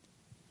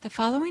The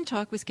following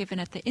talk was given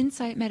at the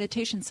Insight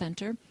Meditation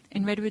Center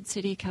in Redwood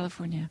City,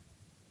 California.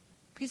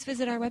 Please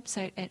visit our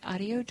website at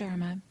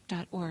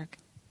audiodharma.org.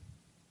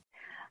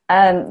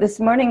 This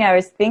morning I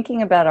was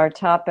thinking about our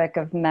topic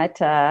of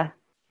metta,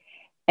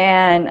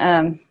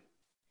 and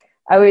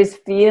I was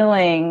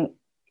feeling,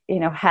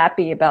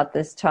 happy about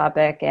this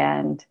topic,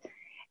 and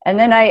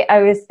then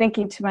I was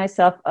thinking to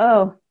myself,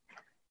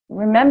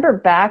 remember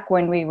back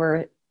when we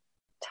were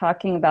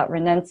talking about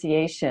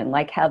renunciation,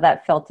 like how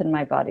that felt in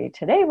my body.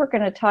 Today we're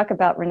going to talk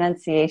about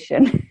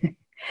renunciation.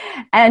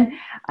 And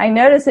I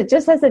notice it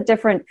just has a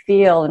different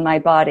feel in my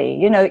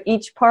body.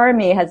 Each part of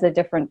me has a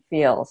different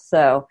feel.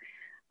 So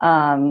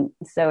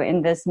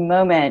in this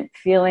moment,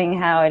 feeling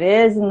how it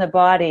is in the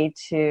body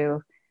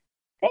to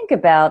think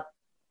about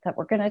that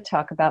we're going to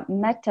talk about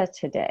metta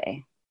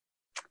today.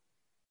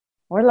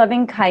 Or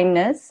loving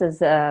kindness,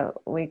 as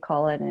we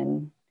call it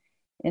in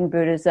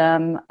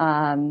Buddhism.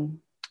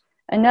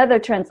 Another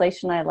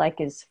translation I like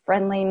is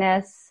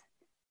friendliness.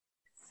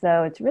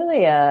 So it's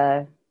really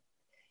the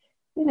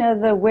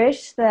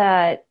wish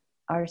that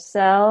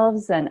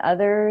ourselves and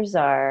others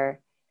are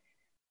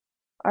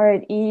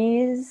at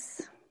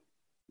ease,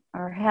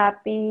 are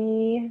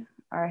happy,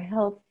 are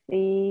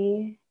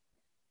healthy,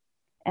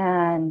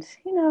 and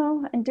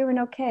doing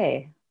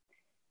okay.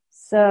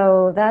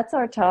 So that's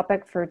our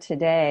topic for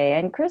today.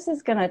 And Chris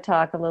is going to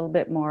talk a little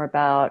bit more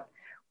about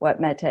what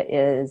metta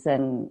is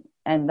and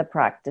the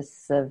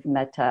practice of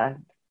metta,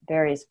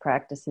 various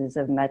practices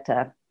of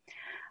metta.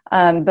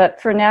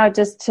 But for now,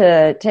 just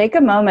to take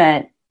a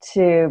moment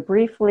to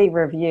briefly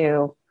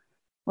review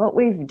what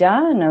we've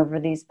done over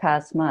these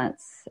past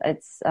months.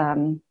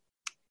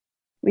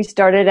 We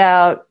started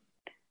out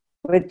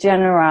with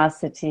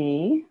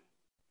generosity,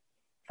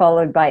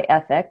 followed by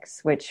ethics,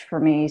 which for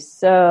me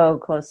so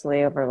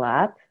closely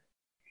overlap,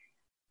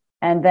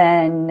 and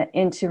then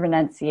into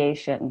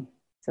renunciation.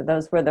 So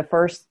those were the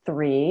first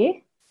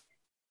three.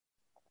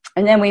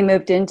 And then we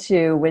moved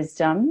into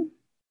wisdom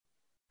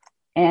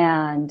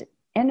and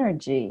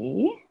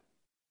energy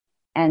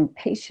and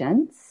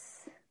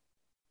patience.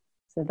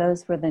 So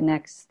those were the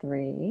next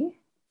three.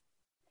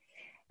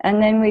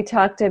 And then we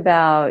talked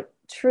about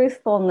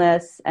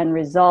truthfulness and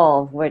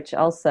resolve, which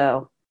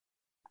also,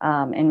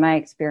 in my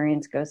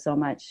experience, go so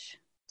much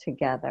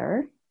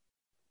together.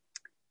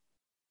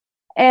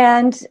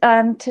 And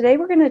today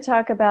we're going to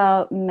talk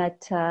about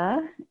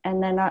metta.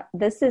 And then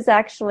this is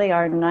actually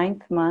our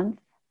 9th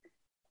month.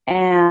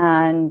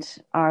 And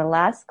our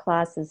last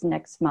class is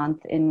next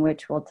month, in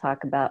which we'll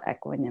talk about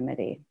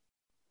equanimity.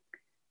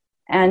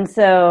 And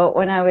so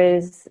when I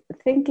was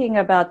thinking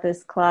about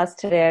this class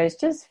today, I was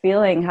just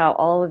feeling how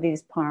all of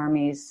these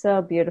paramis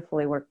so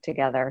beautifully work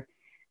together,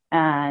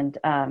 and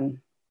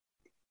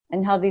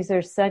how these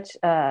are such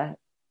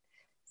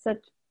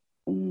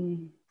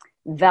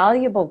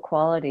valuable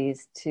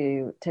qualities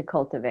to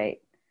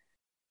cultivate,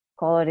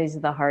 qualities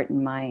of the heart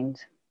and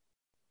mind.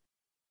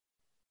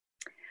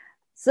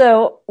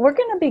 So we're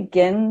going to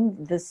begin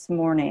this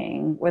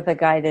morning with a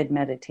guided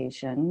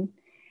meditation,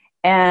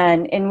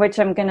 and in which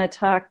I'm going to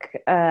talk,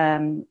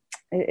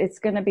 it's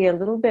going to be a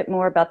little bit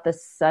more about the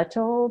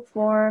subtle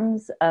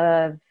forms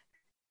of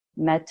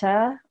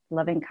metta,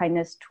 loving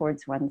kindness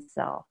towards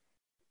oneself.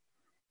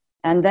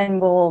 And then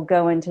we'll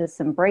go into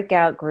some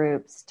breakout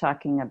groups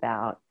talking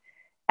about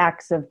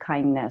acts of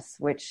kindness,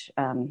 which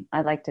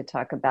I like to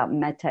talk about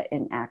metta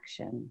in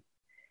action.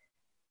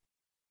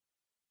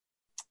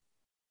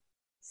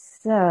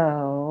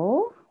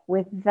 So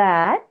with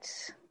that,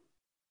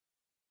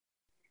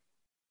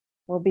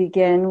 we'll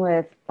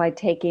begin by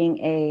taking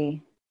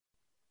a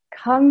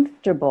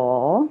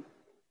comfortable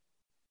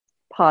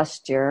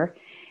posture.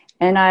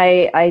 And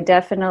I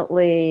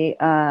definitely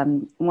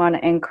want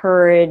to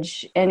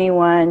encourage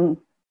anyone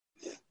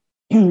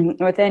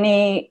with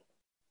any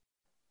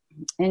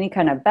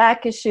kind of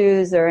back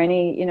issues or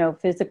any,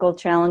 physical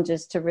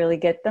challenges to really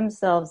get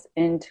themselves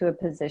into a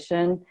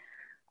position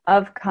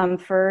of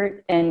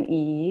comfort and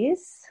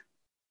ease,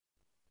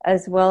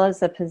 as well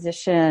as a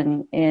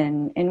position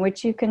in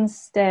which you can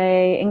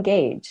stay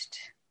engaged.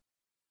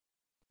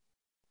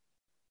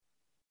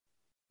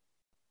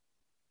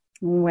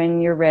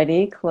 When you're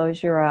ready,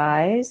 close your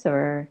eyes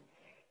or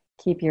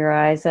keep your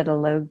eyes at a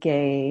low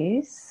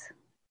gaze.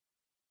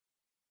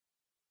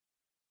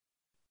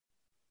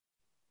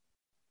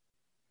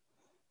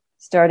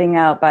 Starting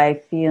out by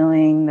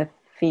feeling the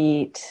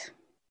feet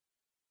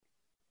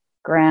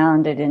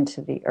grounded into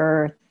the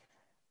earth.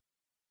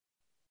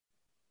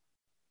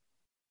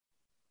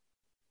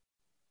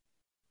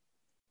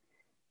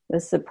 The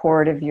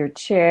support of your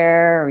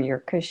chair or your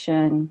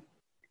cushion.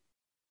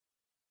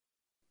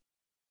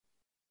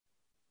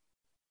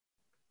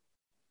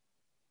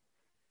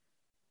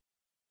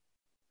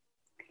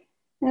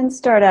 And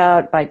start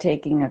out by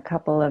taking a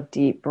couple of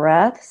deep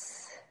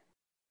breaths,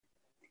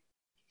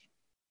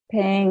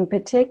 paying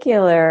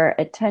particular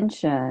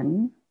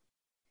attention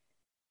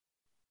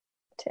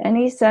to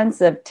any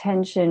sense of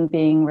tension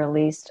being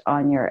released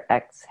on your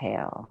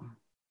exhale.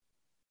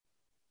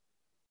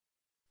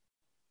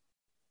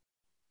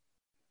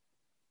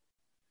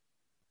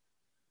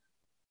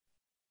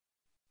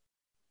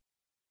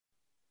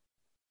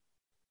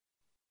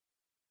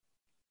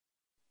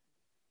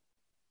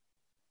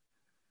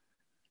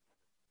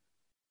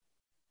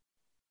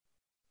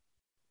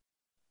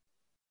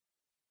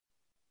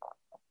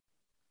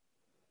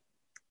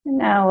 And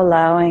now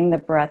allowing the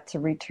breath to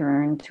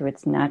return to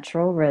its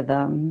natural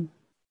rhythm.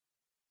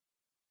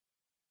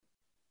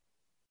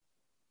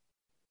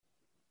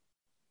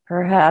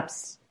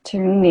 Perhaps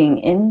tuning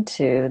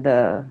into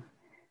the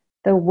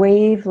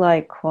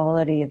wave-like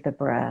quality of the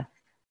breath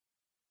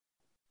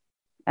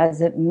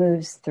as it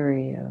moves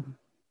through you.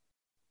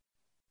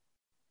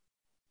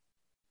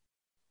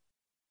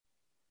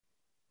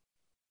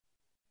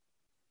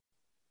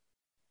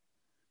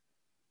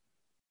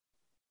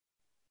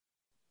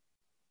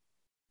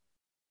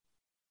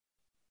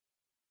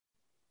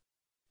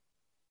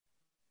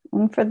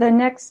 And for the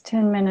next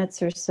 10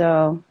 minutes or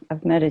so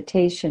of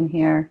meditation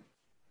here,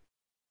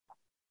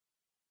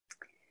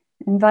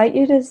 I invite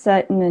you to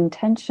set an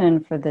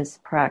intention for this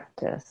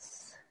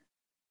practice.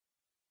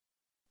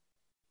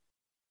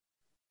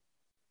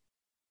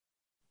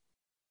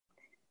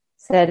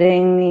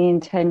 Setting the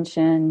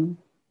intention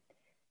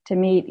to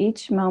meet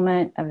each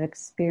moment of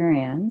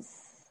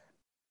experience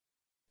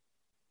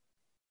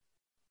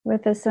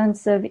with a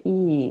sense of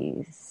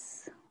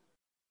ease,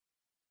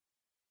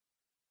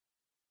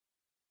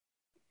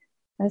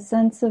 a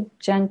sense of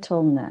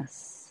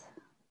gentleness,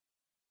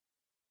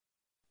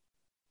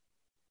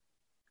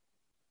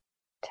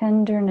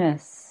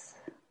 tenderness,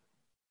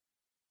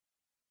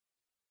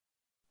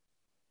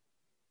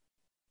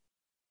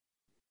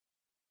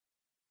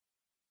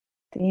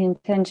 the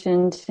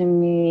intention to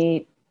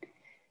meet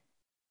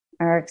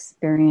our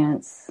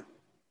experience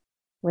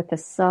with a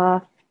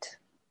soft,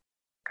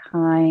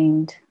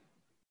 kind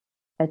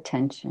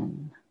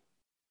attention.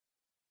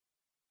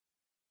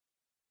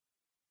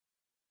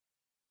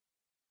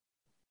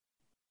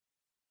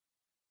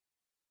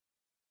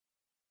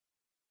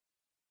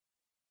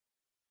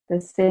 The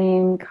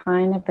same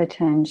kind of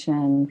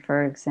attention,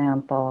 for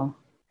example,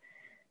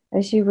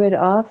 as you would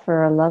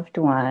offer a loved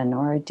one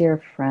or a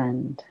dear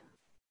friend.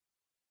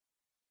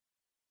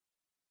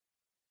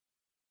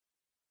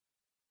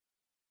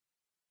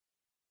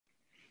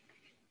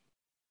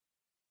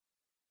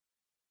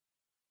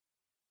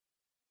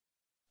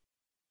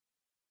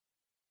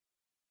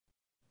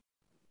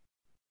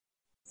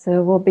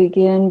 So we'll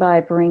begin by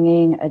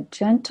bringing a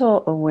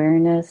gentle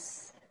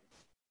awareness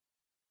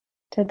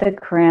to the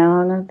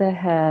crown of the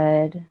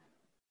head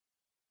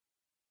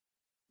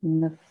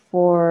and the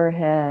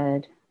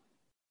forehead,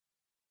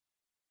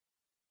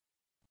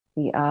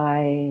 the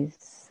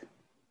eyes,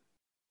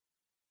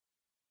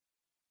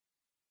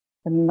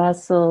 the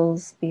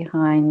muscles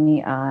behind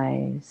the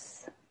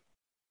eyes,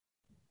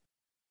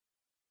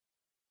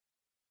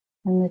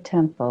 and the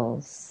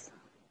temples.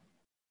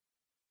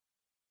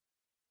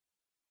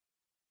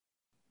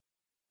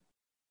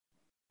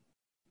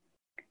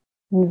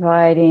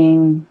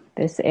 Inviting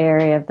this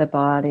area of the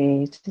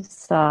body to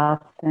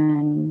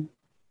soften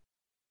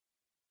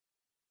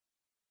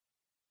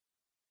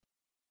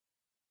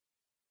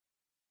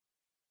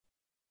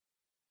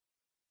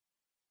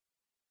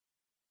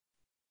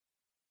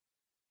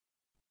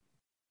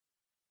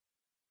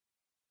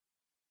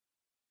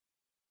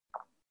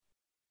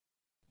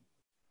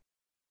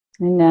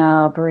and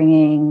now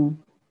bringing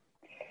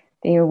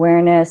the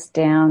awareness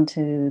down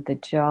to the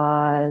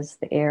jaws,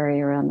 the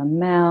area around the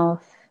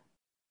mouth,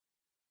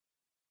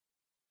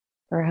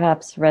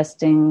 perhaps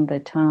resting the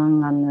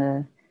tongue on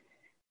the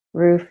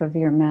roof of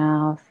your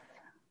mouth.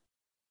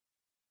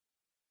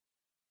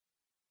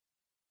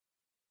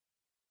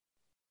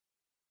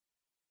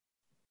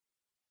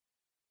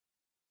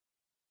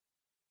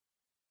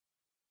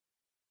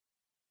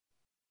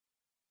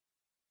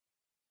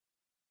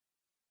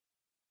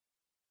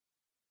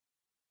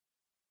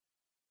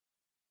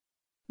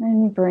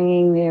 And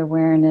bringing the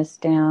awareness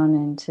down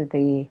into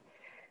the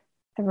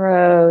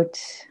throat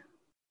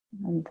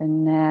and the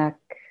neck,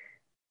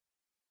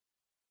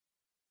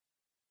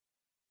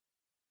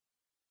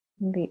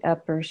 the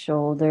upper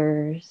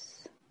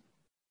shoulders,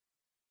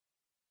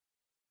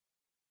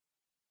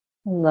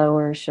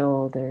 lower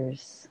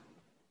shoulders.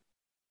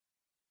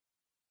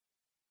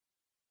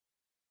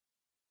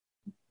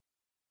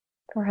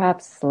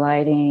 Perhaps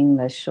sliding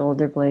the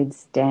shoulder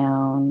blades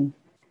down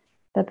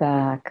the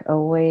back,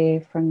 away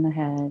from the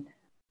head.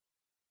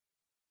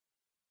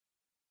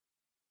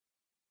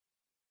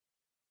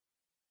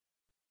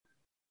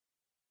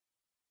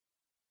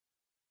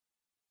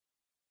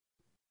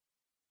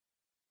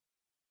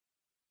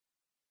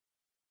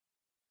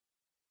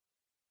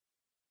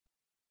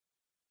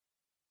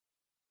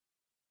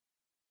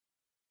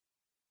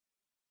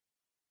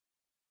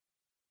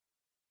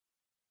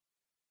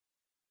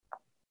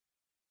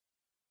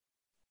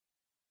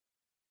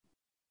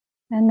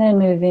 And then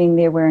moving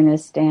the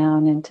awareness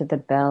down into the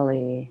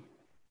belly.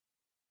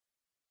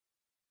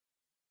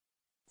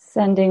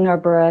 Sending our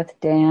breath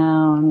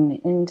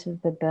down into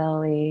the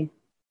belly,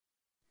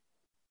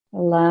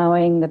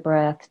 allowing the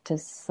breath to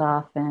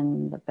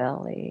soften the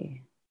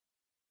belly.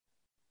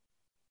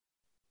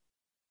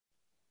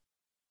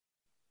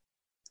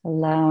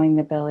 Allowing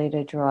the belly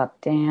to drop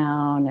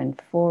down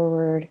and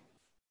forward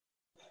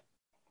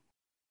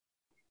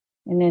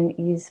in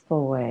an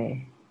easeful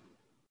way.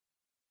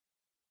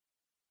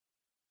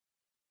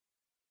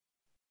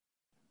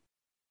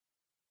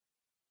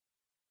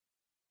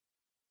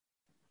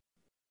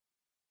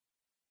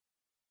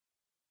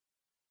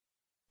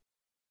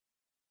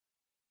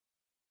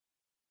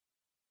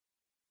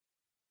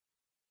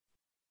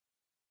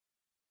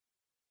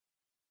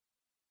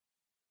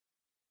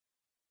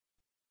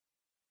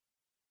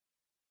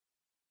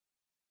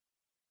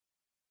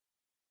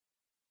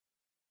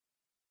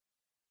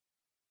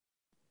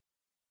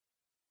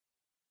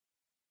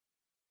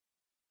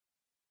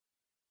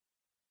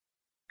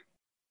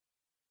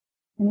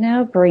 And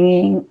now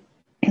bringing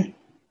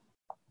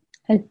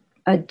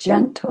a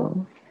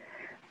gentle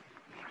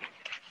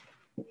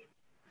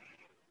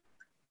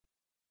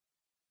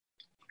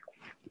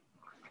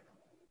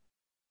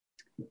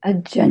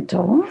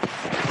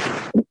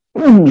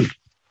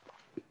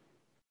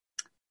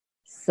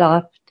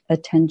soft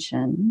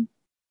attention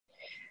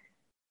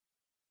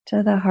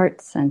to the heart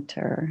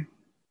center,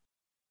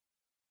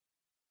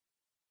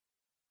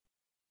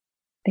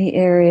 the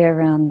area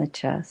around the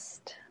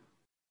chest.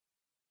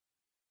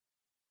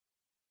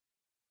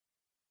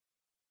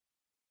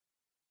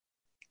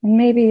 And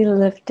maybe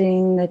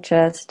lifting the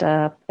chest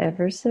up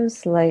ever so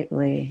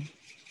slightly,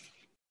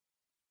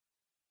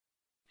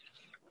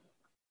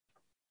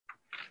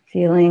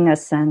 feeling a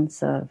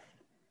sense of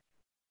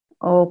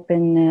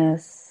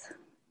openness,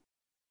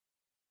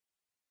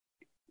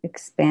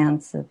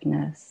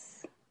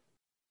 expansiveness,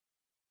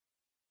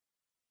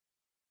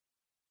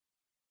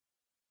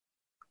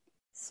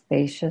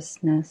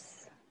 spaciousness.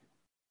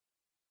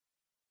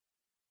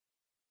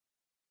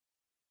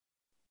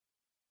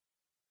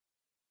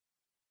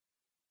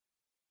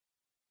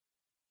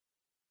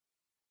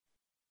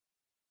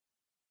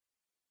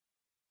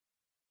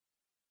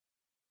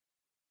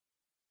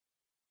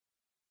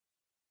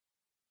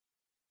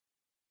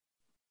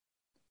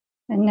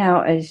 And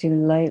now, as you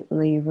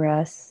lightly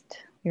rest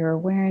your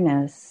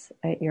awareness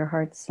at your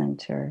heart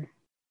center,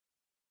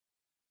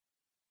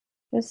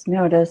 just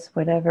notice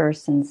whatever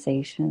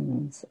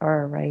sensations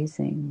are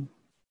arising.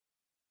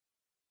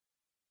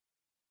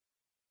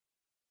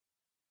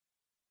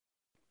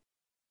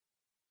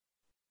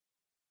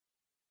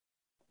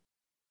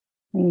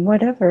 And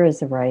whatever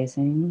is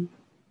arising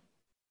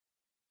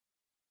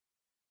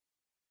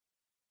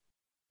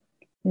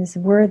is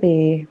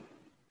worthy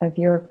of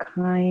your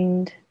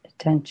kind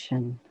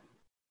attention.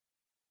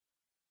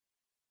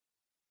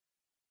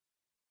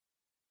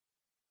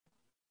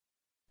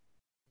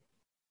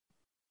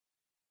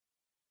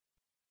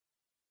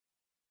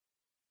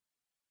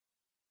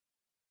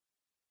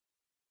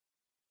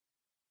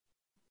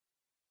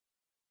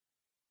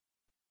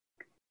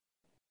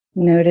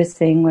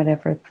 Noticing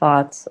whatever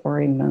thoughts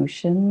or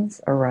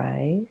emotions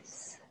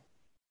arise.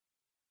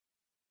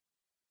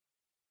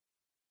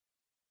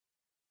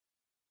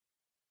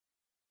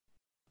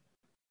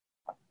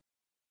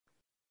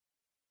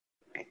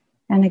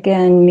 And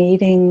again,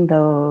 meeting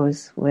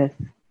those with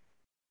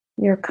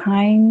your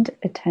kind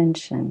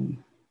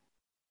attention.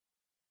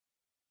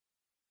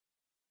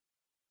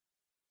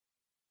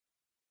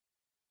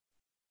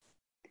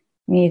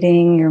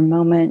 Meeting your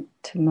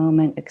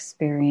moment-to-moment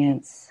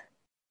experience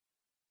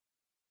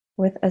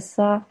with a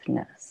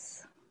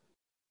softness,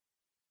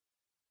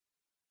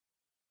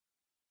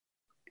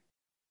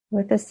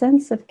 with a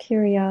sense of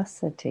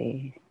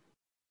curiosity,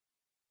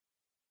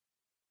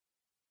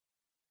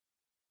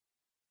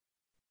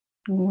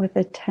 with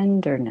a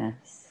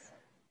tenderness.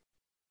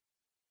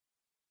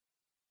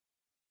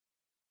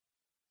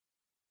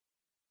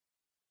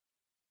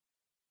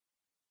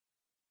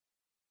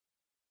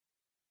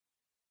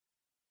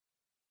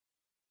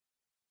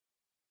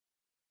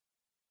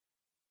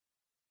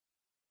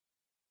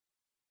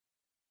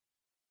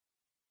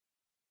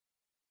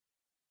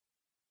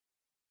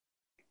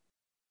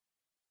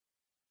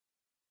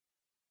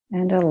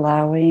 And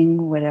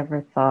allowing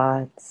whatever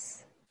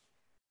thoughts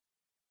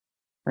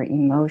or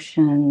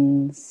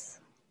emotions,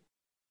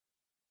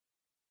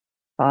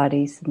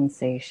 body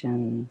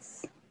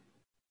sensations,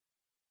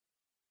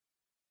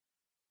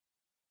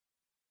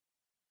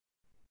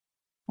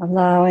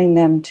 allowing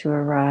them to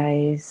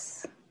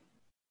arise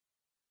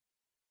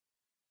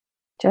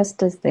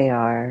just as they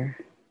are,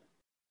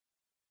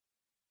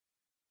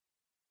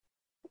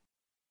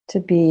 to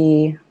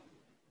be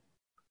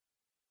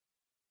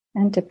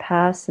and to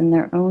pass in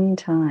their own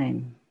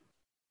time.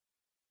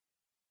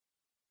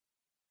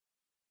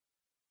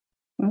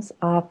 Just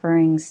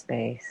offering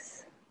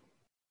space.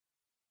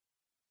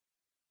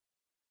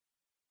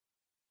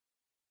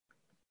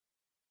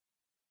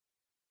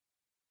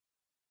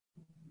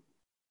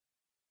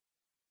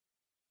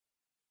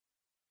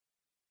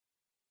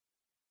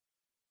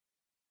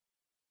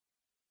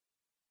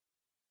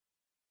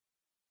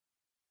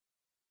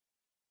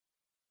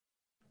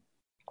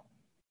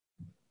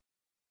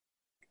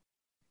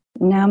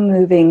 Now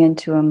moving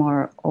into a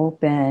more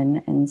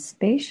open and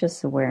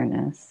spacious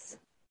awareness.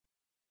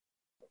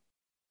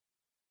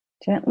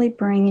 Gently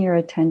bring your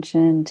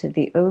attention to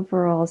the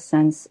overall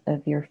sense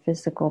of your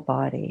physical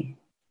body.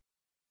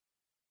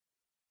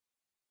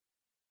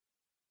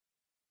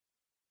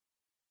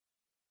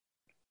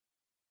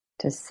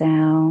 To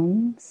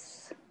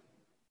sounds,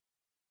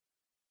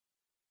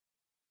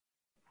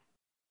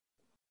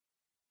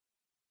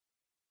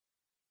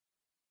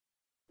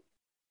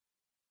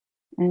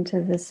 and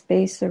to the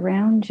space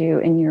around you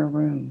in your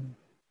room.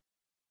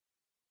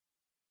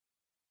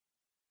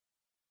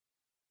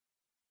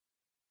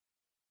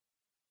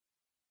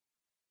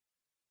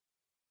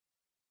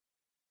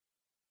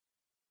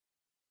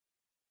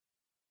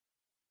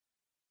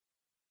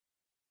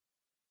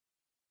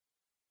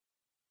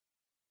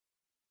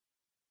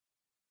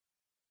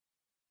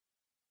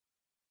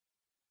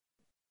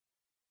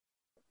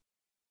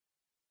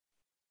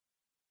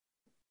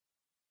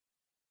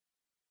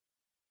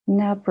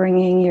 Now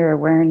bringing your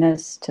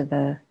awareness to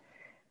the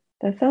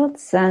felt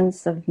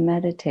sense of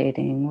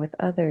meditating with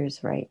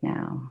others right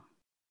now.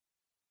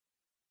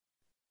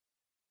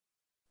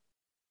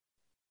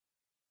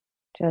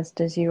 Just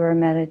as you are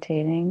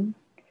meditating,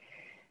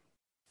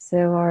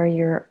 so are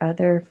your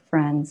other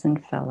friends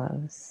and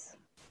fellows.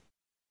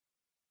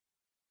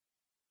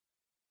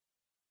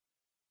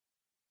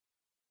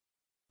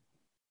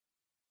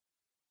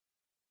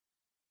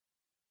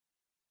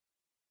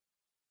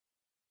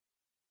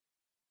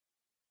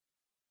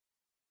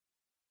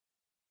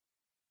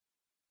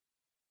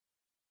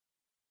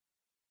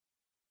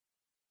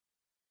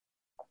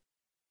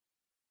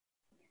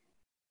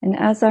 And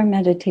as our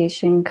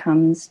meditation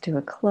comes to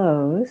a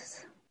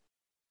close,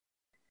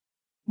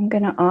 I'm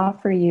going to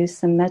offer you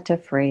some metta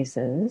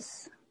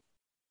phrases,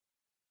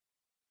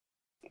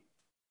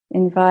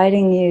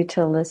 inviting you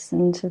to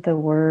listen to the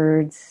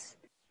words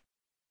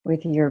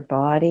with your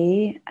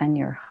body and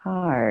your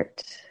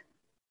heart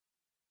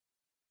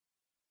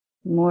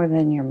more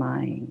than your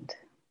mind.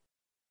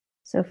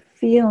 So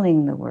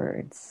feeling the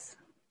words.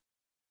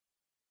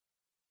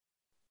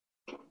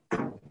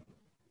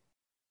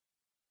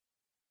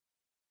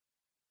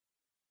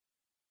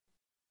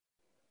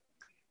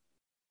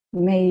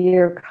 May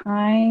your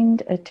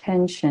kind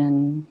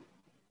attention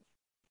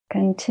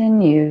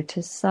continue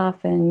to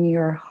soften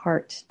your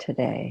heart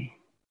today.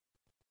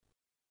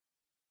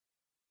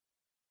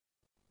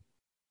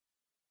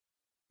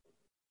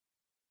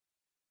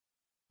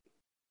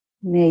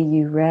 May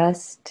you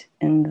rest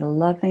in the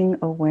loving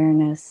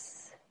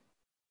awareness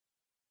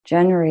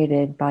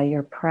generated by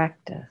your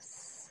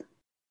practice.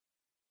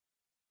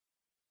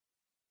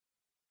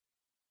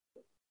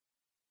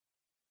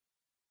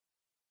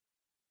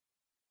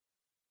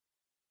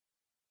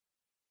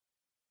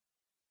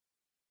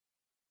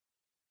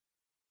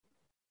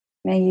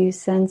 May you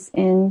sense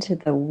into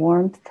the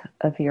warmth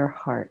of your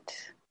heart.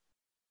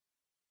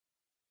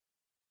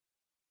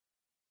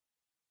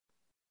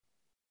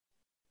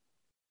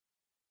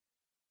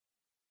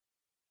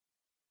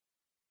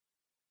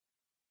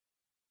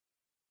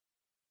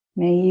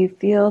 May you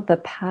feel the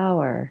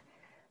power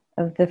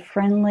of the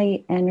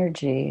friendly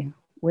energy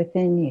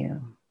within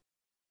you.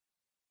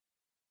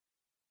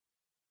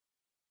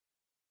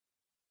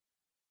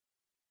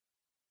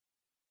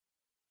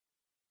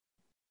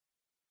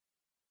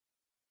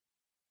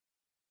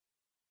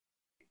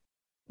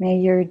 May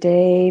your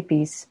day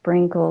be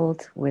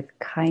sprinkled with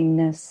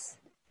kindness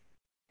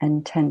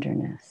and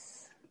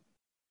tenderness.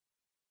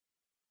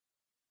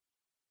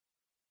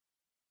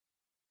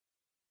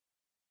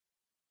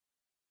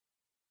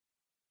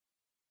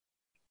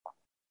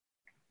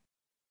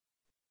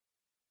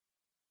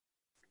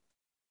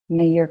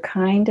 May your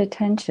kind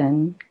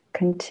attention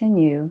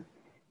continue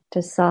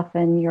to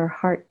soften your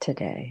heart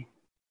today.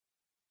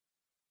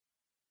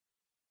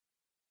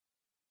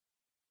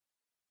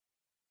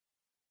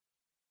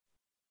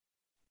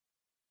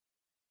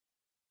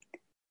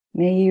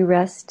 May you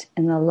rest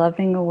in the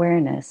loving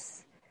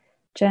awareness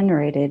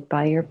generated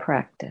by your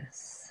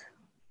practice.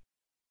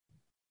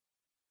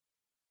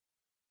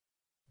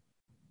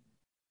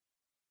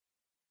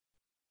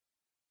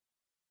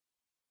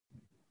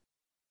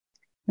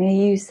 May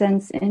you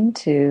sense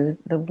into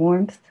the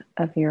warmth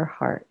of your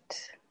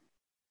heart.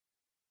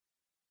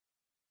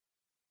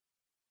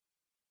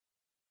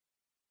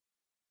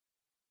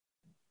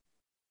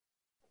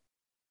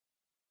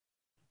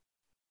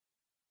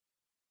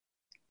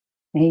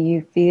 May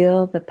you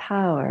feel the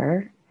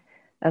power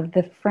of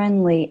the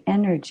friendly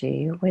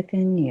energy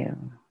within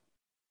you.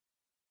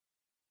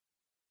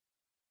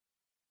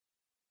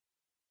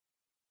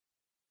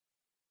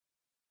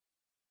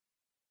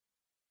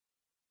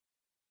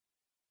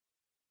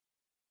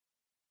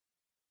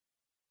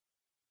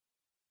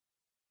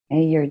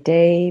 May your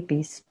day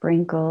be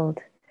sprinkled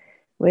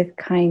with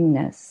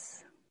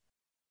kindness,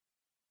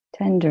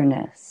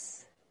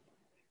 tenderness,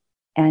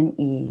 and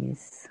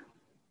ease.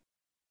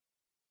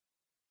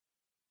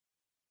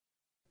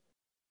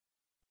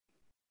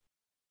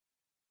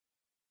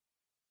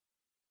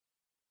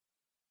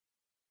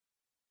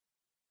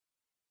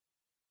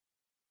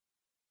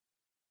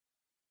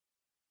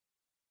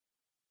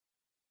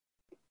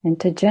 And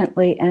to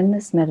gently end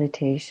this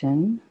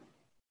meditation,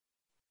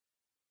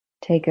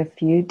 take a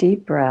few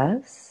deep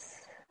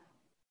breaths.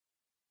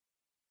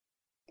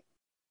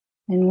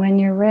 And when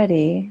you're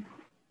ready,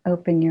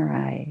 open your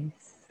eyes.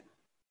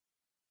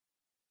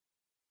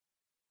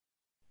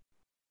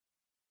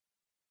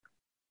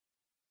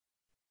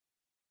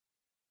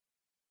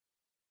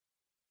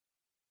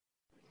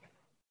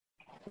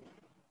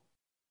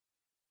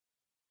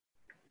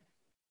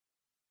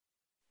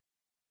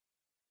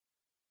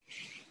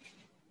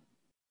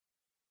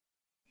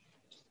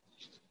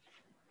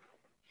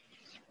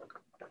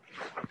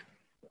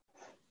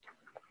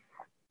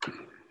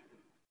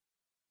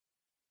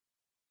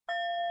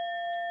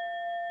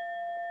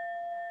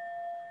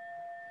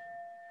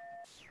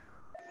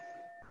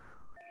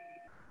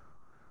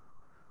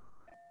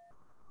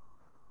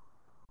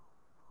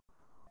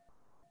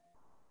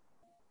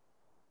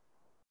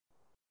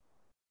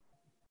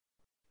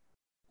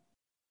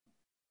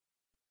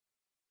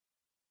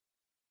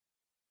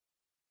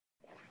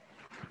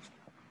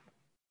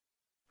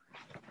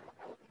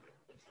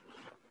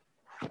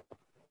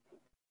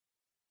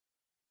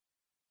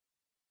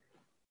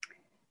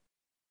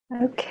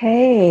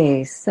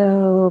 Okay,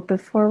 so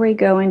before we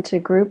go into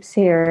groups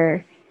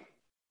here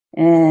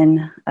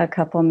in a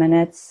couple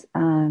minutes,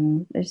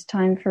 there's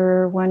time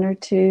for one or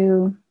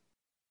two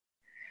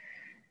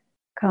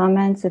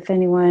comments. If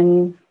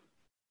anyone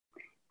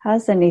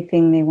has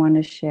anything they want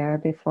to share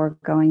before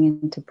going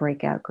into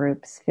breakout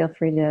groups, feel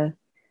free to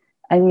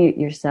unmute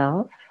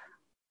yourself.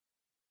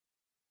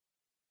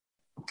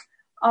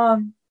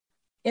 In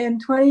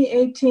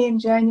 2018,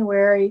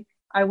 January,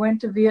 I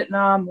went to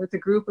Vietnam with a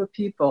group of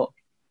people.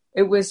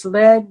 It was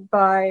led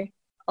by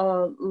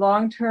a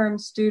long-term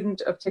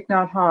student of Thich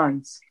Nhat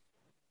Hanh's.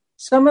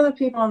 Some of the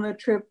people on the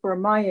trip were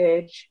my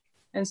age,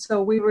 and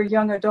so we were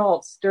young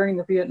adults during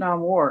the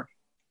Vietnam War.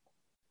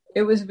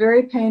 It was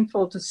very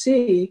painful to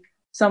see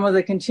some of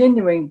the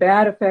continuing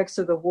bad effects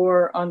of the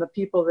war on the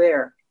people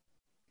there.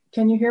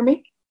 Can you hear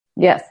me?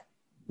 Yes.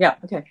 Yeah,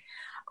 okay.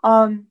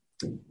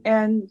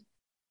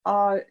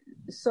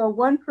 So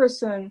one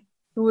person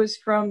who was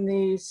from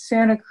the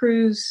Santa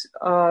Cruz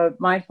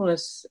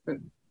mindfulness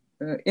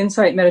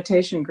insight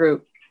meditation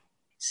group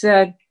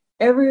said,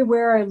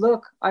 "Everywhere I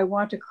look, I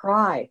want to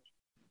cry."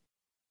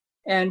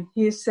 And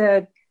he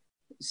said,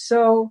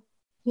 so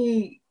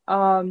he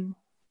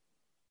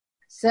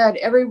said,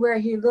 everywhere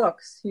he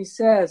looks, he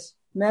says,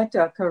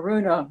 Metta,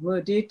 Karuna,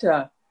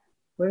 Mudita.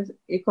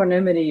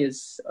 Equanimity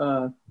is,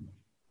 I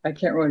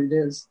can't remember what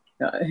it is.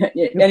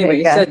 Anyway,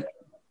 he said,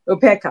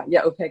 Upekkha.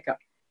 Yeah, Upekkha.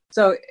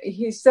 So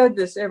he said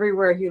this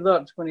everywhere he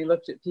looked when he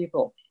looked at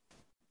people.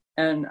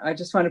 And I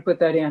just want to put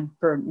that in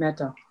for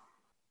Metta.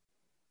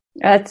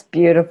 That's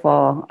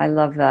beautiful. I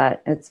love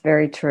that. It's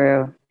very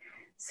true.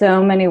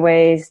 So many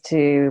ways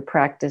to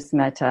practice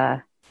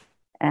metta.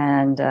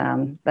 And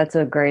that's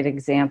a great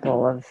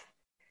example of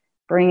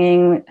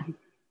bringing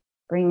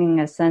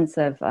a sense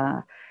of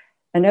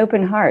an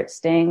open heart,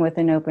 staying with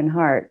an open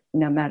heart,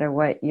 no matter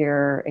what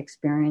you're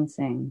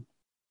experiencing,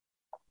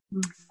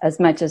 as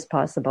much as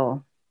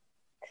possible.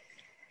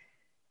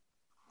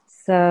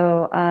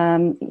 So,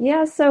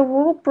 so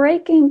we'll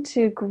break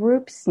into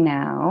groups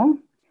now.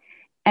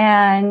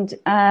 And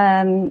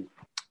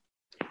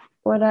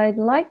what I'd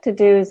like to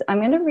do is I'm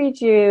going to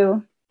read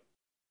you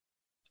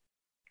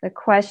the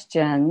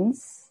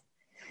questions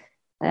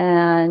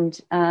and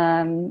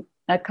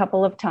a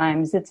couple of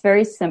times. It's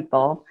very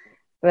simple,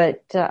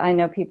 but I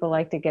know people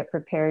like to get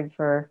prepared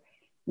for,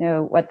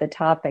 what the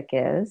topic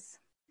is.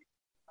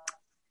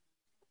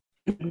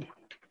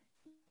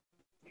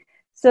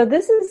 So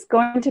this is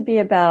going to be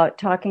about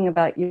talking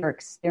about your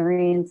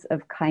experience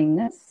of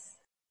kindness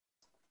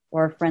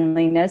or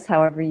friendliness,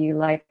 however you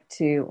like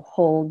to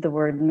hold the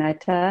word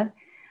metta,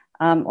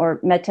 or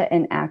metta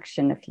in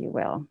action, if you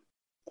will,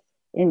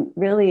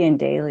 in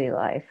daily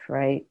life,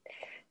 right?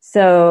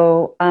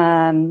 So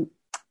I'm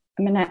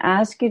going to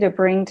ask you to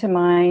bring to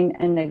mind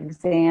an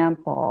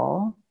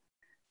example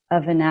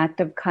of an act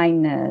of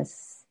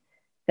kindness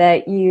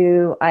that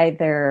you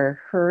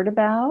either heard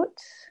about,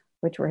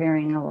 which we're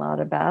hearing a lot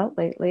about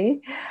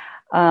lately,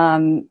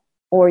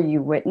 or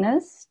you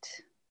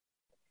witnessed,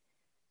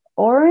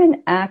 or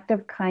an act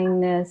of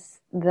kindness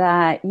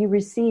that you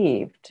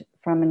received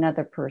from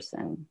another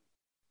person.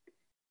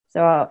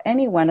 So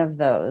any one of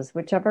those,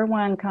 whichever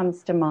one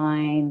comes to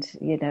mind,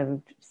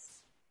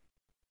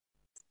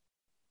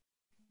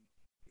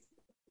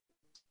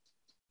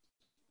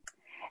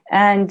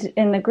 And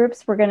in the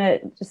groups, we're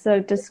going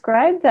to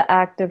describe the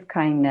act of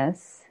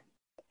kindness.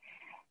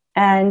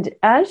 And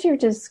as you're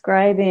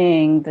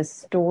describing the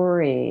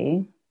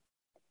story,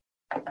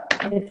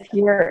 if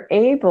you're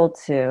able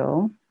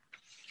to,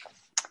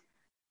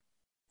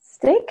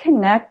 stay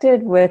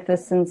connected with the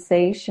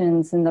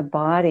sensations in the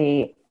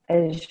body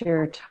as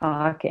you're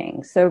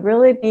talking. So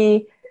really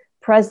be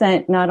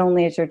present not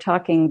only as you're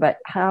talking, but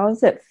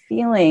how's it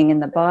feeling in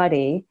the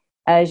body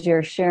as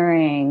you're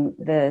sharing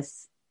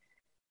this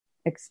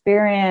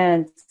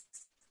experience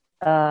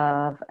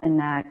of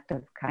an act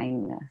of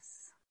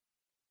kindness.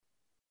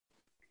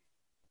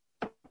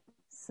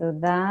 So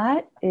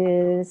that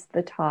is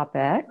the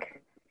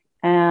topic.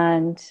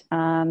 And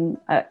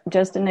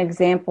just an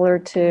example or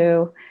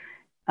two,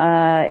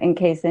 in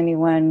case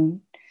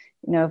anyone,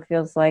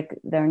 feels like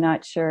they're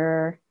not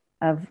sure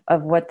of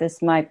what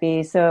this might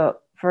be. So,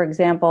 for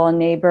example, a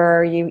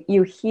neighbor,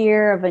 you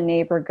hear of a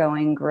neighbor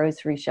going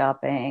grocery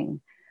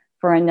shopping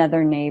for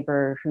another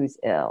neighbor who's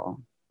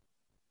ill,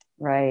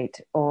 right?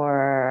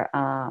 Or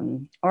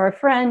a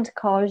friend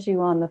calls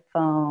you on the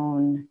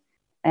phone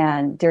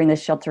and during the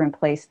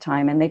shelter-in-place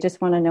time, and they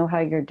just want to know how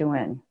you're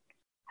doing,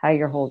 how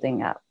you're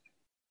holding up.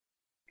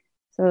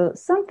 So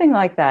something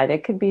like that.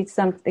 It could be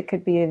the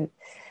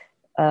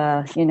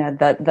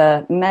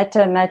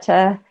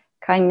metta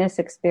kindness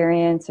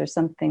experience, or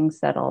something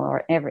subtle,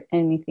 or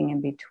anything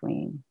in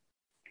between.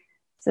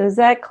 So is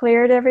that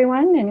clear to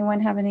everyone?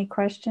 Anyone have any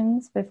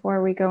questions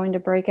before we go into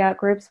breakout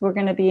groups? We're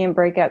going to be in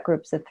breakout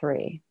groups of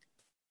 3.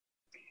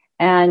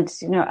 And,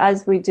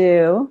 as we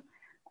do,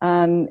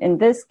 in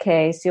this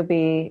case, you'll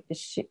be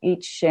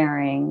each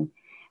sharing.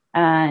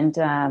 And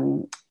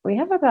we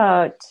have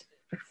about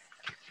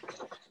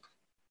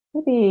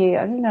maybe,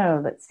 I don't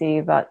know, let's see,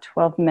 about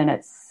 12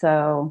 minutes.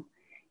 So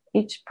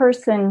each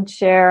person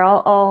share,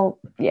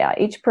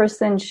 each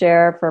person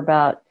share for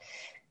about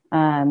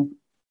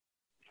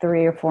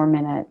 3 or 4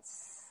 minutes,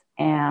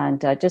 and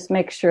just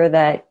make sure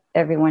that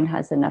everyone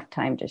has enough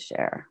time to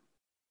share,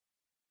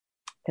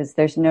 because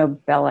there's no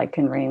bell I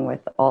can ring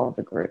with all of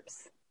the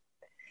groups.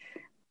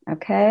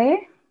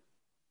 Okay.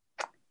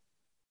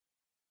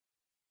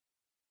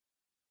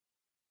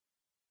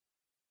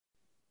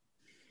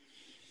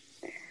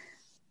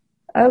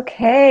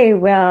 Okay,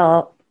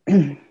 well,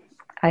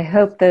 I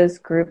hope those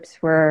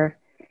groups were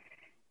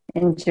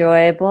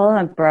enjoyable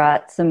and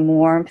brought some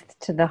warmth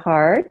to the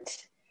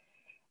heart.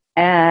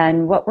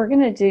 And what we're going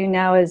to do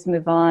now is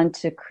move on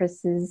to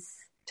Chris's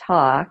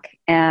talk.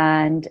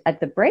 And at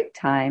the break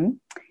time,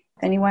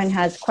 if anyone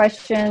has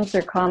questions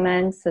or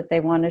comments that they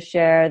want to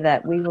share,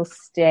 that we will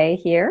stay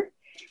here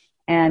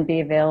and be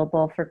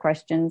available for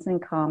questions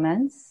and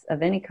comments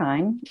of any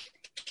kind.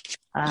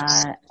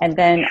 And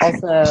then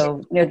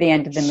also near the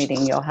end of the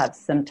meeting, you'll have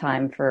some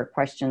time for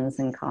questions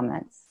and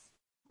comments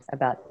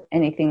about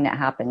anything that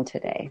happened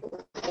today.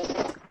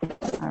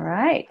 All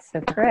right,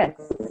 so Chris.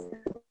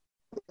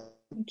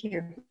 Thank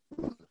you.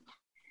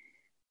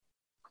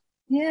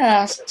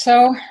 Yeah,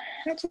 so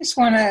I just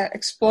want to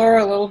explore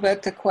a little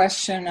bit the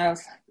question of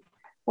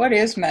what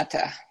is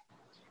metta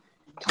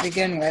to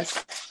begin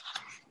with.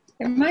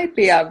 It might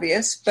be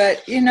obvious,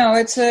 but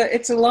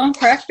it's a long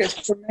practice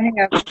for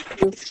many of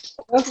us.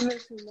 Those of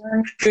us who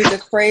learn through the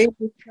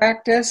phrases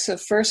practice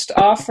of first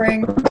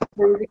offering,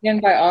 we begin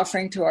by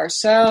offering to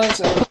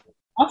ourselves.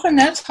 Often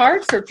that's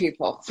hard for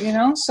people,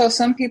 So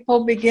some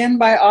people begin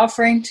by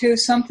offering to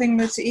something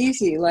that's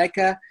easy, like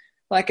a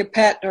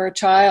pet or a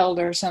child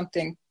or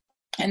something,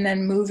 and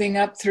then moving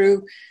up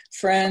through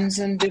friends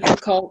and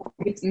difficult,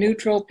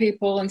 neutral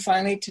people, and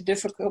finally to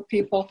difficult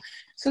people.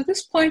 So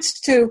this points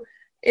to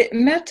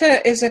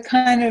metta is a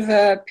kind of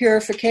a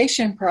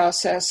purification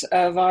process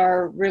of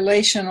our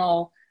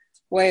relational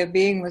way of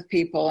being with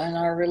people and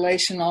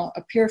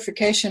a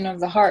purification of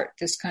the heart,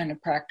 this kind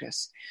of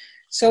practice.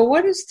 So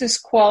what is this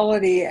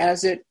quality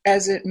as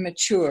it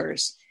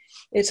matures?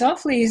 It's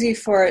awfully easy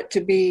for it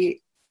to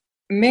be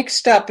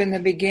mixed up in the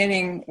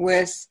beginning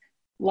with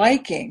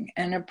liking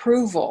and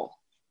approval,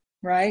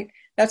 right?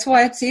 That's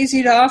why it's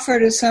easy to offer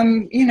to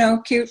some,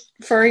 cute,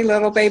 furry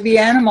little baby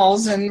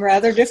animals, and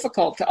rather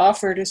difficult to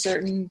offer to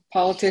certain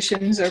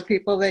politicians or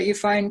people that you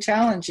find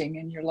challenging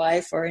in your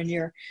life or in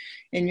your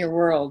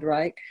world,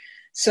 right?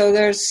 So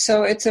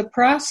it's a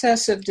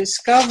process of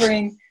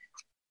discovering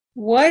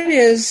what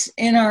is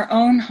in our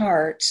own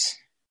hearts.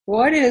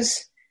 Where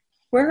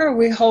are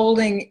we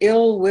holding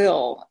ill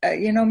will?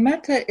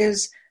 Metta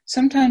is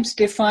sometimes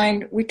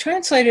defined, we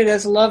translate it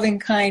as loving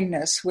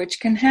kindness, which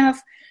can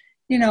have,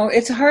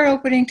 it's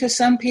heart-opening to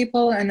some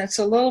people, and it's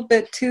a little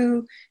bit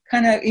too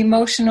kind of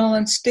emotional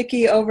and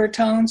sticky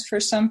overtones for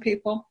some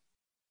people.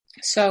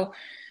 So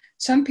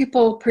some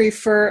people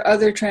prefer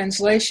other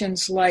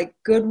translations like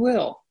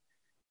goodwill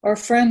or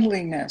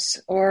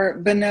friendliness or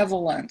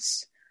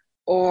benevolence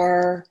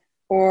or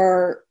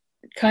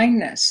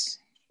kindness.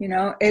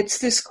 It's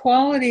this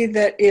quality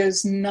that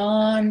is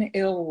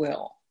non-ill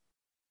will.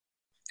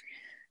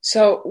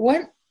 So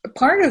what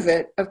part of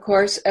it, of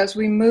course, as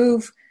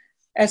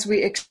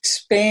we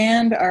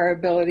expand our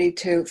ability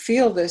to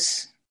feel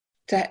this,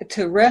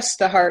 to rest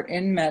the heart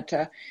in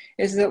metta,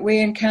 is that we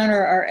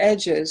encounter our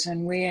edges,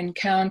 and we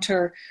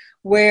encounter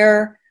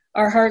where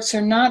our hearts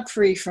are not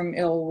free from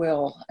ill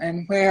will,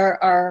 and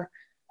where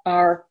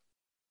our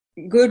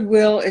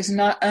goodwill is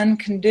not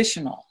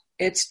unconditional.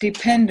 It's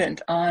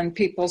dependent on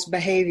people's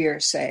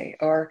behavior, say,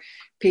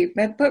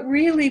 but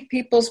really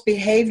people's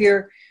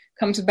behavior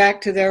comes back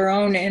to their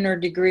own inner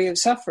degree of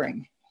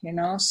suffering,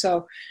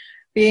 So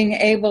being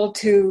able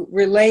to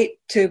relate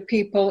to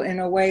people in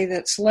a way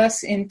that's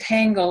less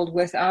entangled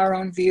with our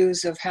own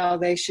views of how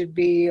they should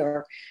be,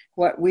 or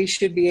what we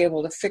should be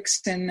able to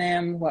fix in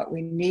them, what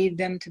we need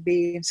them to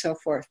be, and so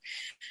forth.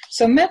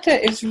 So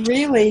metta is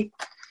really,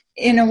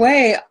 in a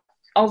way,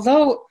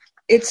 although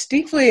it's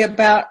deeply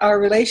about our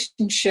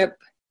relationship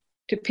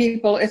to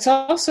people, it's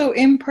also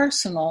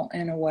impersonal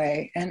in a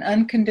way and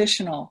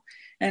unconditional.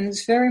 And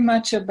it's very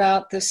much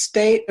about the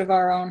state of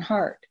our own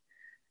heart.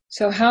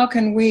 So how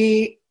can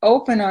we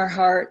open our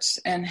hearts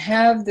and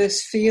have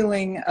this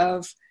feeling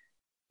of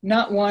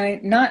not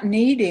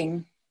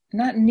needing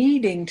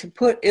to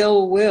put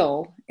ill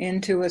will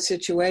into a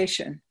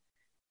situation?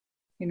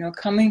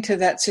 Coming to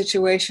that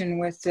situation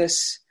with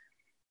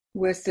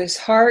this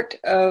heart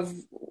of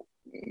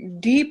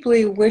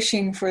deeply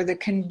wishing for the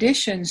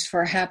conditions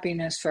for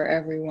happiness for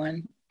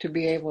everyone to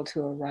be able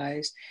to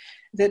arise,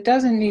 that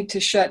doesn't need to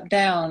shut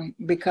down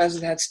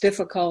because that's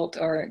difficult,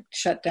 or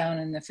shut down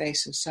in the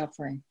face of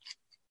suffering.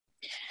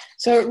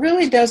 So it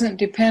really doesn't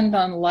depend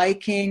on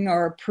liking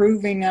or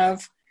approving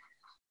of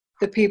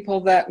the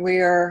people that we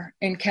are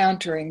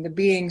encountering, the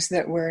beings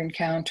that we're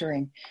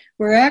encountering.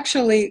 We're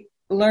actually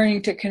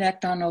learning to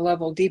connect on a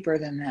level deeper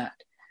than that.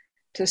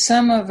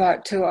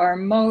 to our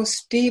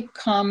most deep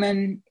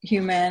common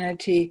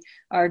humanity,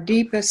 our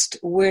deepest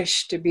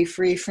wish to be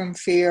free from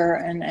fear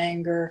and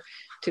anger,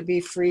 to be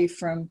free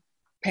from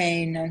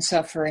pain and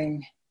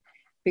suffering,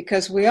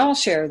 because we all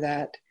share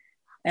that.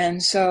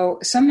 And so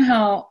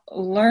somehow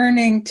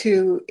learning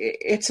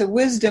it's a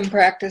wisdom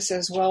practice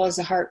as well as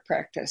a heart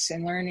practice,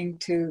 in learning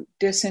to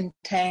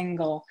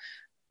disentangle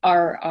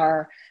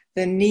the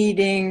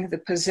needing, the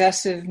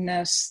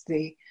possessiveness,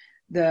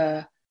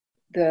 the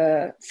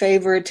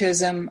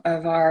favoritism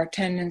of our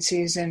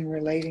tendencies in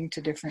relating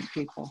to different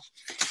people.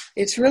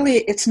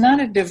 It's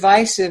not a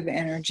divisive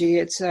energy,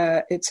 it's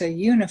a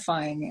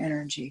unifying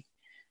energy.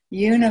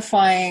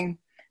 Unifying,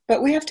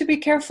 but we have to be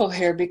careful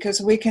here,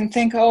 because we can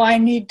think,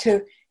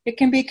 it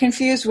can be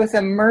confused with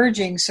a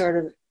merging,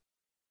 sort of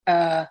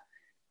a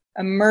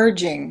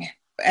merging.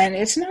 And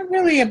it's not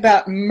really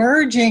about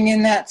merging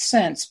in that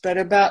sense, but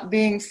about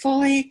being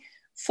fully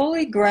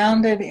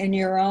grounded in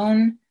your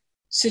own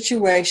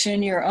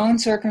situation, your own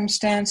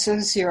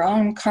circumstances, your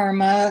own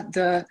karma,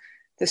 the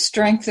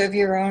strength of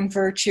your own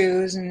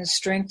virtues and the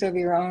strength of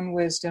your own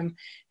wisdom,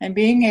 and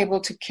being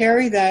able to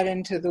carry that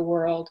into the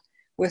world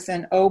with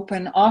an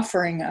open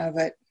offering of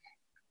it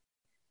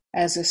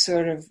as a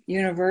sort of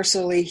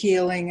universally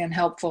healing and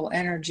helpful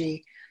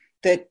energy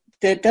that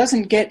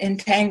doesn't get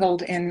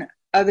entangled in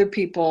other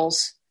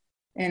people's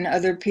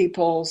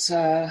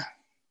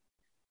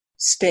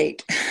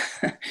state,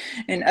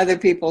 in other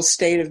people's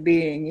state of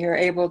being. You're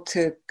able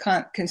to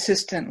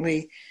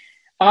consistently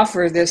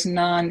offer this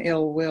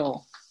non-ill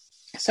will.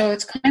 So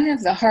it's kind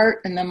of the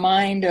heart and the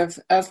mind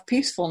of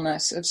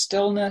peacefulness, of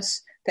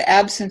stillness, the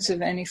absence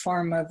of any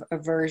form of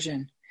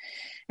aversion.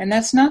 And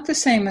that's not the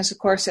same as, of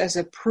course, as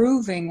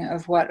approving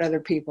of what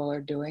other people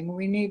are doing.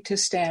 We need to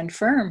stand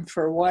firm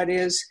for what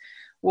is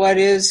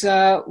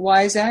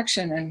wise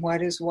action and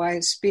what is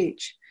wise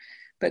speech.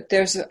 But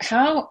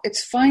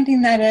it's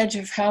finding that edge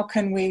of how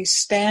can we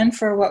stand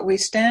for what we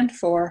stand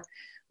for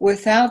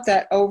without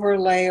that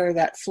overlay or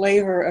that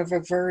flavor of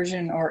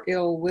aversion or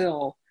ill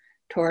will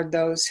toward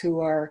those who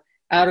are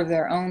out of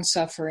their own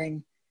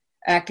suffering,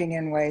 acting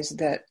in ways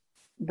that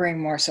bring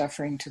more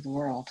suffering to the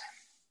world.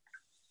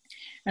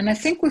 And I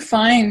think we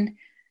find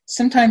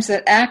sometimes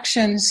that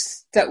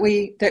actions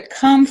that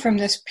come from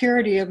this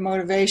purity of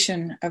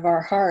motivation of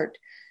our heart,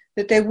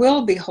 that they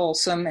will be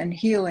wholesome and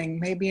healing,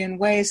 maybe in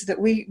ways that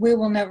we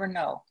will never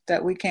know,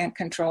 that we can't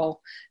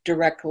control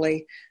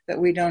directly, that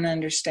we don't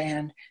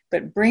understand.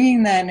 But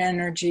bringing that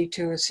energy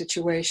to a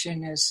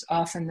situation is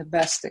often the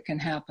best that can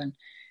happen.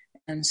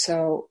 And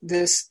so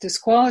this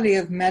quality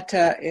of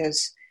metta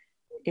is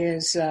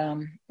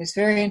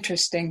very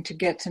interesting to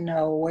get to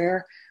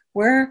know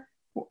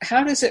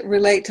how does it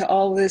relate to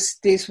all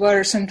these what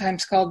are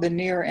sometimes called the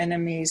near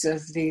enemies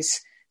of these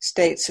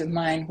states of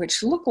mind,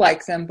 which look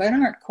like them but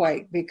aren't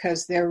quite,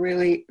 because they're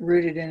really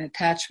rooted in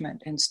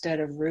attachment instead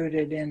of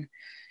rooted in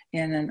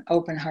an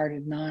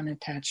open-hearted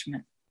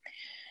non-attachment.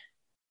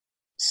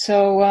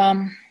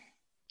 So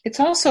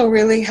it's also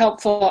really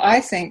helpful, I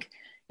think.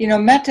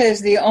 Metta is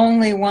the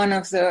only one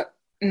of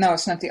no,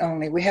 it's not the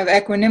only. We have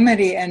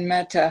equanimity and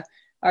metta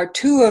are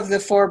two of the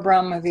 4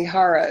 Brahma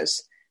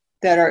Viharas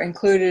that are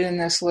included in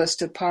this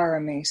list of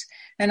paramis.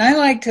 And I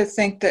like to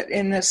think that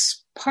in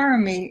this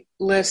parami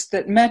list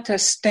that metta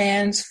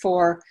stands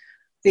for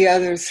the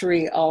other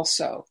 3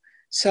 also.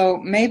 So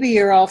maybe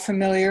you're all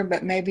familiar,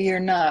 but maybe you're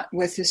not,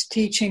 with this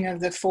teaching of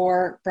the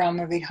 4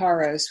 Brahma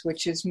Viharas,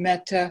 which is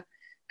metta,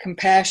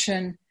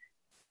 compassion,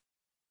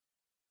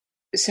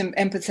 some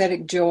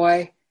empathetic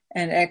joy,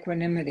 and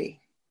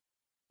equanimity.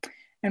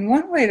 And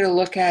one way to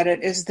look at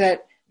it is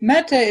that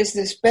metta is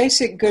this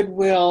basic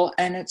goodwill,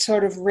 and it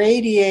sort of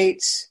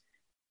radiates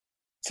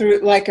through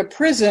like a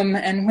prism,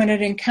 and when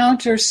it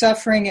encounters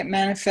suffering, it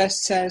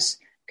manifests as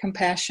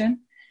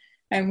compassion.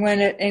 And when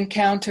it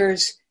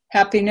encounters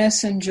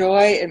happiness and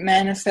joy, it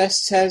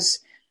manifests as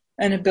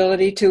an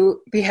ability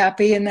to be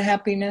happy in the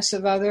happiness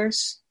of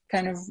others,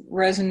 kind of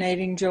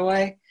resonating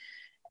joy.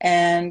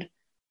 And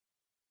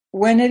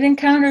when it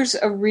encounters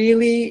a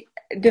really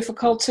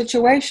difficult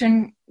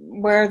situation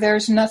where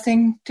there's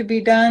nothing to be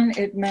done,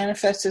 it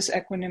manifests as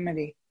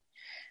equanimity.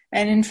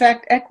 And in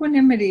fact,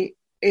 equanimity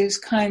is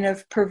kind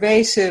of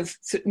pervasive,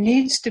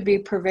 needs to be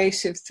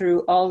pervasive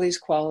through all these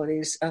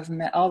qualities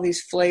all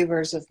these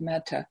flavors of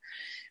metta,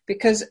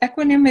 because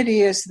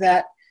equanimity is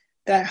that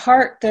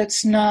heart that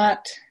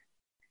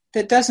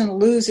doesn't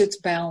lose its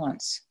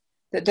balance,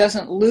 that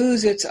doesn't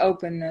lose its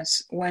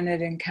openness when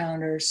it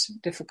encounters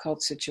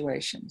difficult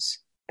situations.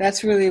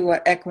 That's really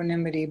what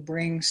equanimity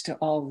brings to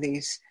all of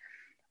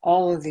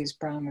these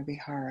Brahma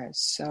Viharas.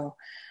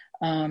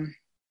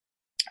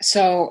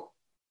 So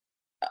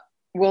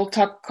we'll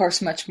talk, of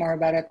course, much more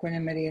about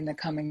equanimity in the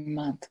coming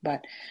month,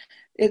 but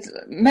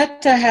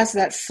metta has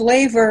that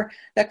flavor,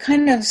 that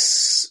kind of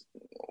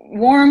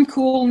warm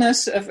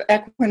coolness of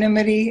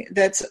equanimity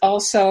that's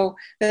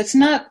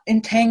not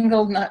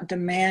entangled, not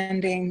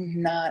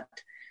demanding, not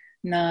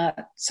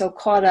so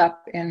caught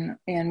up in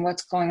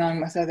what's going on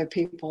with other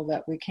people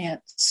that we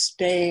can't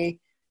stay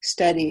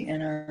steady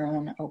in our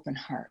own open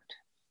heart.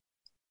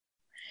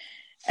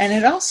 And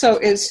it also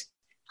is,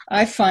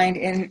 I find,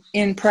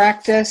 in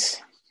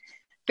practice,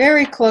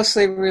 very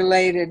closely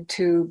related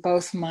to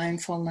both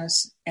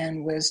mindfulness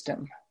and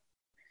wisdom.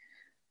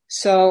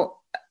 So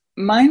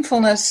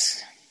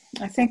mindfulness,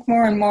 I think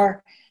more and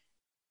more,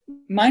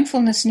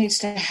 mindfulness needs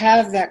to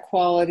have that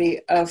quality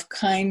of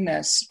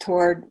kindness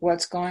toward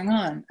what's going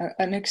on,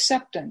 an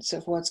acceptance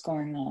of what's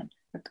going on,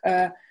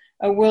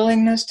 a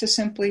willingness to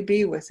simply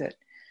be with it.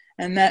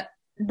 And that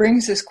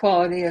brings this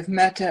quality of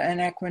metta and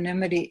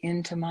equanimity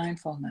into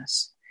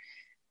mindfulness.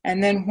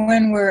 And then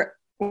when we're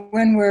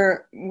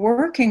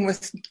working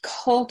with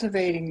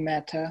cultivating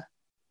metta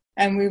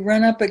and we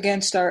run up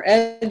against our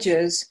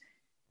edges,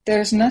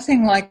 there's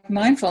nothing like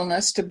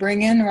mindfulness to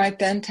bring in right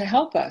then to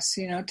help us,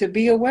 to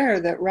be aware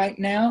that right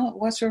now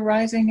what's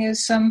arising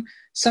is some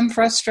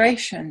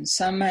frustration,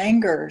 some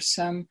anger,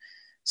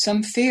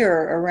 some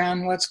fear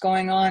around what's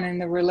going on in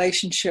the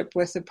relationship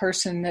with the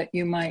person that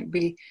you might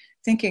be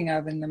thinking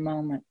of in the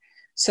moment.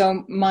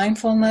 So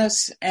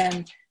mindfulness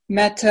and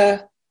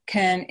metta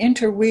can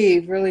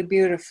interweave really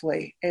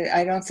beautifully.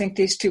 I don't think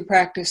these two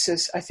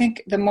practices, I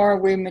think the more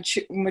we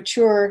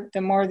mature,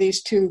 the more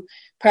these two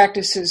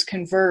practices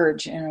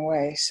converge in a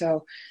way,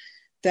 so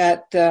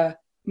that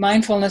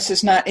mindfulness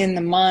is not in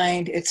the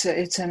mind, it's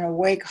an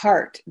awake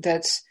heart.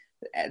 That's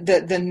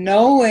the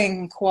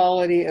knowing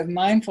quality of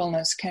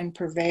mindfulness can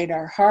pervade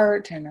our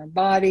heart and our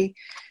body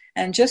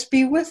and just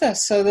be with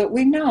us so that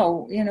we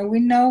know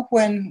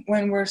when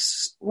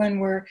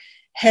we're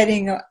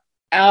heading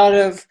out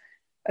of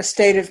a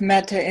state of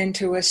metta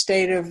into a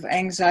state of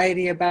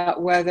anxiety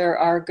about whether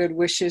our good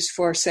wishes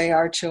for, say,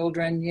 our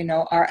children,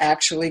 are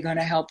actually going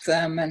to help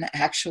them and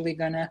actually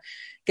going to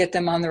get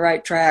them on the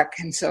right track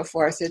and so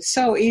forth. It's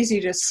so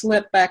easy to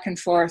slip back and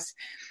forth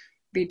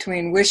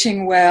between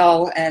wishing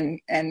well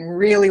and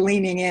really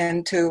leaning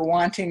into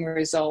wanting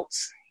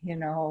results,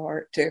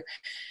 or to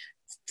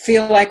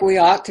feel like we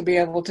ought to be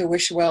able to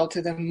wish well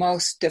to the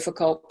most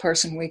difficult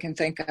person we can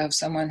think of,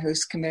 someone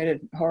who's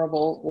committed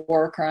horrible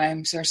war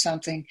crimes or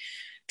something.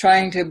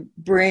 Trying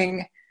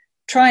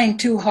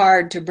too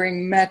hard to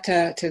bring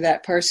metta to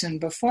that person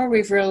before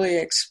we've really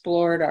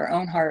explored our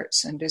own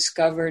hearts and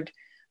discovered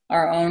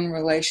our own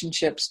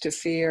relationships to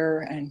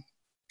fear and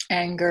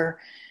anger.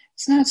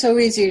 It's not so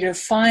easy to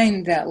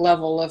find that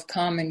level of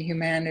common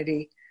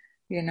humanity,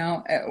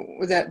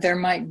 that there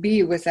might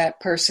be with that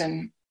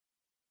person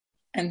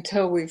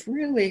until we've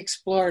really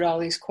explored all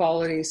these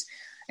qualities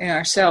in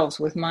ourselves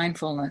with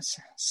mindfulness.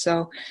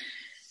 So,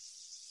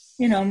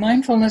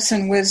 mindfulness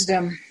and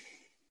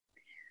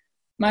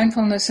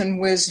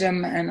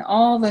wisdom and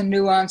all the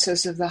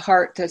nuances of the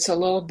heart that's a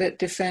little bit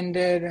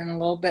defended and a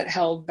little bit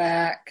held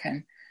back,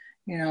 and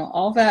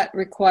all that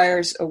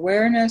requires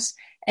awareness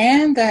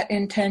and that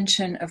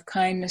intention of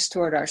kindness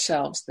toward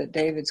ourselves that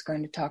David's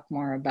going to talk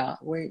more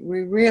about. We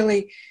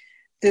really,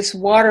 this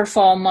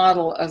waterfall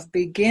model of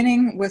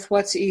beginning with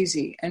what's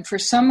easy, and for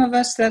some of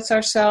us that's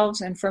ourselves,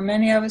 and for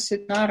many of us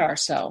it's not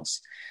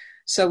ourselves.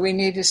 So we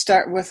need to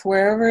start with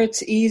wherever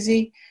it's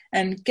easy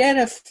and get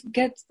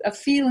a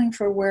feeling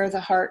for where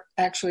the heart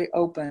actually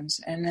opens,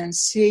 and then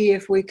see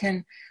if we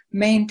can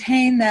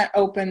maintain that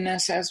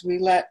openness as we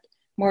let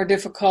more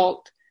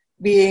difficult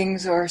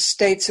beings or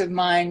states of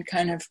mind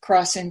kind of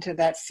cross into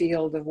that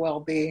field of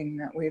well-being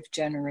that we've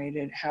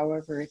generated,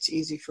 however it's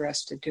easy for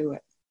us to do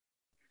it.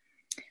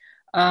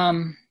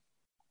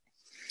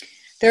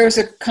 There was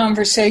a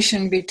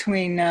conversation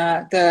between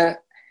the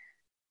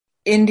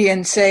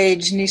Indian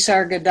sage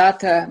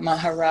Nisargadatta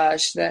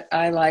Maharaj that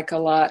I like a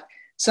lot.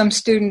 Some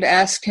student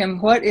asked him,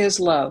 "What is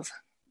love?"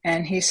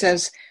 And he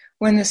says,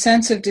 "When the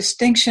sense of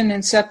distinction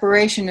and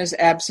separation is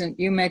absent,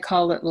 you may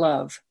call it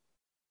love."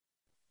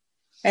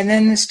 And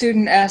then the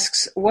student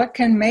asks, "What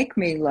can make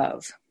me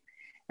love?"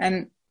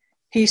 And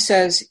he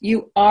says,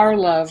 "You are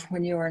love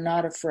when you are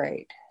not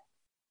afraid."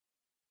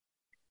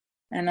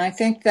 And I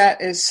think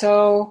that is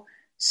so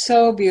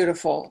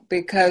beautiful,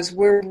 because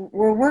we're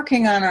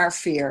working on our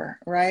fear,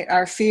 right?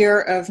 Our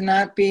fear of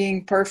not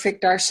being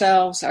perfect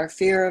ourselves, our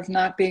fear of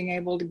not being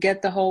able to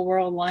get the whole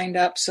world lined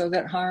up so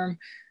that harm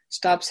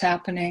stops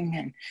happening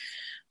and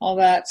all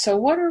that. So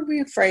what are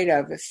we afraid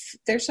of? If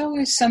there's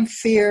always some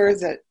fear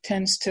that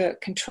tends to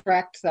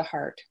contract the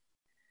heart.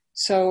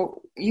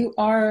 So you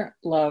are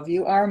love,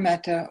 you are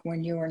metta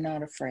when you are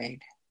not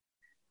afraid.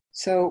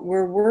 So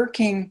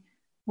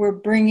we're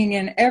bringing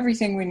in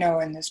everything we know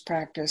in this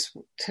practice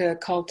to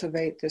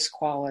cultivate this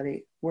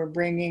quality. We're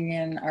bringing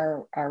in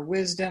our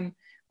wisdom,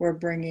 we're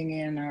bringing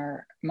in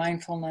our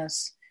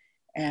mindfulness,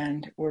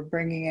 and we're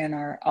bringing in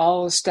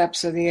all the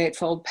steps of the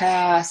Eightfold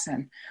Path,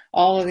 and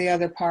all of the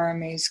other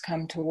paramis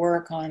come to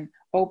work on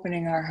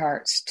opening our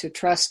hearts to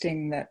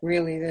trusting that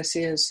really this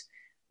is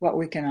what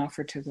we can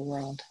offer to the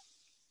world.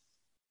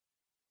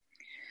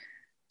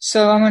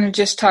 So I'm going to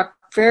just talk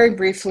very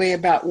briefly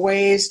about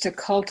ways to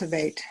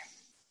cultivate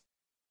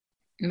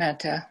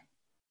metta.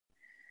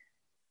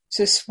 It's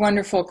this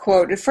wonderful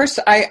quote. At first,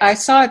 I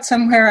saw it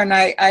somewhere, and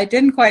I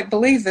didn't quite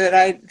believe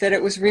that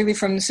it was really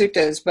from the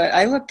suttas, but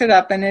I looked it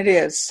up, and it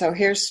is. So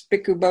here's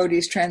Bhikkhu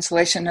Bodhi's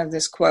translation of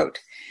this quote.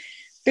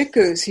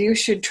 Bhikkhus, you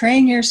should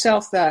train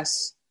yourself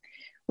thus.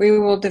 We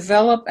will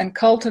develop and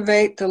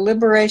cultivate the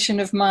liberation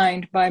of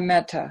mind by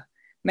metta.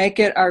 Make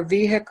it our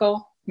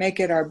vehicle, make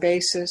it our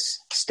basis,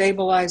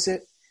 stabilize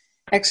it,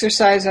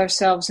 exercise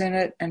ourselves in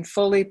it, and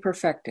fully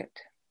perfect it.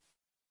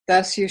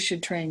 Thus you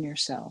should train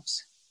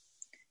yourselves.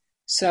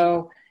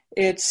 So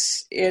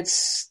it's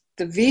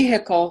the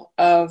vehicle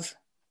of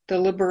the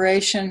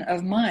liberation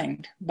of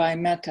mind by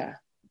metta,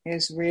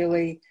 is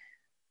really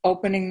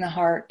opening the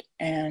heart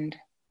and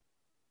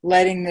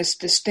letting this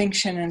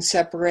distinction and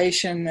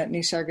separation that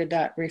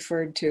Nisargadatta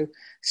referred to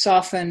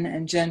soften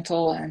and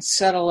gentle and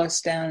settle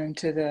us down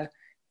into the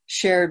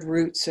shared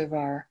roots of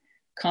our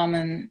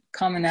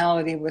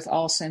commonality with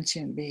all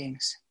sentient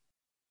beings.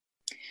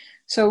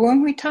 So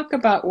when we talk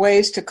about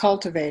ways to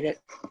cultivate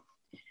it,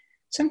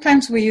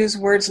 sometimes we use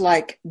words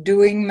like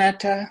doing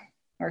metta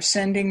or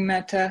sending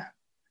metta.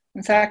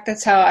 In fact,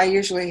 that's how I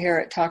usually hear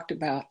it talked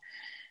about.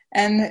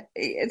 And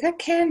that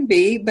can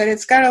be, but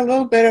it's got a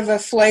little bit of a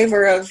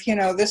flavor of,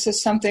 this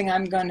is something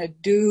I'm going to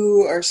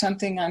do or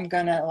something I'm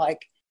going to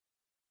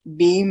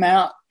beam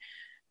out.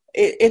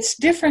 It's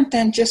different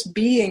than just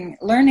being,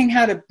 learning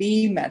how to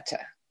be metta,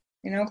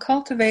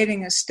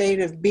 cultivating a state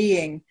of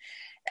being.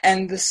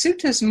 And the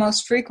suttas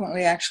most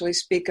frequently actually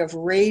speak of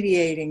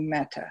radiating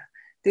metta.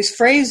 These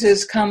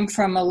phrases come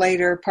from a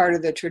later part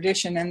of the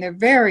tradition, and they're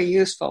very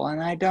useful,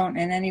 and I don't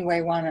in any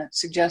way want to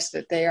suggest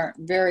that they aren't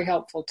very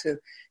helpful to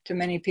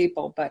many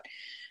people, but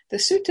the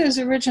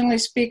suttas originally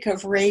speak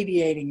of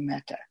radiating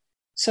metta.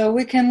 So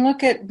we can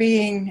look at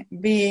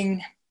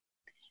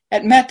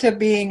at metta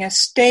being a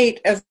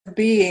state of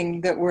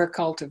being that we're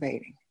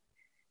cultivating.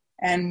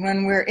 And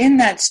when we're in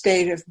that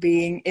state of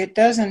being, it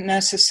doesn't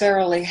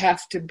necessarily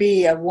have to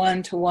be a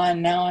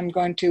one-to-one, now I'm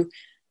going to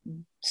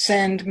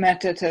send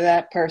metta to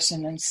that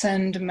person and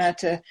send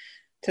metta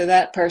to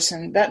that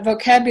person. That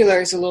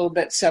vocabulary is a little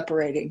bit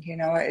separating,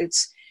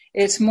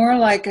 It's more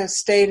like a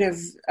state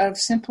of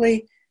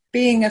simply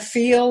being a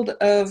field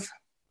of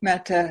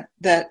metta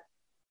that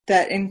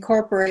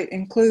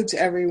includes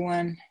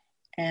everyone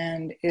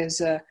and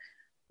is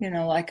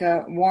like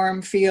a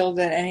warm field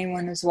that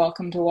anyone is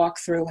welcome to walk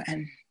through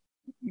and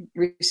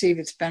receive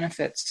its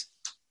benefits.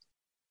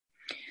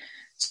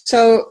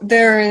 So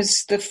there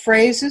is the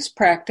phrases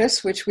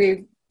practice, which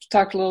we've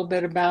talked a little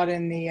bit about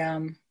in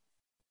the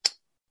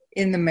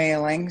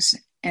mailings,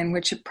 and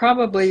which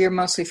probably you're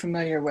mostly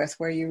familiar with,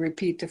 where you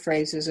repeat the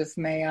phrases of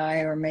may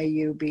I or may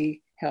you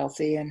be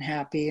healthy and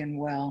happy and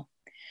well.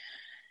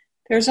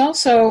 There's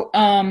also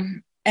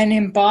an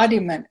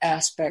embodiment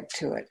aspect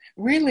to it,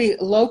 really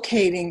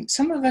locating.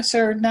 Some of us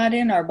are not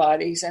in our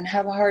bodies and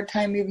have a hard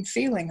time even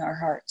feeling our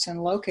hearts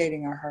and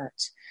locating our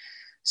hearts.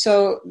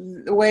 So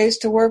the ways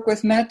to work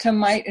with metta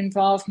might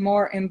involve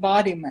more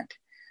embodiment.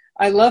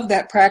 I love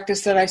that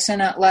practice that I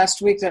sent out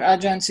last week that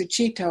Ajahn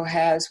Sucitto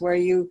has, where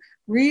you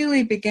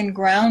really begin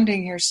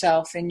grounding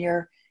yourself in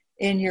your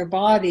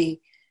body.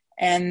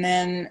 And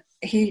then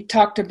he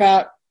talked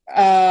about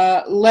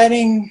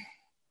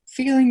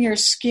feeling your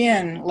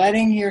skin,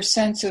 letting your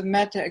sense of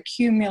metta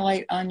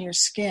accumulate on your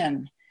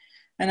skin.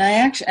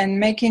 And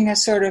making a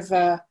sort of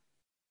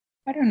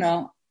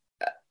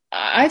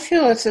I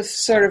feel it's a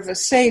sort of a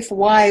safe,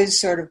 wise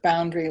sort of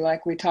boundary,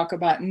 like we talk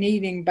about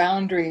needing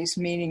boundaries,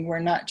 meaning we're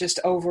not just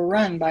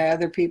overrun by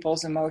other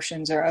people's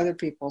emotions or other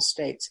people's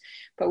states,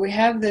 but we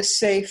have this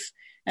safe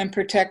and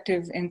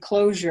protective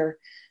enclosure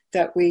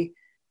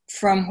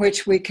from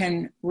which we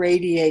can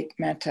radiate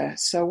metta.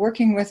 So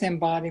working with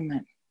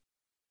embodiment.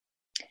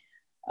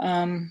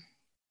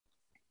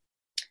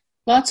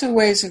 Lots of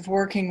ways of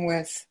working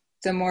with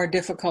the more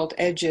difficult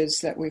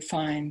edges that we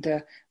find.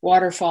 The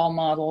waterfall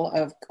model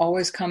of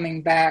always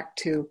coming back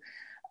to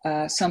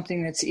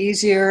something that's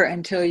easier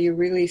until you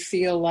really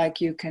feel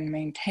like you can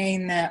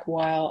maintain that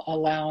while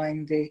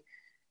allowing the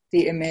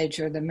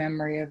image or the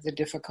memory of the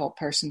difficult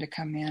person to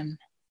come in.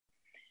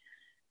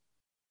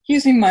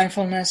 Using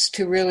mindfulness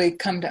to really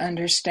come to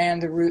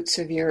understand the roots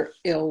of your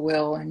ill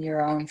will and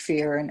your own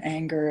fear and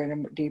anger at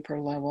a deeper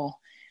level.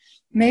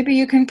 Maybe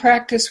you can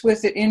practice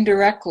with it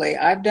indirectly.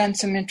 I've done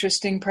some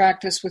interesting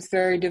practice with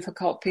very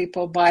difficult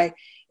people by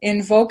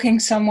invoking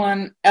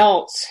someone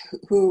else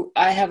who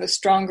I have a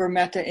stronger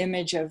metta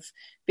image of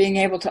being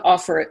able to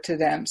offer it to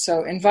them.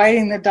 So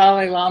inviting the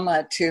Dalai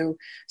Lama to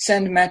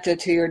send metta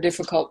to your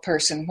difficult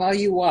person while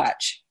you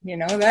watch,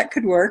 that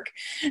could work.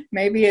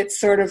 Maybe it's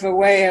sort of a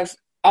way of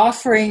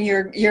offering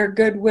your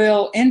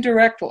goodwill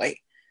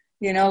indirectly.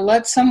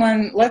 Let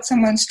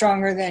someone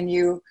stronger than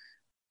you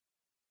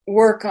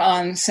work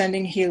on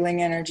sending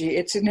healing energy.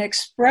 It's an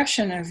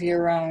expression of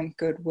your own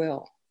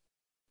goodwill,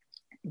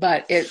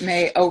 but it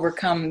may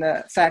overcome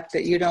the fact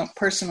that you don't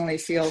personally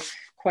feel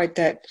quite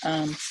that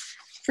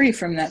free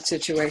from that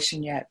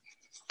situation yet.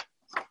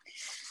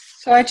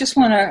 So I just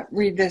want to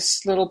read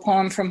this little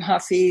poem from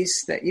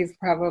Hafiz that you've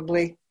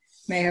probably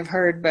may have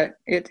heard, but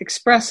it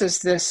expresses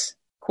this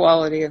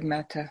quality of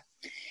metta.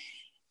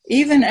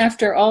 Even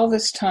after all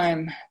this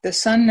time, the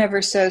sun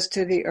never says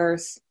to the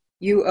earth,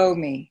 "You owe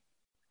me."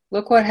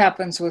 Look what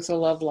happens with a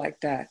love like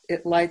that.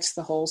 It lights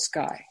the whole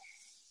sky.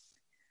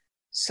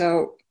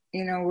 So,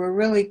 we're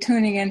really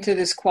tuning into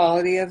this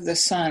quality of the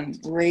sun,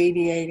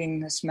 radiating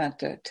this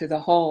metta to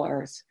the whole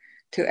earth,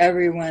 to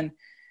everyone,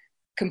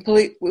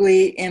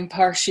 completely,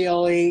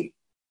 impartially,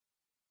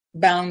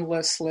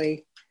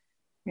 boundlessly,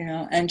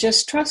 and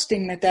just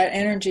trusting that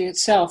energy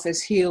itself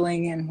is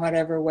healing in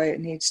whatever way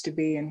it needs to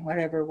be, in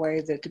whatever way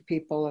that the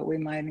people that we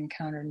might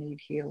encounter need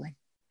healing.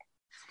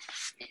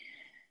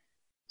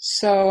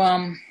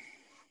 So,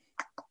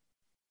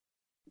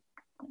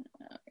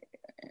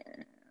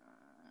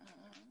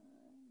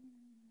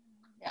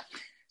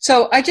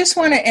 So I just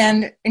want to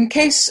end, in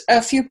case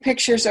a few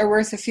pictures are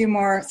worth a few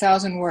more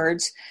thousand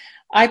words,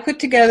 I put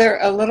together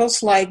a little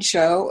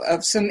slideshow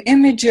of some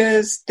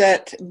images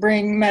that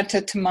bring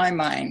metta to my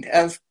mind,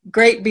 of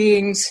great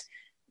beings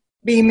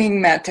beaming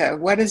metta.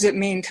 What does it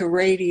mean to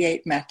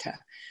radiate metta?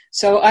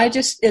 So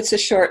it's a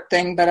short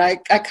thing, but I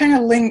kind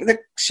of the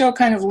show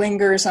kind of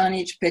lingers on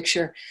each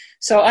picture.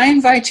 So I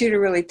invite you to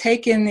really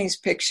take in these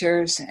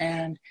pictures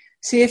and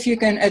see if you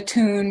can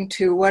attune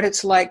to what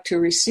it's like to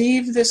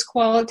receive this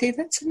quality.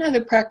 That's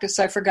another practice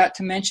I forgot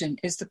to mention,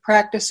 is the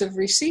practice of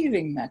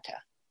receiving metta.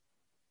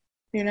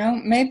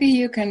 Maybe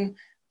you can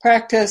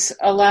practice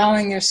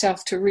allowing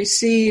yourself to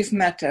receive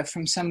metta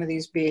from some of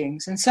these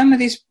beings. And some of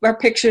these are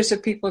pictures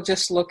of people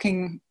just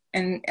looking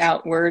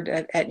outward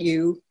at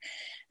you.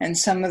 And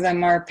some of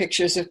them are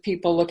pictures of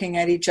people looking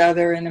at each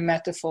other in a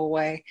mettaful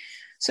way.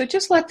 So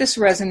just let this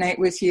resonate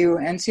with you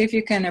and see if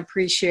you can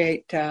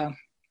appreciate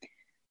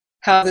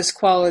how this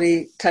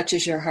quality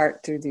touches your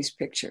heart through these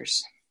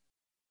pictures.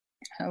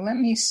 Now, let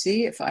me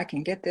see if I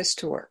can get this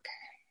to work.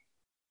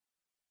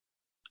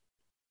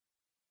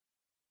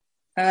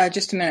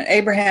 Just a minute.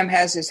 Abraham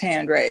has his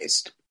hand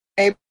raised.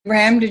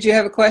 Abraham, did you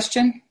have a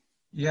question?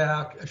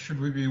 Yeah. Should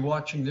we be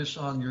watching this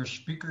on your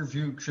speaker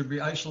view? Should we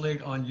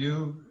isolate on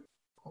you?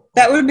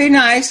 That would be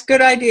nice.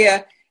 Good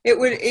idea.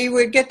 You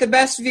would get the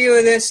best view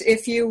of this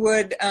if you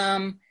would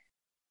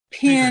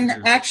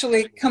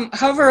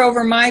hover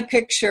over my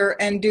picture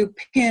and do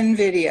pin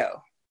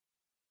video.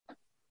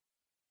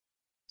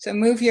 So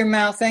move your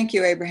mouth. Thank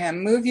you,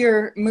 Abraham. Move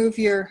your.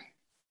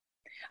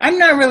 I'm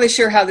not really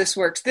sure how this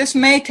works. This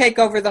may take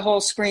over the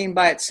whole screen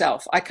by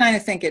itself. I kind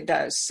of think it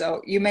does.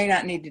 So you may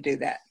not need to do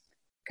that.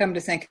 Come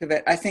to think of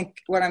it, I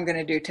think what I'm going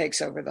to do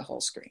takes over the whole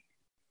screen.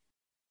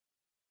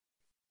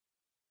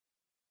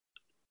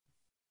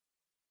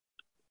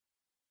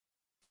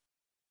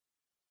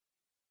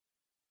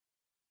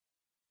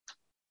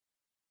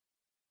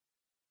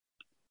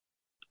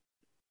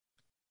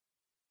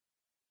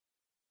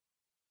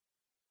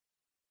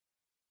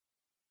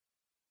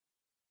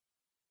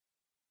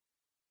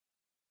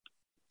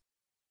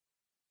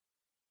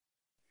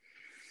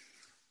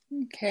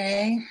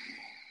 Okay.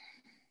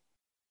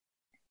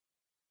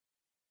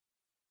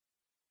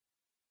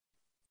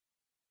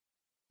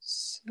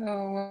 So,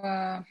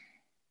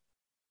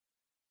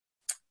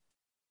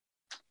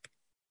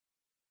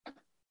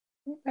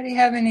 anybody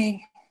have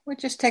any? We'll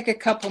just take a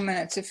couple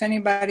minutes. If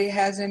anybody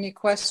has any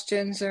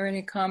questions or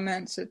any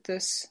comments at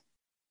this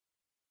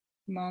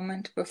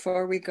moment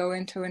before we go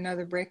into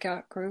another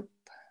breakout group.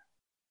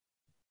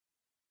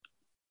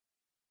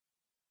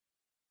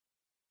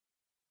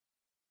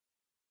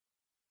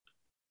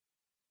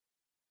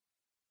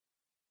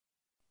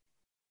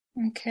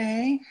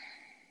 Okay.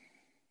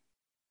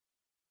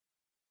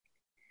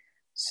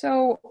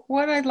 So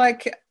what I'd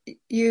like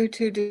you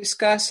to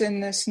discuss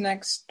in this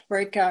next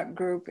breakout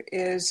group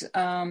is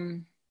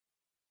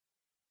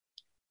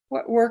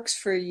what works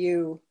for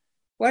you.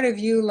 What have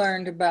you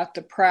learned about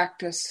the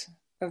practice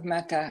of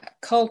metta,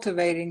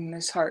 cultivating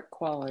this heart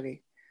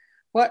quality?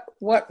 What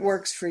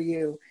works for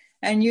you?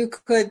 And you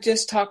could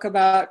just talk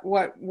about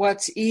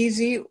what's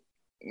easy,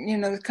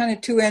 the kind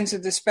of two ends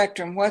of the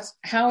spectrum.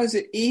 How is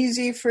it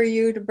easy for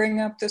you to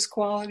bring up this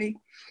quality?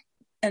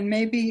 And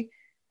maybe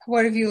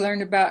what have you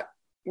learned about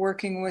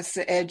working with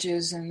the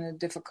edges and the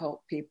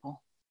difficult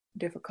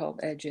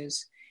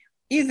edges?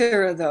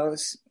 Either of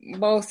those,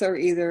 both or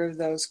either of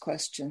those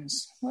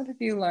questions. What have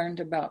you learned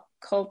about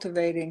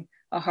cultivating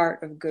a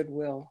heart of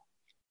goodwill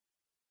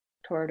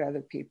toward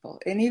other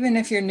people? And even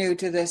if you're new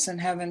to this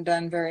and haven't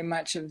done very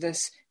much of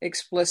this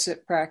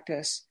explicit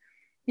practice,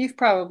 you've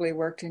probably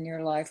worked in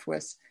your life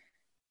with,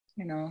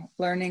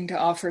 learning to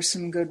offer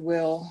some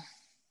goodwill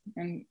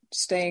and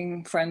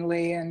staying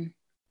friendly and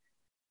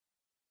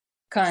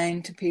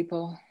kind to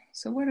people.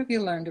 So what have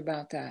you learned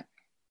about that?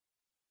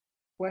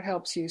 What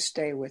helps you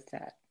stay with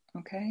that?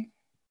 Okay.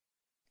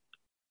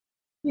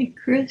 Hey,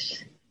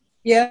 Chris.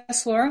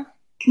 Yes, Laura?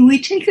 Can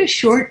we take a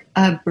short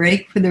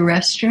break for the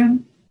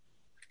restroom?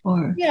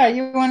 Or yeah,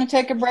 you want to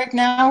take a break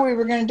now? We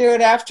were going to do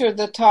it after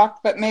the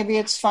talk, but maybe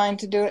it's fine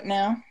to do it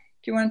now.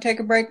 Do you want to take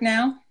a break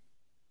now?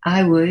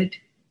 I would.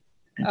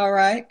 All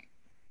right.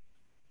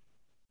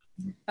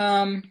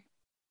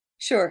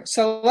 Sure.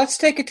 So let's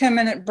take a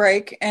 10-minute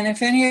break. And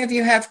if any of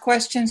you have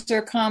questions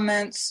or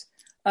comments,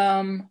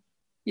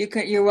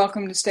 you're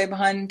welcome to stay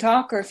behind and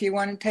talk. Or if you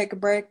want to take a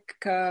break,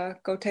 go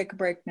take a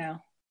break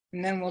now.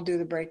 And then we'll do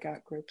the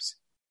breakout groups.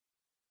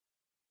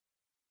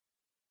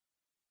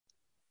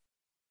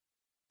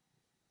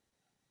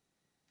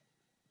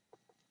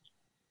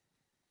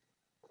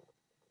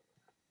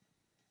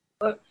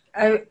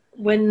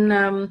 when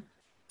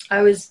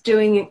I was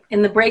doing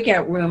in the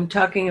breakout room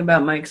talking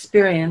about my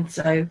experience,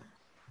 I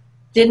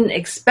didn't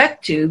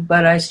expect to,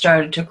 but I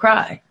started to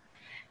cry.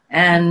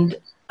 And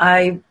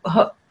I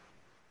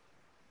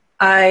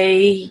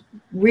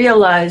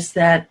realized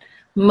that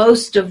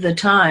most of the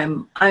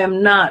time I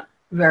am not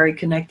very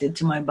connected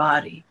to my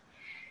body.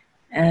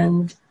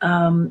 And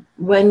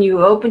when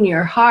you open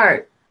your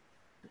heart,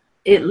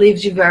 it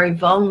leaves you very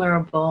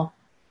vulnerable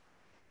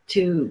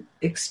to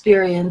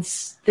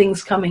experience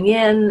things coming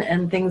in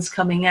and things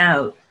coming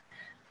out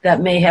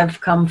that may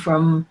have come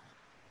from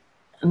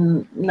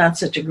not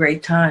such a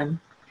great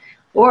time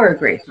or a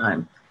great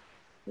time.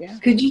 Yeah.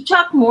 Could you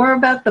talk more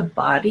about the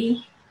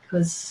body?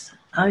 Because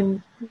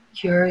I'm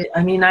curious.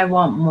 I mean, I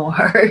want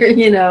more,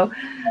 you know.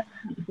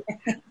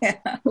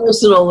 Yeah.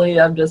 Personally,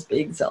 I'm just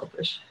being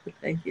selfish.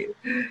 Thank you.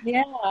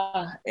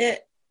 Yeah.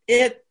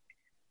 It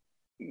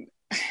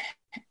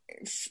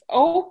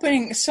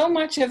opening so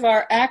much of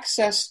our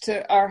access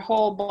to our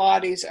whole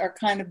bodies are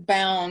kind of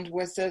bound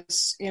with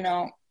this, you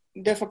know,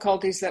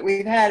 difficulties that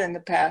we've had in the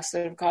past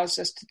that have caused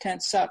us to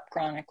tense up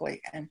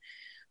chronically and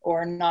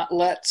or not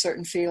let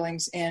certain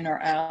feelings in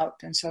or out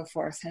and so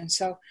forth. And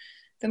so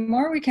the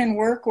more we can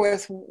work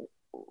with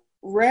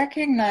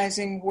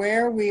recognizing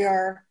where we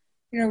are,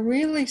 you know,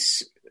 really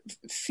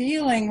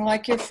feeling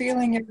like you're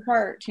feeling your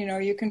heart. You know,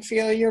 you can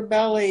feel your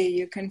belly,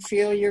 you can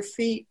feel your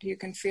feet, you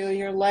can feel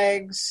your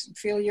legs,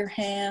 feel your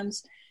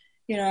hands.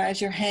 You know,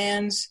 as your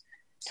hands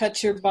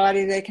touch your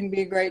body, they can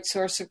be a great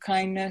source of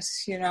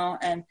kindness, you know,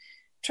 and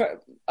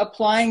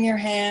applying your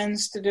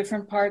hands to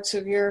different parts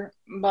of your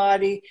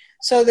body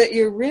so that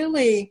you're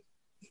really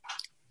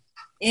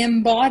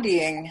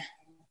embodying.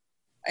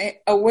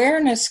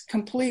 Awareness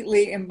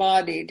completely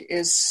embodied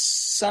is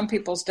some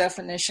people's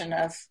definition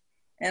of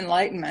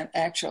enlightenment,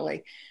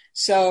 actually.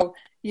 So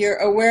your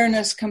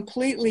awareness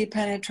completely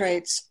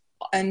penetrates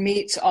and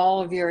meets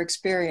all of your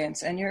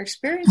experience, and your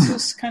experience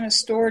is kind of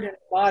stored in the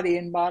body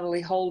and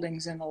bodily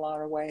holdings in a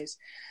lot of ways.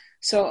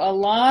 So a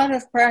lot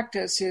of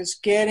practice is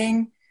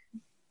getting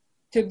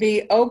to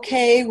be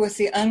okay with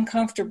the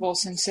uncomfortable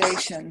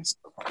sensations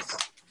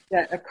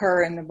that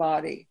occur in the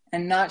body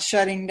and not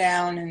shutting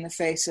down in the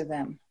face of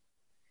them.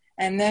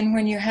 And then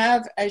when you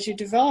have, as you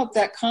develop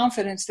that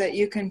confidence that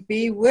you can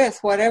be with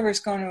whatever's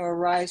going to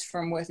arise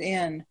from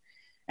within,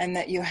 and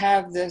that you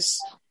have this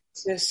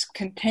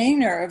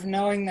container of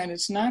knowing that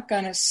it's not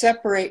going to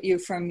separate you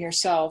from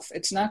yourself,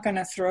 it's not going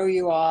to throw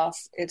you off,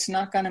 it's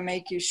not going to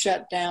make you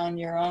shut down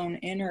your own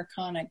inner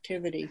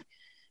connectivity,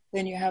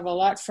 then you have a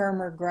lot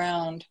firmer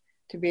ground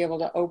to be able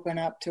to open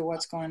up to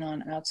what's going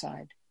on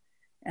outside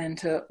and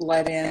to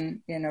let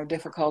in, you know,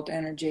 difficult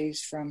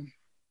energies from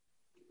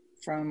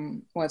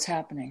what's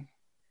happening.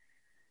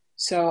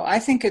 So I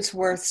think it's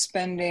worth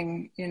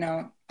spending, you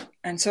know,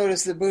 and so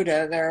does the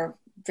Buddha. There are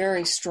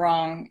very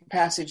strong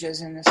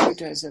passages in the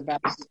suttas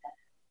about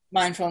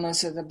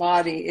mindfulness of the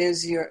body.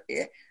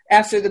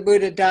 After the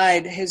Buddha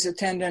died, his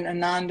attendant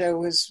Ananda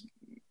was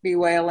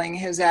bewailing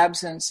his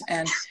absence,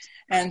 and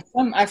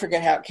I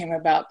forget how it came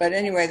about, but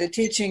anyway, the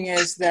teaching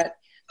is that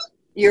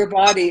your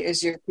body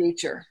is your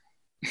teacher.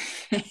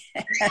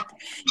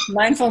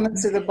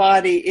 Mindfulness of the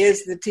body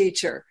is the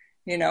teacher.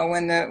 You know,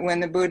 when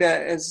the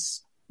Buddha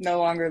is no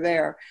longer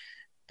there,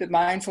 the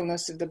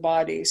mindfulness of the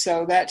body.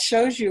 So that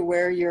shows you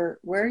where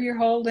you're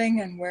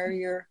holding and where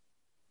you're,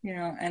 you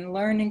know, and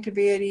learning to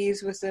be at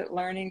ease with it,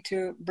 learning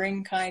to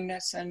bring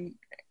kindness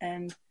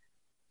and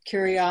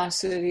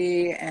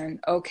curiosity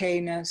and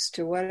okayness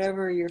to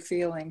whatever you're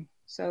feeling.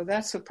 So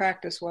that's a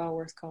practice well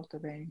worth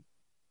cultivating.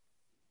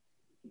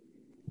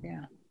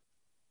 Yeah.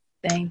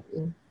 Thank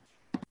you.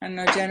 I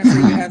know, Jennifer,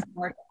 you have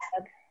more to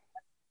add.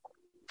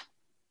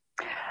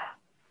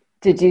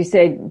 Did you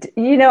say,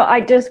 you know,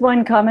 I just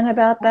one comment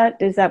about that.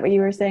 Is that what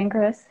you were saying,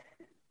 Chris?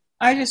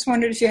 I just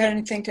wondered if you had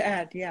anything to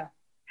add. Yeah.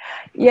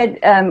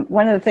 Yeah.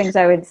 One of the things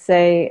I would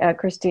say,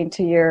 Christine,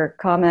 to your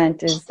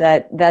comment is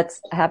that that's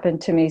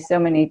happened to me so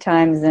many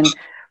times. And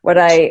what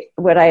I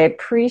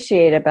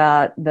appreciate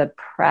about the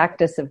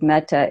practice of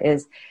metta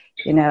is,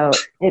 you know,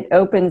 it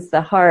opens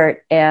the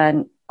heart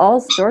and all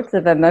sorts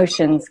of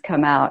emotions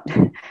come out.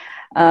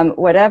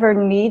 Whatever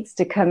needs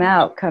to come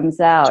out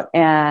comes out.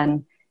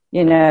 And,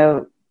 you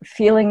know,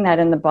 feeling that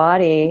in the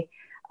body,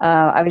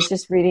 I was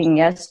just reading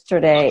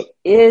yesterday,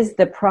 is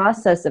the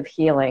process of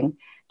healing.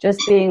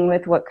 Just being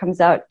with what comes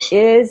out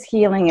is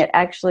healing. It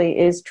actually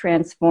is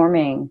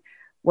transforming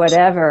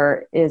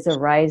whatever is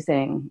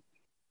arising,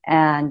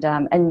 and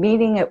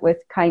meeting it with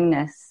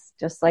kindness,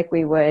 just like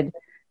we would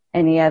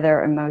any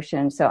other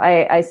emotion. So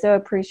I so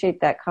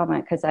appreciate that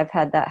comment, because I've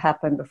had that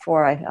happen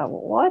before. I thought,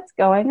 well, what's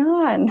going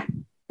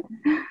on?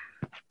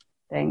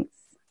 Thanks.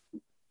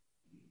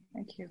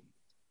 Thank you.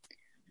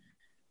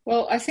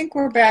 Well, I think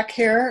we're back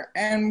here,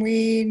 and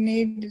we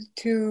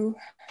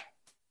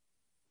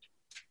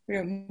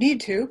don't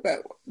need to, but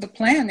the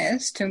plan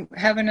is to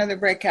have another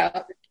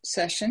breakout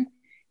session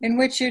in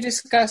which you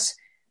discuss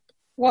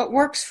what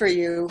works for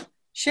you.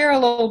 Share a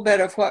little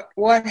bit of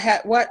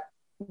what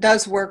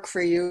does work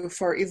for you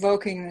for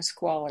evoking this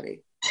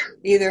quality.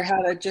 either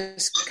how to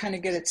just kind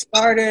of get it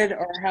started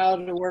or how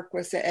to work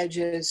with the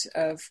edges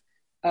of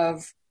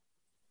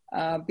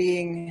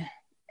being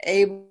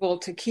able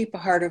to keep a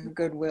heart of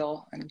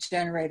goodwill and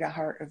generate a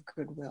heart of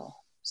goodwill.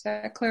 Is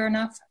that clear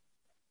enough?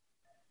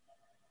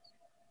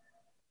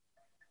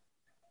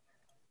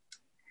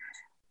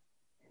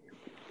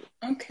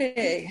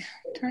 Okay,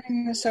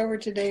 turning this over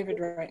to David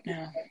right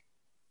now.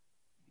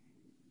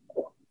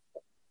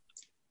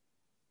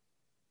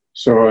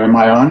 So am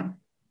I on?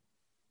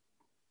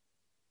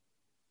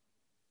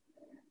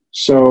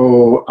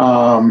 So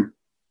I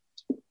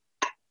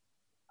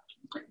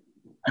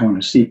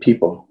want to see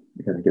people.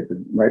 You got to get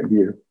the right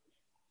view.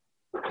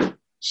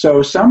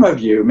 So some of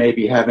you may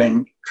be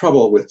having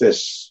trouble with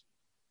this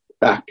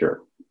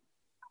factor.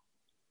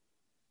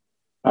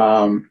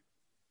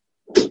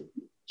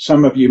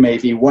 Some of you may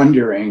be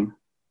wondering,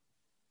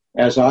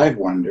 as I've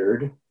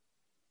wondered,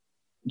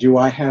 do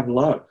I have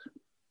love?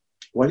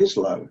 What is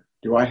love?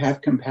 Do I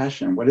have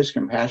compassion? What is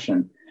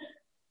compassion?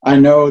 I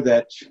know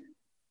that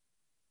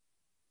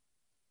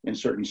in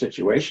certain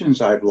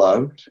situations I've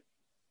loved.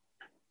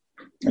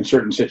 In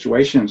certain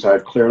situations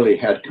I've clearly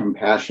had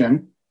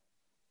compassion.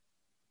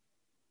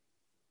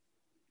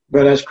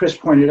 But as Chris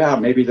pointed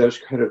out, maybe those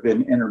could have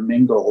been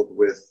intermingled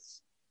with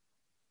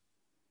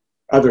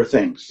other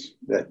things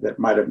that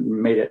might have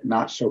made it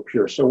not so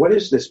pure. So what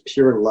is this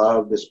pure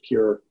love, this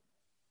pure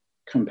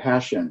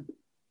compassion?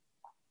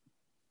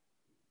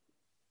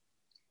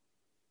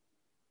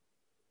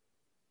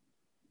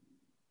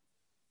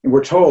 And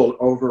we're told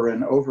over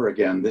and over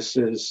again, this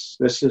is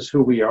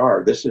who we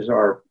are. This is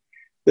our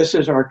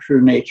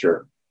true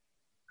nature.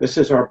 This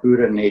is our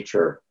Buddha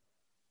nature.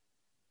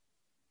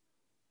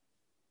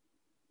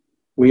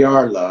 We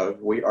are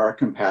love. We are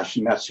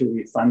compassion. That's who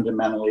we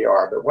fundamentally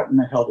are. But what in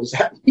the hell does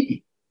that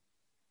mean?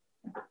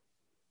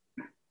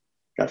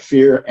 Got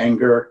fear,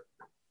 anger,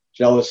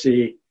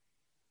 jealousy,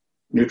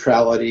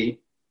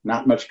 neutrality,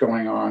 not much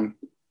going on.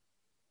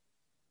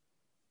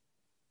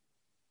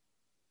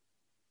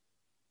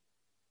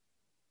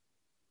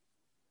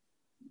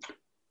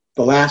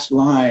 The last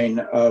line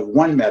of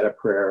one metta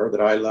prayer that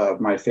I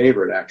love, my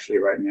favorite actually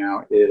right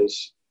now,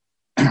 is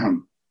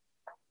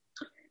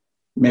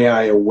may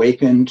I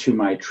awaken to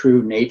my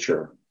true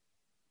nature,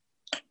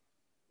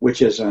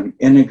 which is an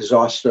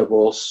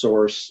inexhaustible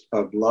source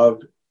of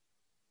love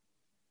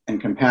and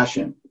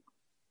compassion.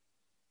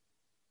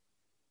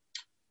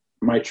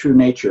 My true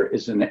nature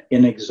is an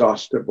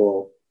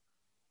inexhaustible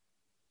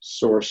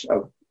source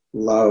of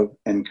love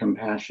and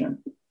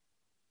compassion.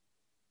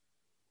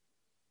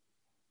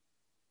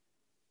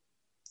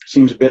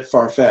 Seems a bit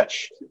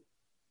far-fetched.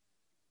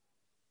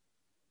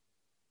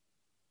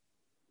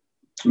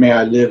 May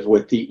I live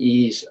with the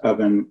ease of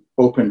an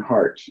open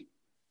heart.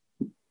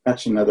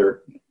 That's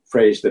another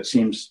phrase that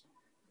seems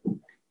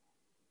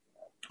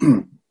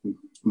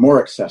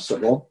more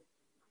accessible.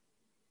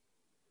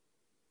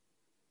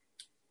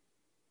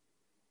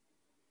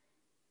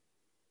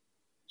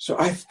 So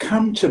I've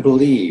come to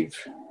believe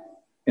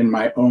in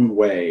my own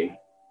way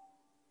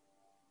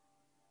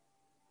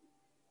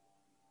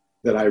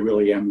that I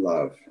really am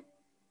love,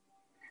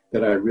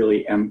 that I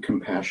really am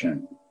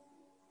compassion.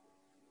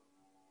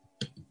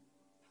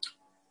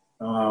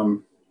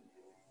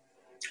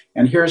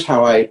 And here's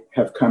how I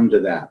have come to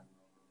that.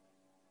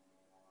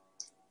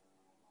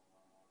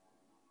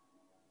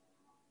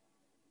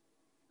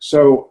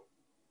 So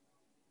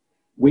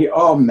we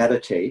all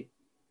meditate.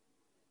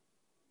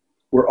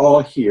 We're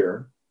all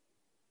here.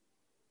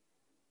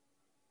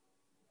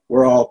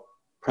 We're all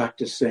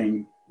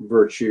practicing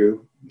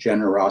virtue,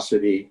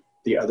 generosity,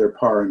 the other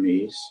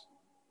paramis.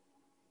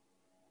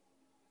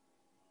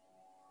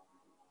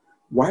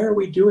 Why are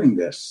we doing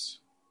this?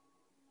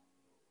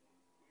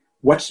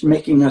 What's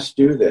making us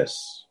do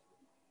this?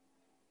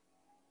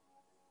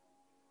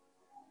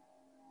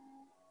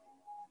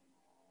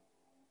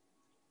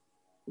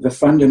 The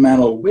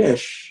fundamental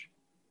wish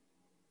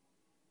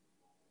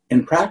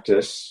in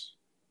practice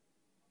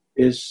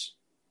is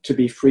to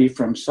be free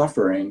from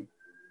suffering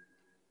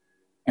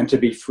and to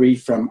be free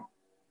from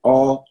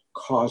all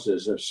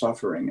causes of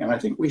suffering. And I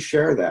think we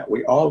share that.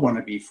 We all want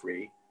to be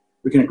free.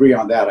 We can agree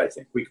on that, I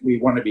think. We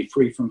want to be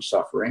free from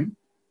suffering.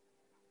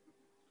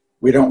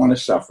 We don't want to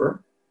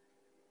suffer.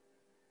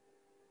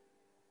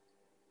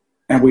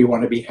 And we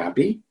want to be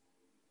happy.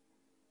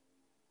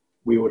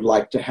 We would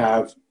like to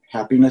have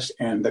happiness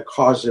and the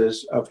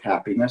causes of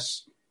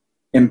happiness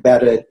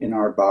embedded in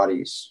our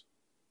bodies,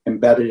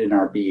 embedded in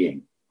our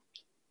being.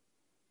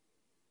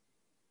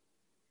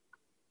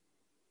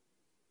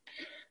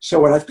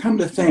 So what I've come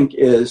to think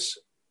is,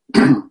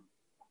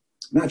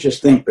 not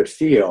just think, but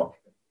feel,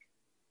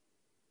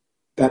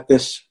 that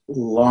this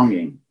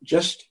longing,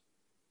 just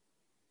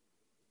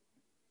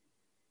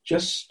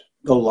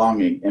the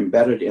longing,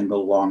 embedded in the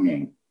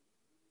longing,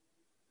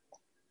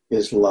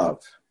 is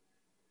love.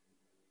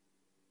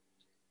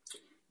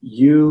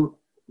 You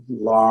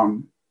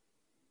long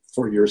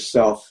for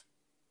yourself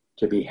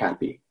to be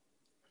happy.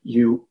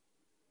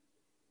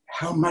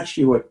 How much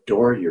you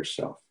adore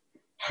yourself,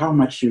 how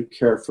much you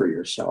care for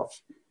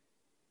yourself.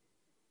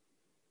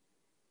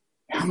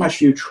 how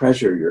much you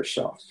treasure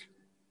yourself.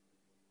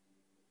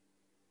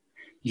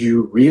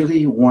 You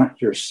really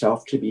want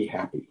yourself to be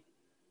happy.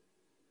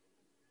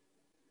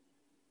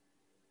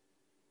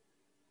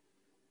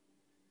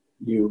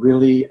 You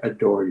really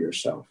adore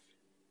yourself.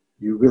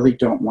 You really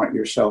don't want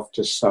yourself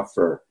to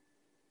suffer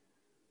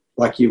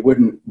like you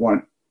wouldn't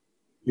want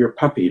your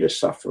puppy to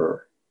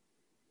suffer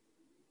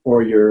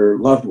or your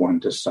loved one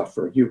to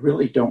suffer. You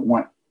really don't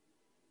want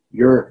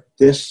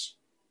this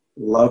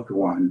loved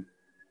one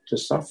to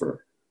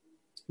suffer.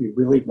 You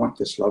really want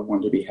this loved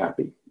one to be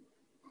happy.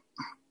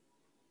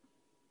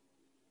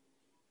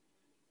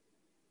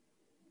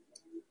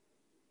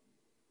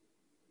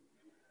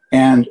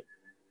 And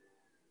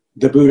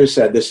the Buddha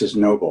said this is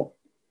noble.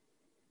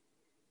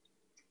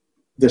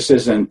 This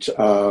isn't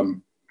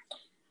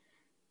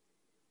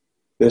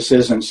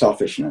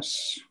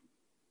selfishness.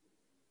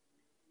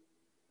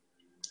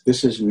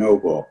 This is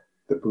noble.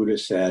 The Buddha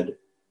said,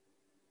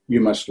 you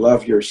must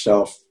love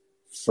yourself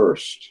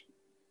first.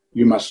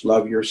 You must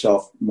love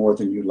yourself more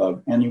than you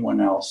love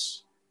anyone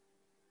else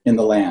in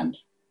the land.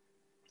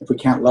 If we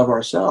can't love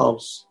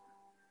ourselves,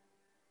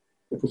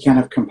 if we can't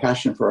have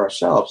compassion for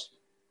ourselves,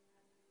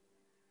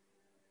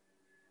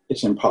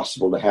 it's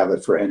impossible to have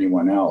it for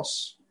anyone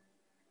else.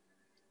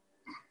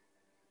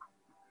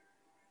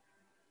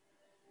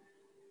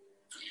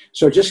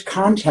 So just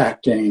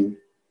contacting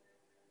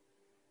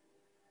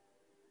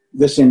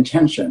this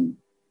intention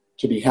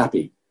to be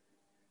happy,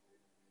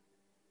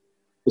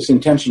 this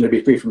intention to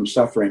be free from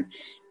suffering,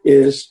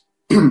 is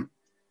that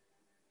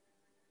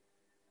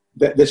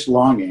this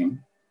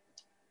longing,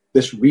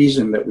 this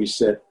reason that we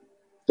sit,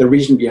 the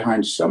reason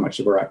behind so much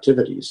of our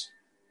activities,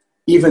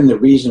 even the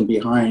reason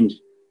behind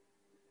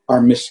our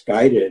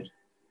misguided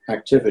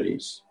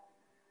activities.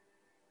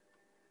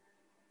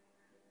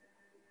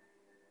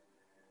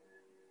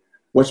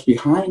 What's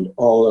behind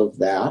all of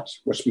that,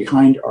 what's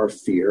behind our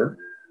fear,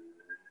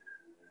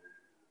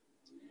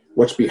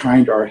 what's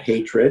behind our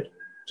hatred,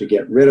 to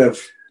get rid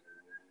of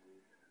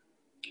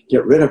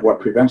what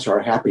prevents our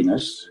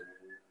happiness,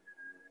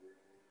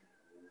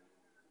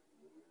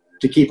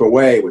 to keep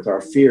away with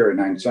our fear and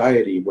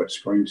anxiety what's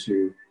going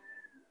to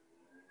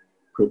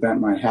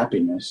prevent my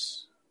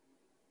happiness,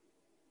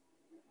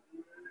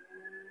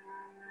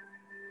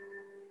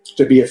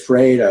 to be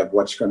afraid of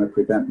what's going to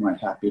prevent my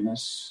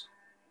happiness,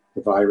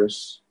 the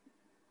virus.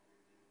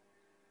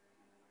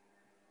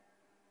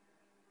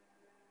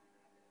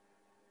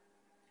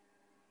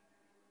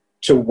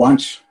 To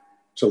want,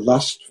 to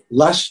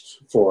lust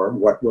for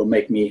what will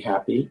make me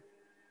happy.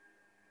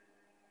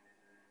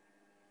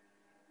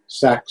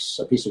 Sex,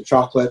 a piece of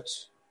chocolate,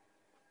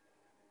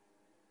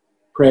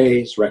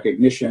 praise,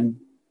 recognition.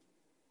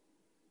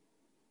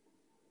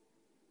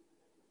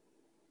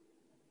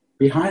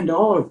 Behind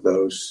all of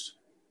those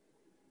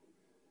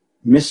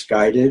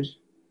misguided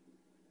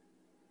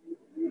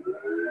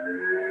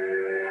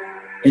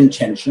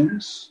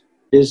intentions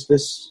is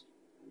this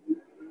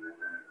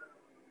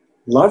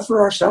love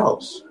for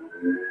ourselves.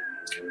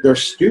 They're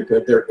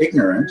stupid, they're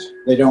ignorant,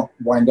 they don't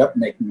wind up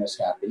making us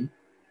happy.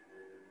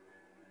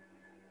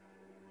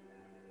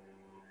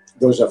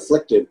 Those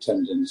afflictive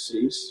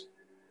tendencies.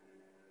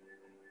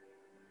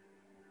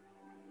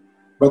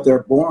 But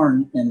they're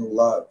born in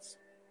love.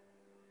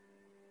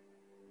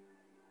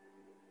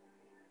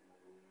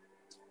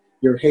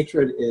 Your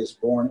hatred is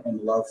born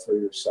in love for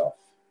yourself.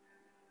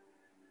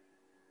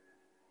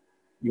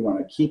 You want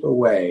to keep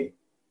away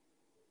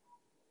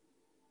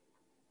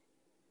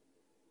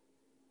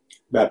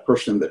that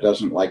person that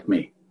doesn't like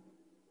me.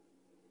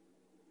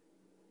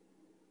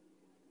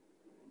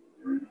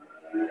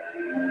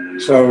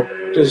 So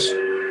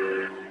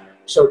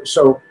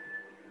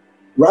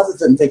rather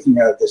than thinking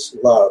of this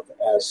love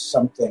as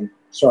something,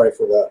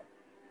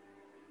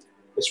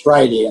 it's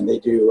Friday and they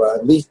do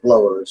leaf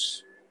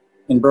blowers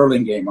in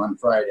Burlingame on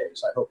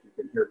Fridays. I hope you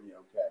can hear me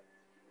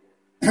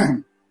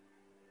okay.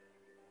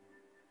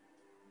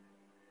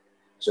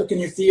 So can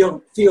you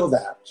feel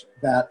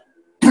that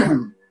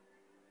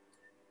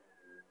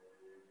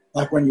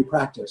like when you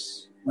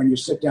practice, when you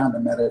sit down to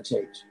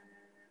meditate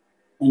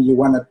and you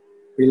want to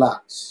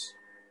relax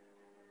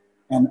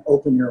and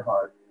open your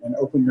heart and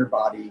open your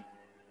body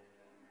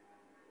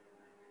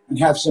and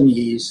have some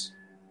ease,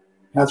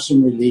 have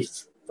some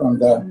relief from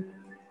the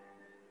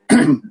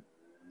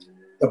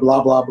the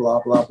blah, blah,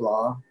 blah, blah,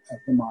 blah of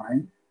the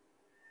mind.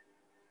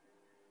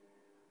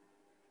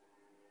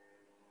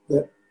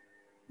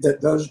 That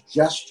those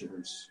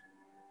gestures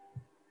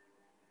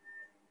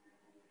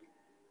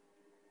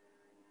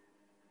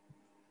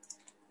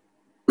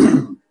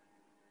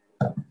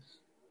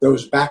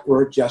those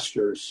backward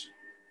gestures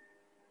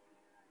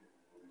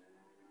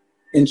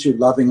into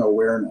loving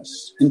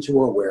awareness,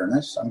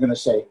 I'm going to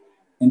say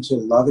into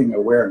loving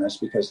awareness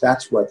because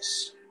that's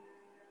what's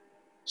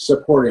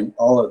supporting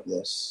all of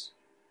this.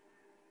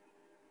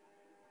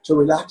 To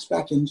relax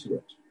back into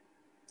it,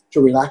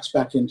 to relax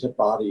back into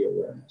body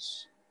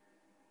awareness,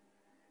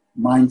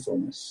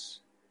 mindfulness.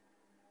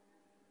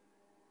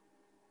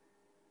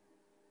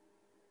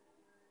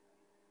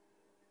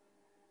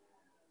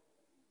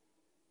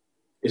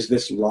 is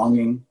this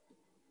longing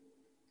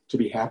to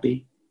be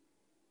happy,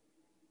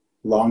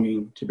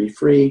 longing to be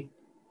free,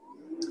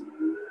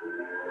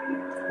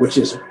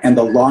 and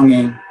the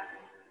longing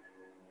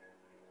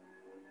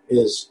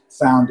is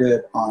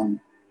founded on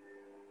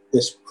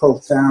this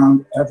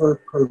profound,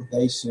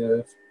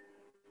 ever-pervasive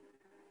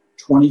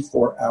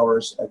 24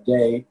 hours a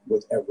day,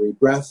 with every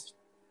breath,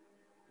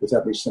 with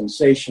every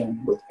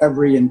sensation, with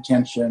every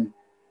intention,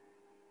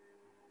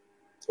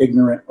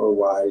 ignorant or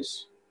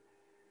wise,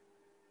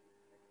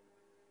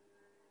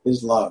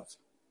 is love.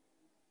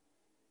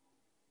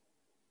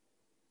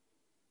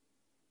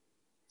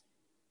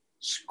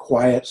 It's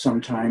quiet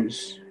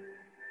sometimes,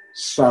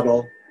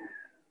 subtle,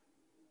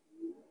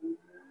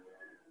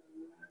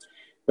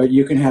 but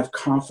you can have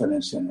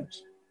confidence in it.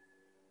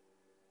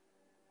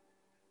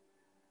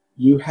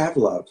 You have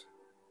love.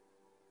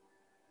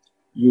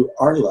 You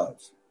are love.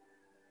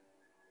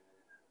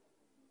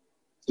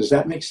 Does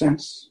that make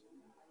sense?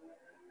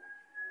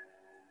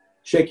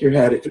 Shake your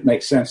head if it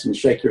makes sense, and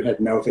shake your head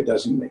no if it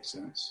doesn't make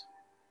sense.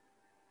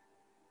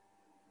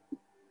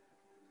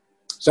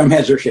 Some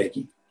heads are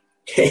shaky.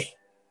 Okay.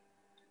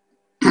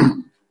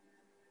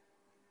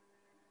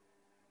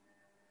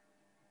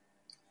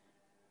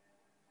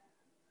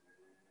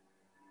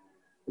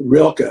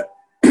 Rilke,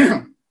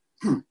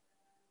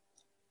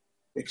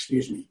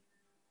 excuse me.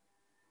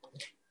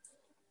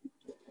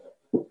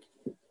 I'm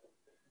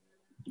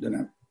going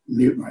to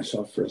mute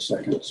myself for a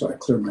second so I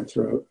clear my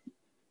throat.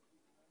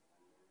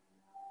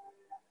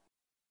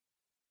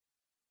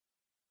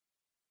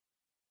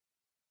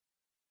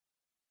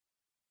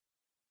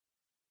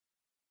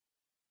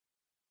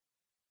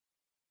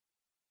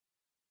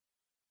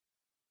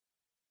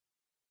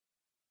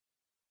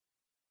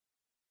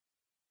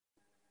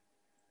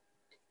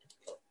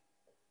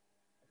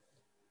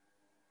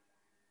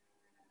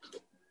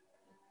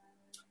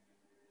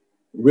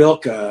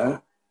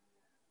 Rilke,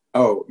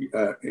 go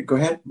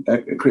ahead.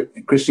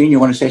 Christine, you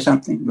want to say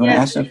something? You want to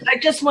ask something? I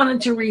just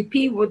wanted to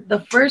repeat what the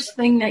first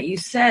thing that you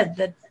said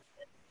that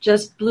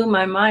just blew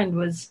my mind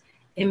was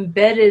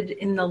embedded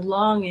in the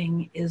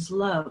longing is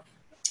love.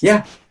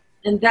 Yeah.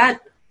 And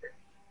that,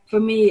 for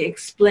me,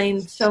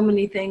 explains so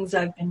many things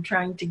I've been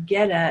trying to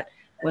get at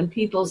when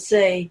people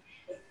say,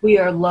 we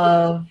are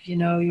love,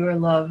 you're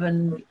love.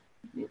 And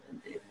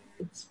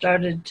it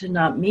started to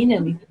not mean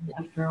anything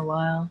after a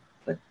while.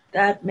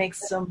 That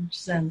makes so much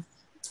sense.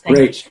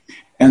 Great.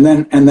 And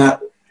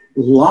that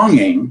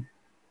longing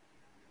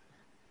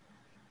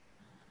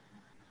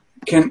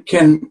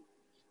can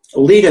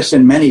lead us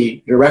in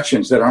many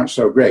directions that aren't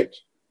so great.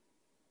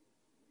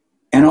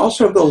 And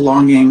also the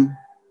longing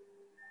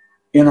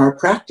in our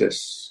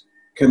practice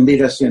can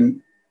lead us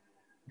in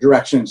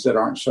directions that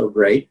aren't so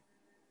great,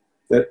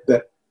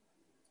 that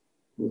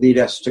lead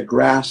us to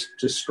grasp,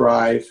 to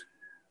strive,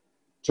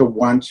 to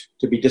want,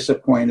 to be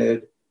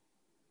disappointed.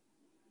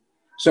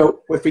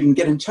 So if we can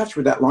get in touch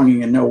with that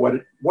longing and know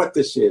what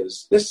this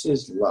is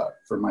love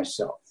for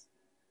myself.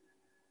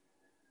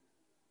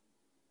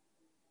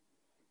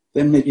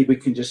 Then maybe we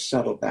can just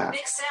settle back.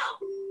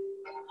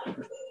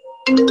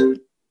 Maybe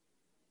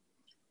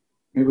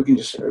we can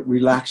just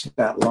relax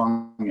that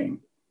longing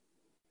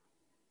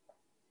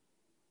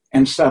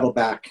and settle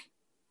back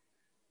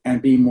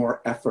and be more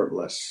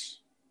effortless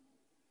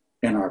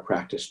in our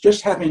practice.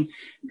 Just having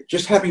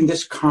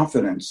this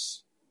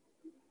confidence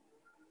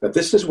that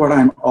this is what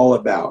I'm all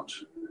about.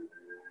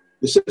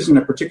 This isn't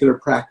a particular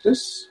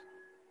practice.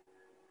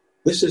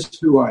 This is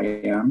who I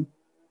am.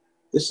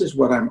 This is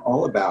what I'm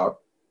all about.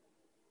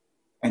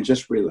 And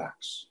just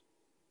relax.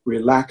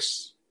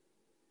 Relax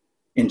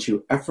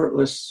into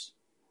effortless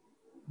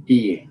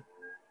being.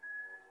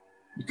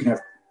 You can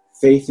have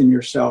faith in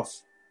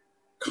yourself,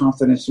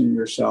 confidence in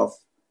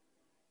yourself.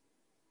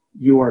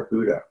 You are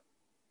Buddha.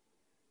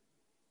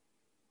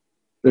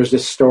 There's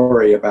this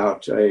story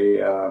about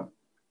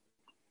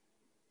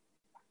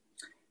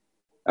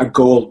a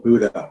gold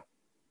Buddha,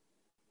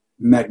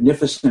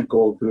 magnificent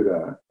gold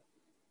Buddha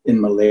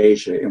in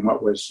Malaysia, in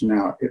what is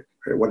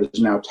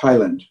now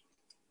Thailand.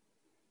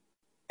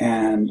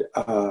 And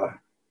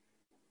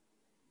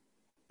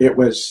it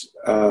was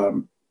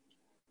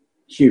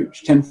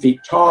huge, 10 feet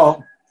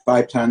tall,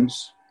 5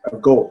 tons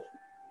of gold.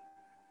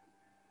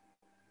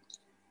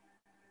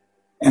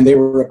 And they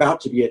were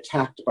about to be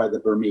attacked by the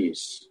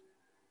Burmese.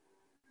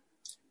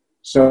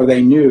 So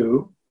they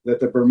knew that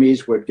the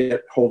Burmese would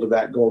get hold of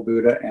that gold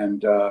Buddha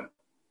and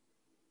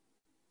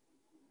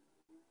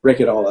break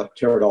it all up,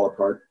 tear it all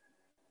apart.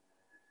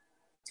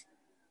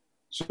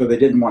 So they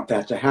didn't want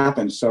that to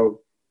happen.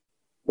 So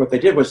what they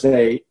did was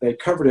they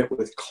covered it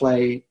with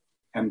clay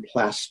and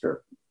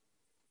plaster.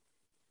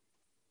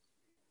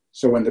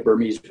 So when the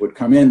Burmese would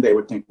come in, they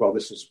would think, well,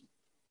 this is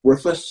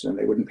worthless, and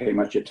they wouldn't pay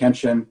much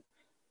attention.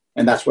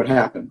 And that's what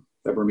happened.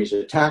 The Burmese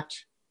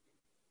attacked.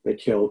 They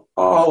killed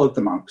all of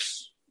the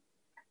monks.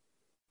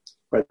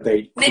 But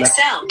they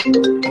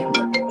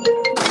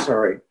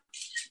sorry.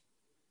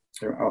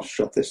 I'll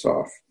shut this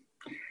off.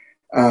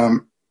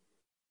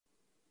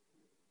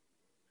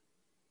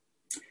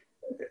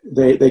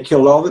 They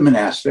killed all the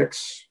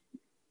monastics,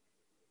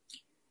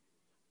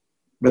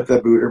 but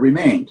the Buddha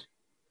remained.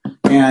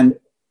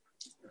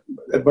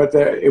 But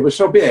it was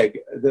so big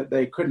that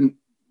they couldn't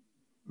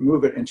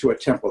move it into a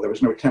temple. There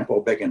was no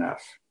temple big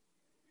enough.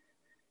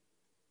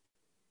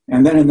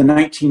 And then in the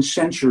 19th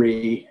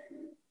century,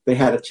 they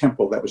had a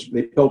temple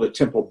they built a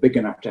temple big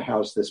enough to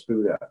house this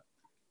Buddha.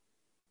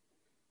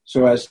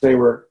 So as they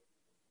were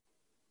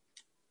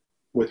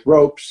with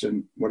ropes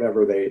and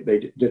whatever they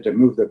did to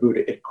move the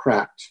Buddha, it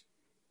cracked.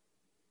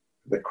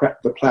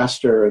 The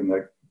plaster and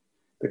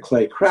the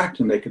clay cracked,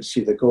 and they could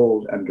see the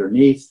gold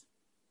underneath.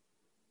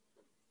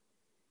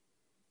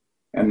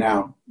 And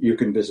now you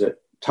can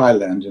visit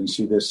Thailand and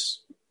see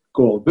this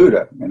gold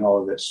Buddha in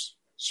all of its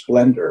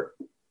splendor.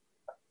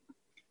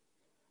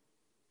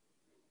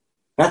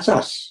 That's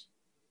us.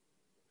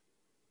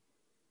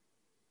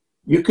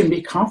 You can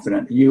be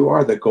confident you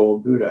are the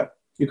gold Buddha.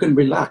 You can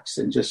relax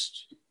and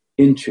just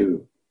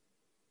into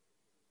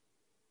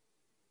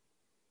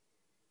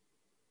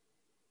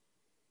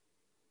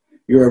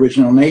your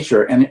original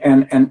nature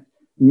and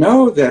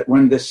know that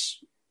when this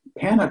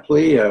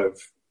panoply of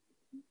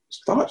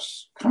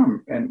thoughts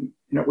come, and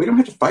we don't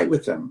have to fight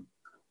with them.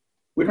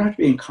 We don't have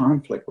to be in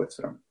conflict with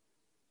them.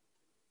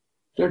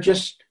 They're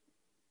just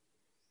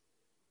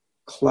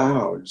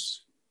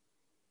clouds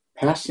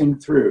passing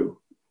through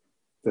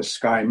the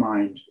sky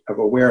mind of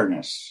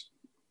awareness.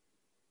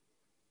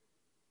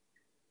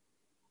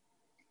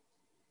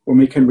 When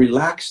we can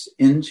relax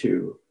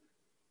into,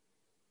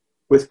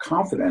 with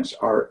confidence,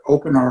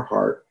 open our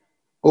heart,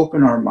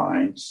 open our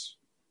minds.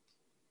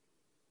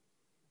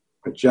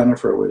 But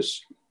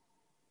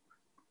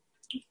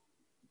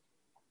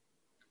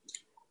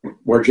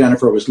where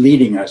Jennifer was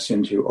leading us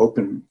into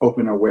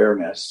open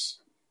awareness,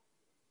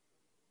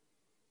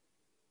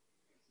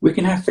 we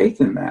can have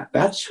faith in that.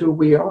 That's who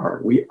we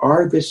are. We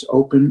are this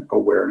open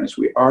awareness.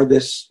 We are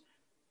this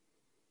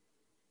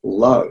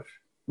love.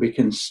 We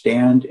can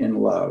stand in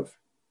love.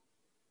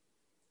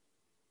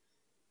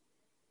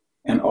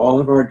 And all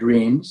of our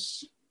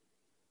dreams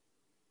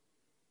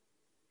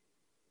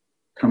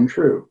come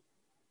true.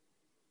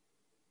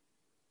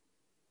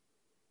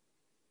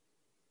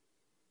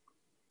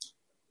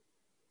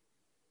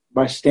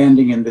 By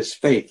standing in this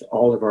faith,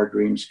 all of our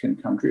dreams can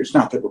come true. It's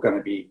not that we're going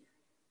to be,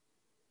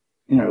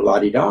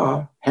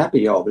 la-di-da,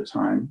 happy all the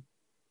time.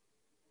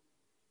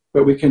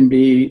 But we can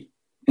be,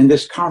 in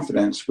this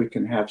confidence, we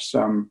can have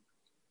some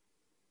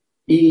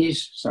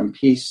ease, some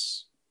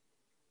peace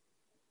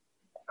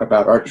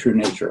about our true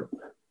nature.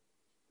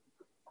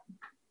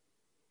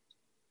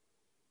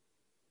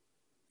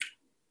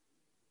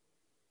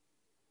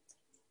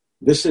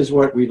 This is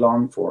what we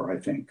long for, I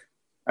think.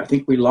 I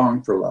think we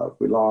long for love.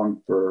 We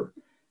long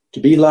to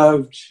be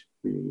loved.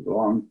 We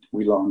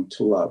long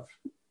to love.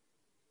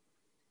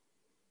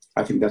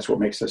 I think that's what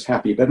makes us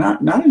happy, but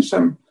not in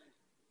some,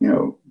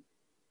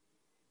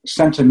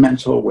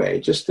 sentimental way.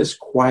 Just this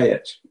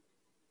quiet,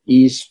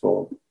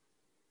 easeful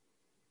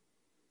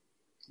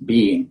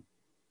being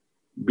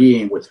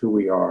with who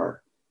we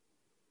are,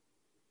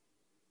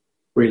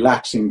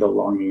 relaxing the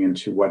longing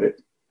into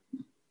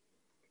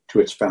to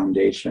its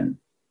foundation.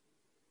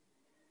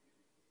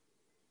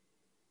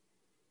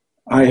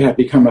 I have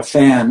become a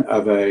fan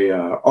of a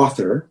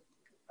author,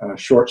 a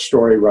short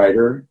story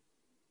writer,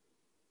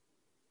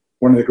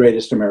 one of the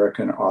greatest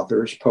American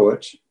authors,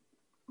 poets.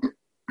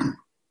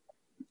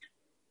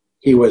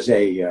 He was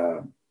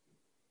a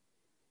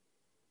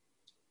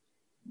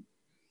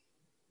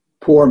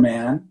poor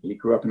man. He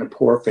grew up in a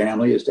poor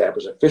family. His dad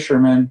was a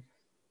fisherman.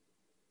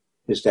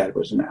 His dad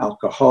was an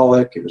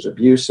alcoholic. He was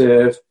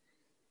abusive.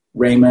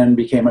 Raymond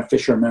became a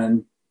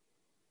fisherman,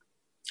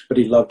 but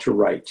he loved to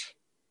write.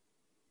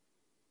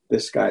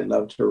 This guy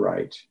loved to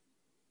write,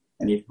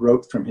 and he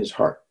wrote from his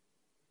heart.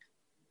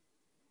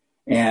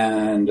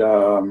 And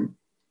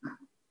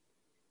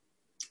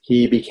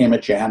he became a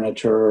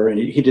janitor, and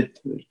he did,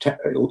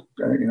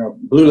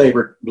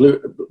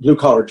 blue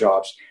collar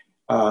jobs.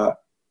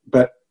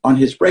 But on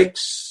his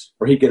breaks,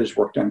 where he'd get his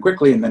work done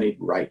quickly, and then he'd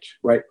write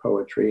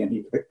poetry, and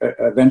he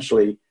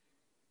eventually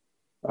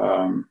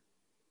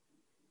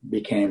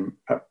became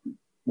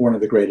one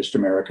of the greatest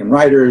American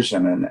writers,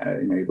 and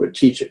he would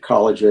teach at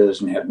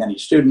colleges and had many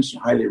students,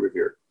 and highly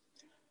revered.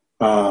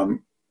 And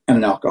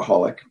an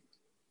alcoholic,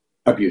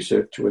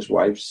 abusive to his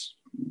wives,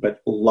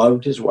 but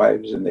loved his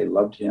wives, and they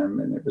loved him,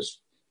 and it was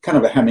kind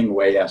of a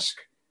Hemingway-esque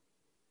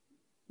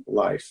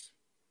life.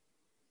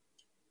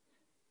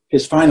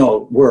 His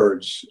final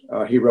words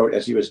he wrote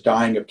as he was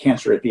dying of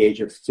cancer at the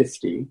age of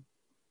 50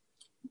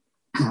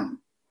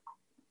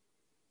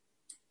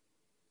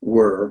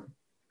 were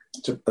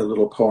a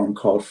little poem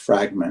called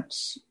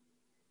Fragments.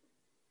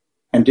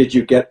 And did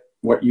you get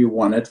what you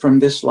wanted from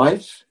this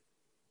life?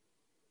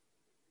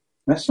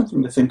 That's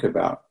something to think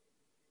about.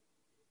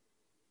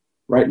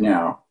 Right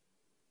now,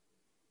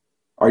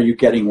 are you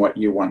getting what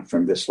you want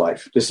from this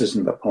life? This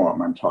isn't the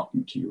poem. I'm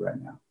talking to you right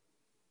now.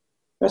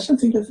 That's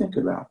something to think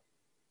about.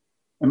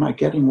 Am I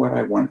getting what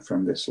I want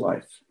from this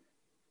life?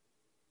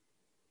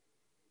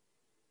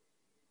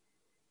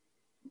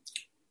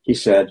 He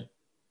said,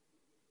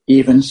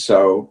 even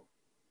so,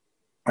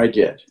 I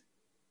did.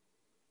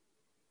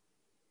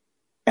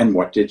 And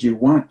what did you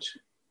want?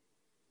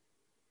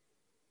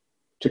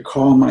 To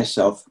call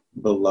myself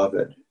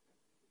beloved.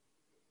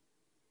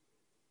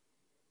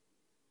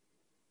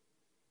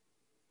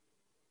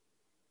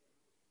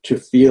 To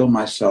feel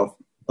myself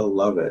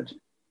beloved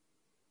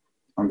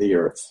on the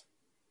earth.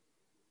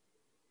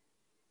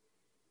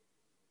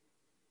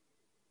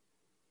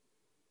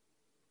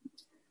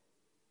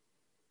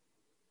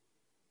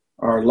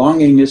 Our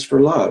longing is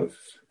for love,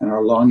 and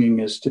our longing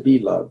is to be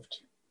loved,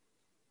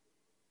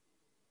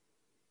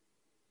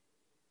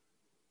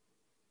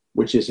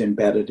 which is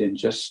embedded in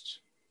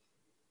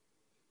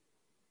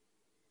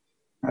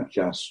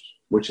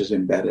which is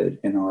embedded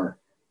in our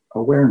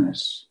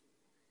awareness.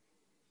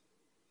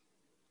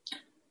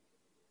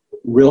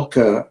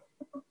 Rilke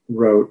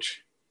wrote,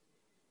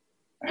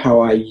 "How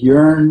I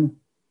yearn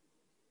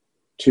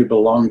to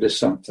belong to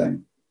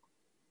something,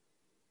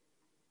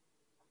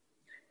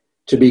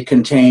 to be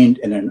contained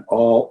in an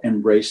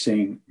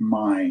all-embracing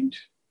mind.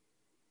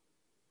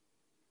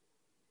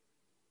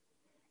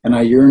 And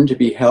I yearn to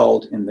be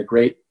held in the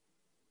great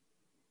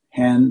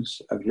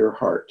hands of your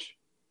heart.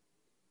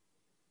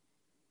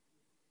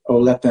 Oh,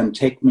 let them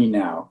take me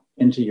now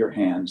into your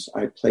hands.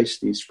 I place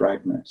these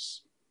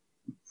fragments,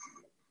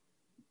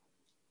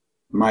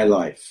 my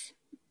life."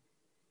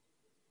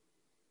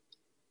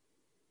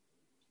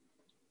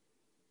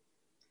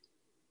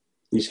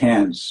 These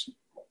hands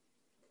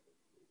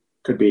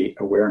could be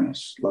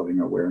awareness,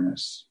 loving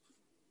awareness.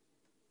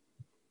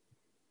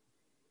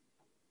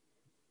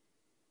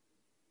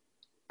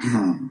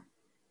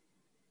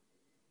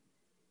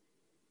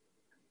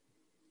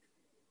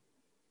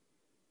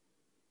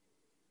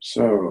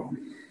 So,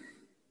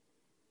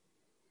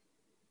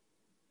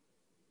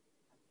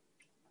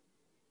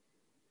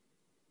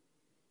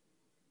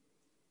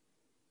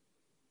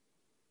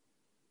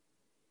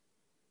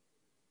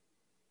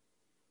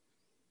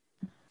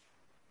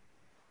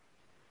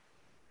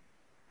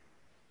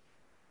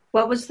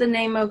 What was the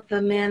name of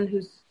the man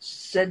who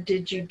said,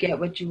 "Did you get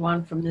what you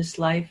want from this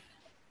life?"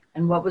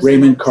 And what was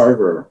Raymond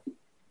Carver.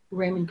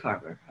 Raymond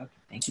Carver. Okay,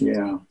 thank you.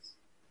 Yeah.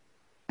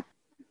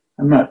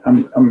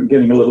 I'm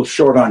getting a little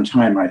short on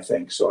time, I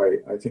think. So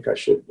I think I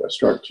should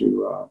start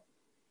to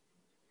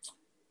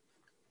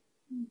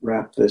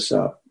wrap this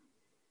up.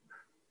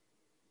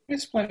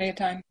 There's plenty of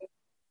time.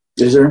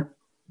 Is there?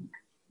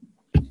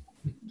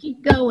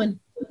 Keep going.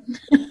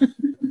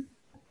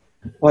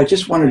 Well, I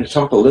just wanted to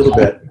talk a little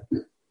bit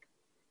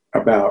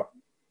about,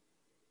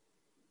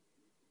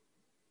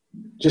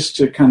 just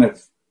to kind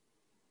of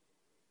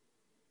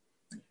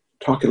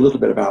talk a little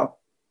bit about,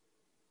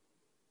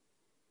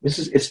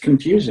 it's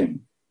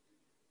confusing.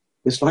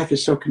 This life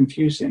is so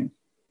confusing.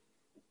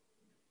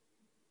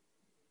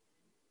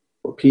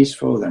 We're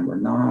peaceful, then we're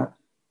not.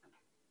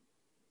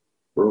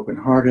 We're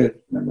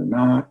open-hearted, then we're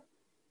not.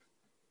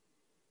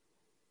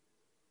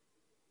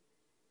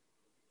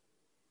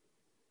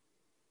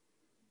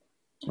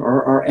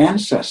 Our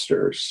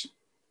ancestors,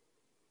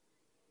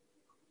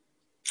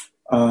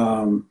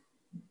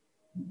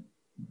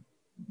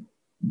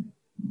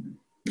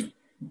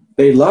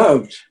 they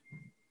loved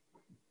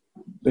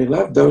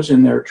those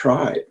in their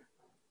tribe.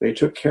 They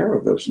took care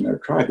of those in their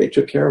tribe. They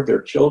took care of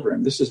their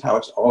children. This is how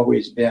it's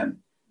always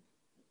been.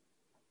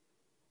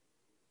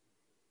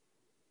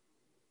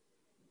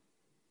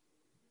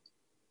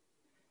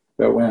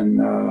 But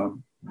when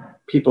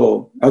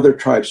other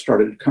tribes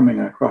started coming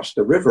across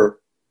the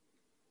river,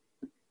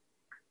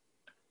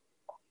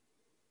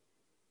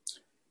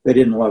 they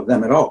didn't love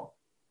them at all.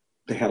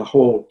 They had a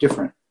whole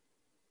different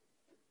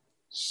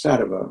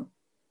set of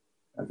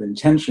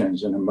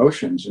intentions and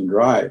emotions and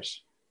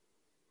drives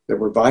that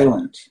were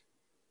violent,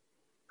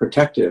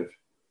 protective,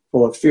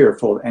 full of fear,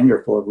 full of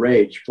anger, full of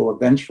rage, full of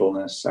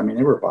vengefulness. I mean,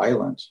 they were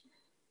violent.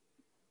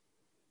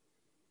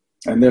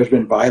 And there's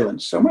been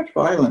violence, so much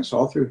violence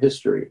all through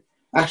history.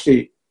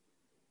 Actually,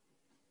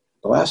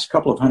 the last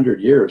couple of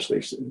 100 years,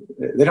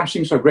 they don't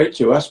seem so great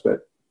to us,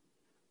 but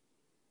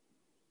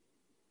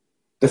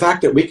the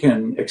fact that we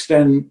can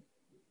extend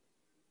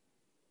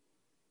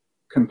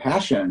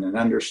compassion and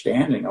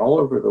understanding all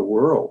over the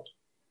world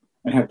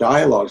and have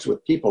dialogues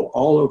with people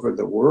all over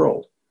the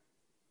world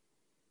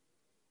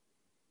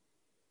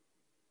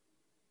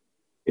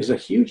is a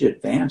huge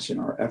advance in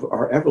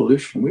our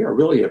evolution. We are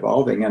really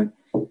evolving. And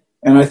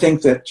I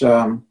think that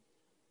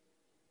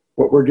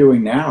what we're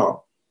doing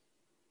now,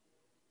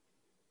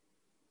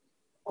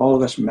 all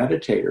of us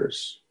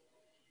meditators,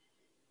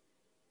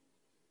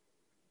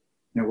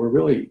 we're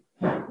really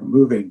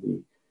moving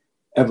the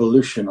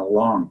evolution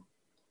along.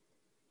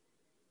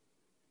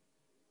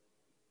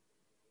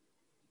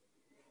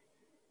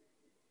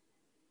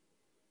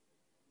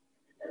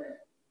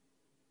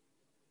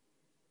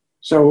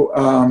 So,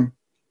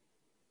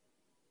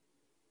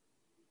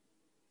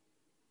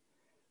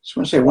 just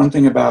want to say one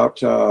thing about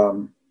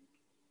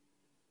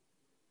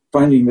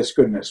finding this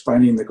goodness,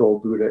 finding the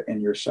gold Buddha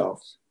in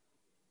yourself,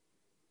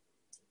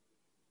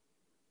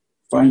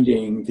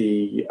 finding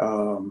the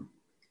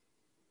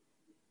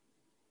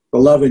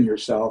love in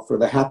yourself, or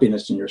the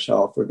happiness in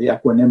yourself, or the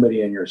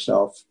equanimity in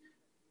yourself,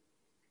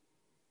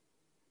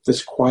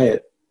 this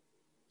quiet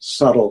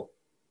subtle.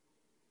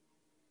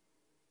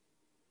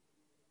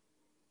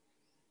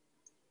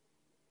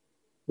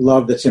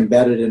 Love that's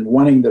embedded in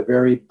wanting the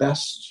very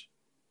best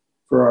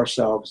for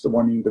ourselves, the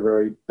wanting the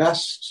very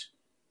best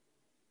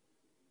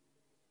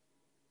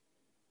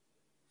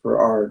for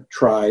our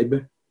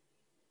tribe,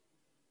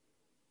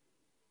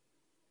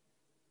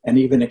 and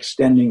even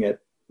extending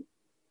it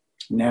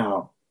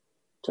now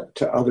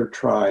to other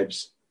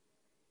tribes.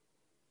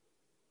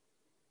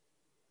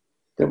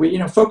 That we,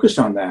 focus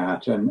on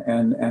that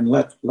and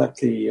let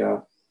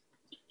the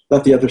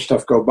other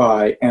stuff go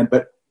by,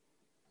 but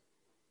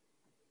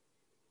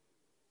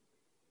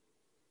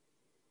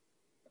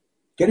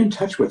get in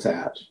touch with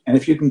that. And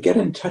if you can get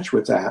in touch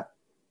with that,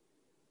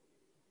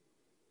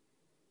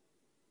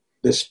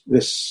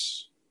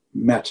 this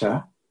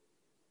metta,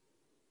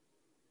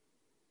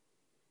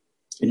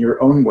 in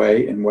your own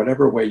way, in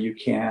whatever way you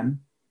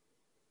can,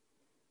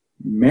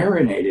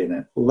 marinate in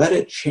it. Let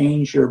it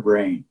change your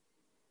brain.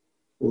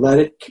 Let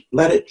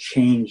it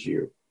change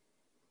you.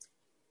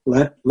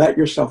 Let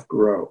yourself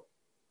grow.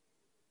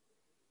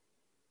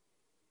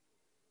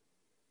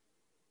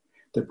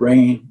 The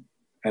brain,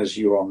 as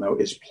you all know,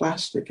 is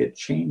plastic. It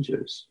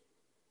changes.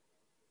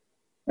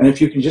 And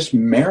if you can just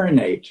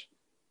marinate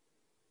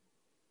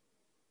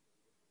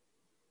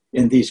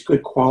in these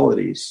good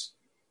qualities,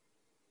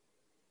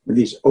 in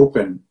these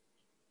open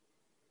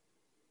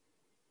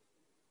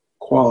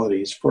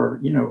qualities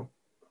for,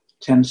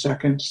 10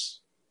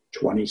 seconds,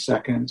 20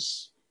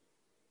 seconds,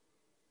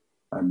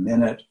 a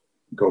minute,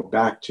 go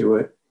back to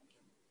it,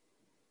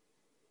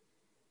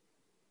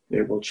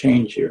 it will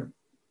change you.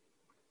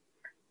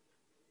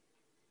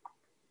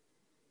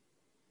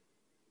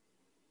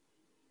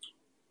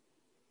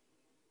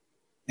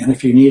 And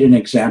if you need an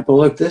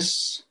example of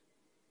this,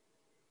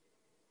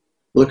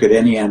 look at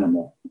any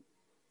animal.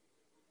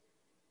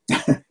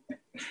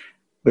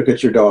 Look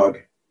at your dog.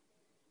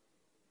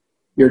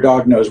 Your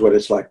dog knows what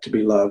it's like to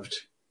be loved.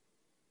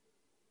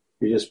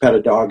 You just pet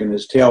a dog and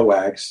his tail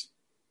wags.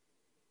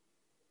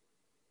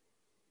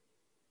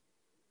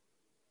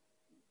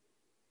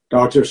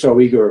 Dogs are so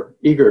eager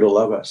to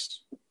love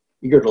us,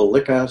 eager to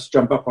lick us,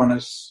 jump up on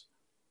us.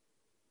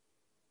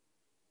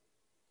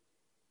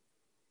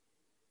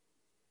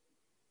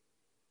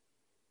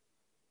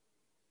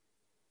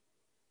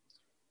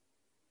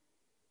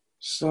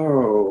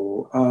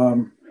 So,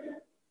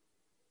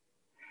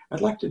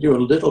 I'd like to do a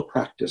little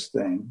practice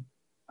thing,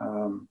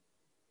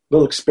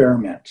 little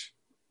experiment.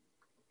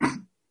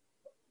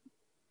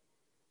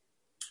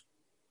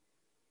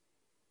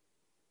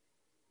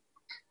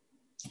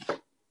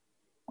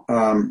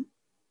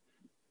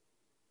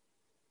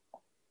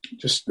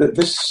 This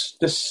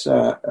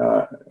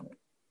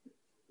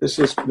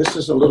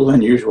is a little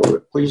unusual,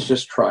 but please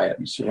just try it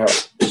and see how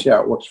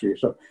it works for you.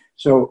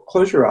 So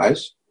close your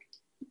eyes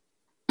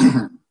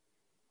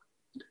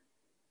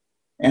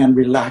and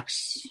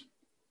relax.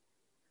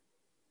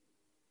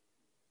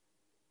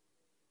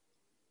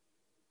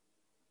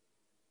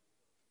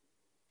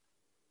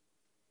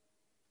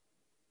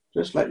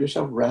 Just let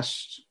yourself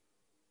rest.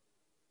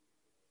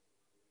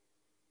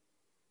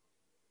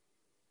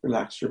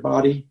 Relax your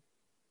body.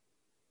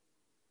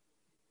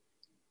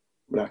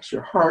 Relax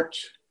your heart.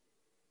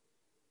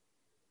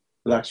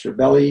 Relax your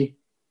belly.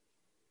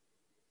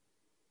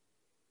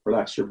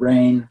 Relax your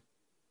brain.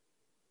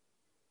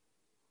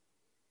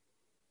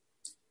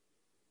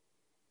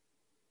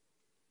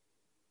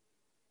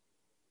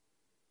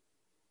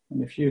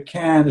 And if you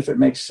can, if it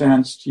makes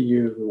sense to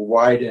you,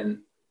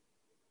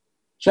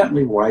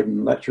 gently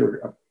widen, let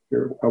your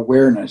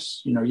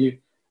awareness,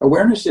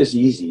 awareness is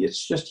easy.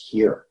 It's just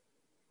here.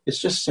 It's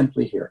just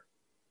simply here.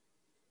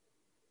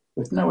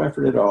 With no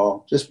effort at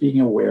all, just being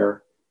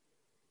aware.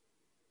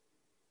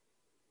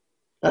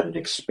 Let it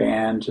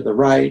expand to the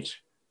right,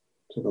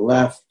 to the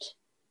left,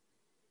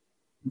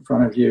 in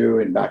front of you,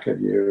 in back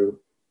of you.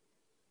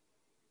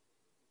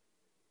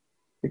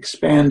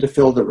 Expand to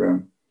fill the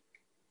room.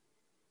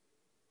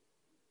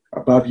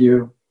 Above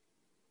you,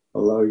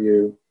 below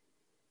you,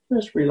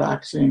 just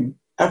relaxing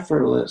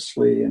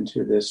effortlessly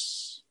into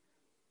this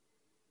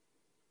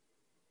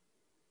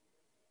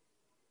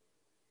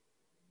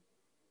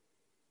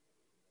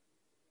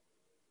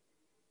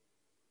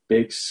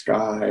big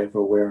sky of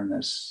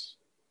awareness,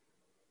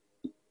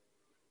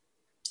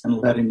 and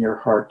letting your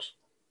heart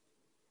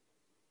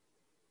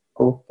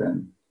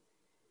open.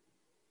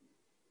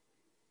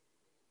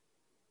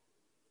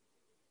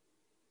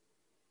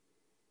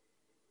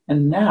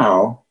 And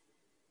now,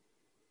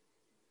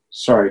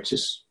 sorry to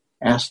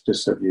ask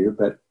this of you,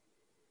 but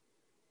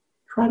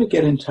try to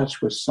get in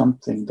touch with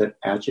something that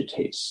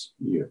agitates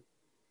you,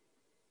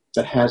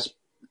 that has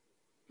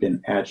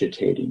been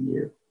agitating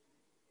you.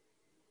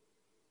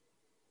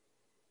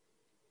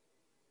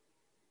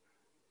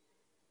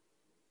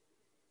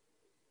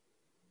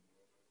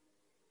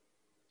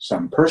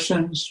 Some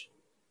person's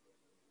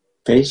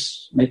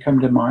face may come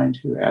to mind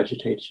who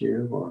agitates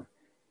you, or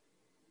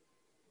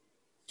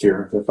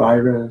fear of the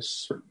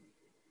virus, or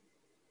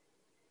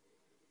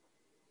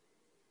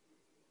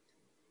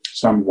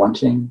some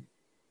wanting,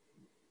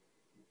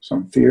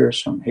 some fear,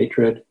 some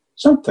hatred,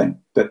 something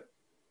that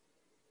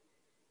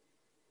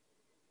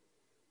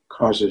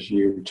causes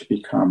you to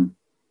become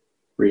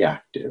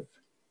reactive.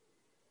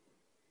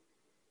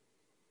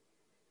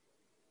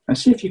 And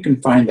see if you can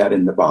find that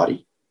in the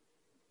body,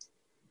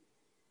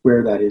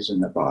 where that is in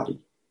the body,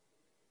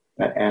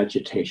 that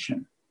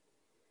agitation.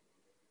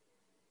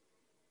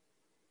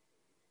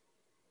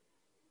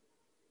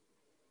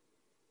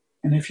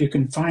 And if you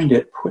can find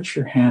it, put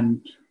your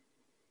hand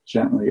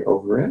gently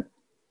over it.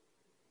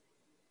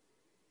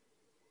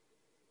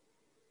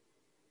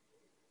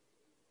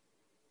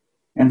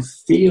 And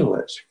feel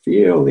it.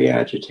 Feel the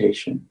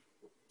agitation.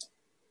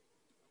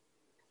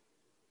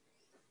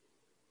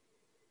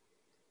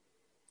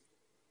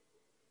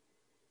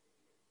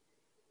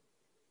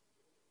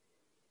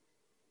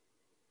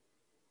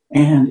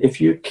 And if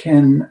you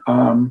can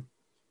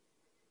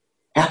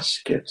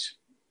ask it,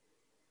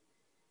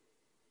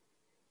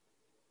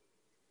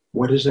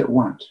 what does it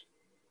want?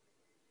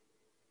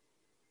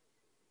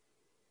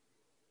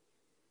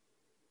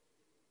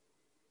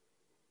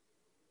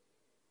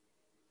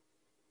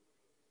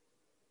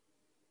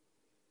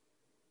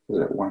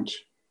 Does it want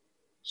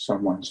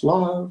someone's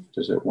love?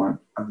 Does it want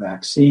a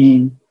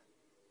vaccine?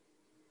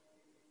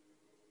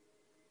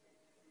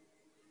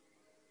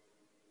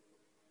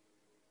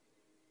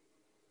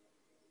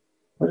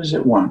 What does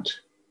it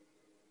want?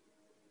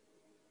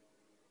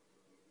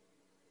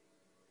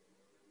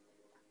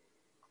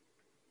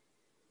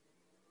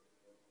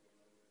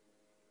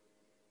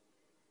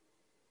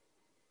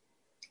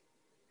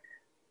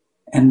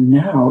 And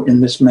now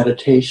in this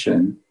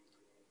meditation,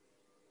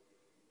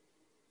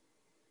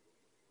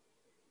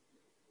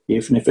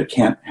 even if it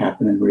can't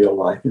happen in real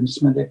life, in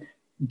this meditation,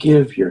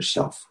 give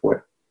yourself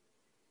what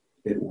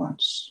it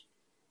wants.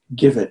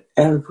 Give it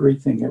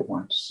everything it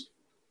wants.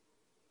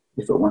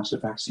 If it wants a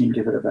vaccine,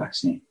 give it a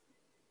vaccine.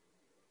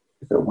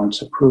 If it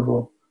wants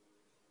approval,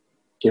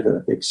 give it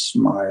a big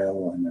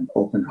smile and an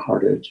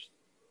open-hearted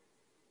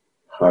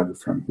hug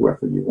from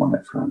whoever you want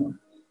it from.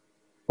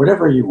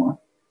 Whatever you want,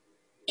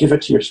 give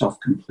it to yourself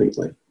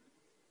completely.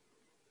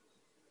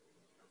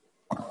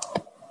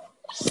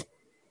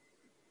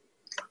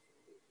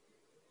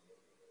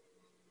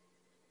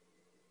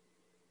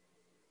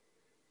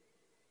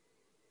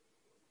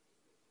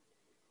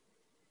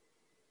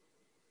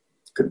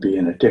 Could be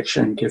an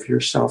addiction. Give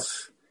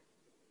yourself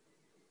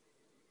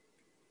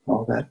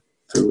all that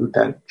food,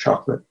 that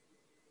chocolate.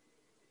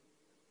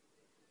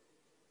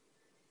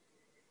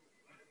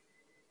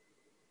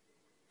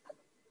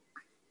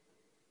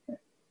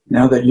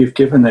 Now that you've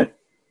given it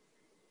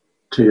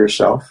to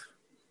yourself,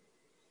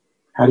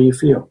 how do you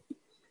feel?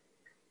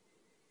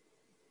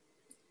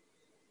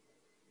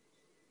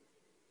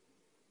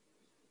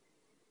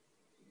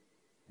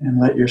 And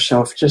let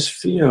yourself just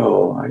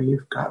feel,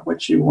 you've got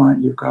what you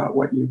want, you've got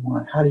what you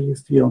want. How do you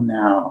feel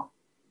now?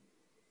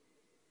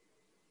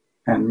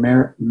 And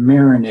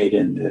marinate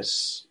in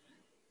this.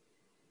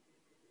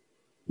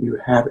 You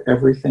have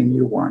everything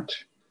you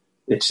want.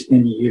 It's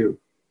in you.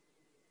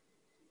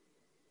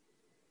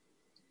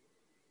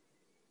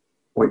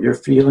 What you're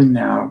feeling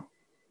now,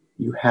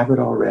 you have it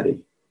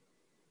already.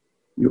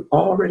 You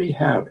already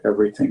have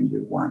everything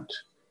you want.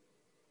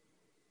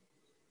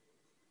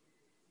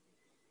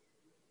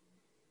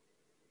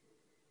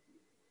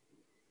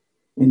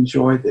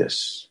 Enjoy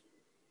this.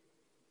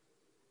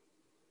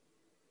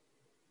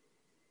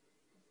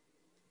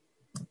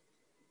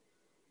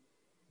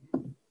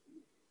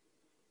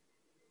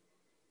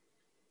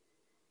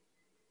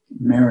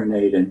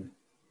 Marinate in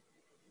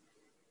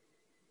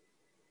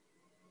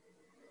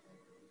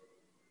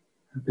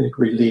a big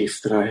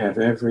relief that I have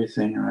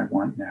everything I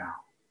want now.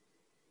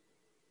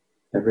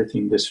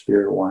 Everything this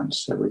fear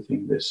wants,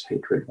 everything this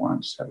hatred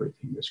wants,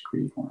 everything this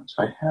greed wants.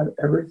 I have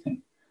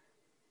everything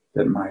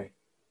that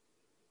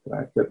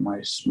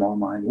my small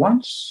mind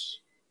wants,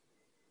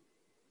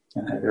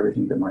 and I have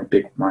everything that my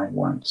big mind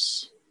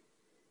wants.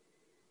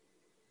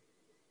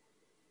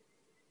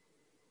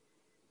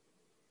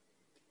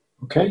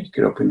 Okay, you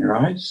could open your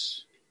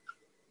eyes.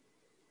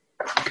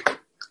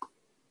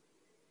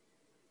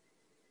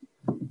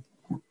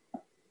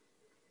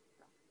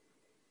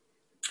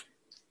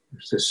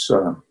 There's this,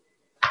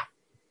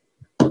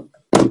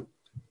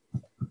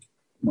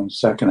 1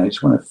 second, I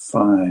just want to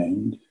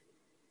find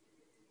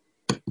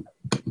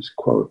this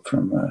quote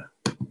from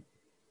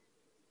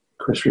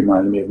Chris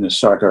reminded me of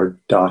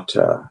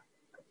Nisargadatta.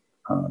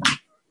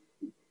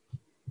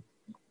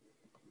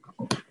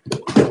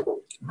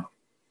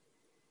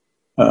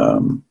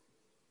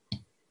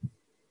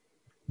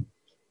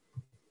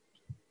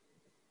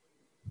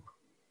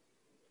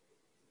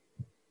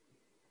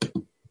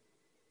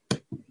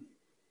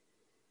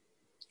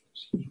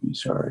 Excuse me,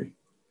 sorry.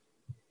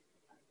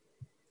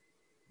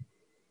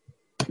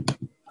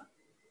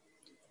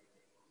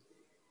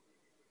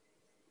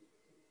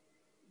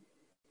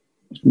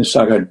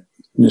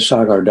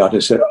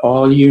 Nisargadatta said,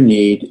 all you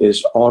need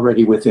is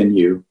already within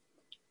you.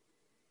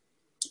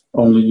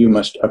 Only you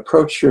must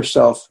approach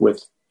yourself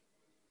with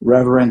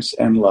reverence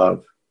and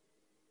love.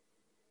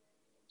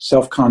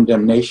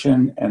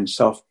 Self-condemnation and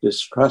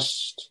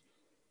self-distrust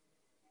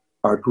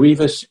are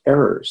grievous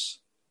errors.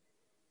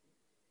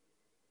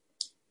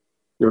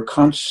 Your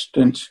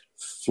constant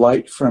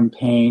flight from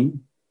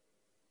pain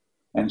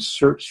and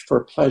search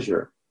for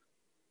pleasure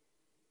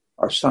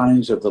are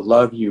signs of the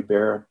love you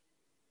bear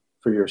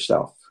for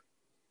yourself.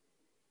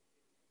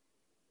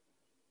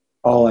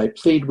 All I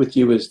plead with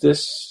you is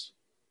this: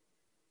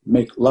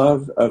 make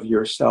love of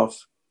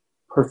yourself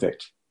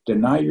perfect.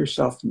 Deny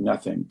yourself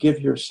nothing. Give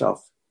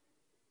yourself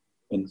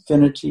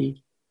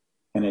infinity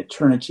and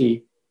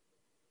eternity,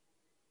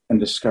 and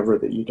discover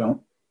that you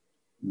don't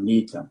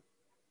need them.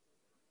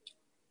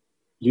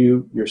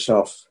 You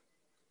yourself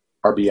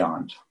are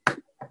beyond.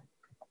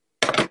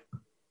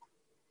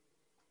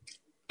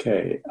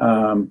 Okay.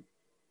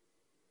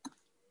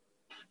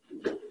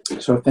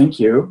 So thank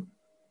you.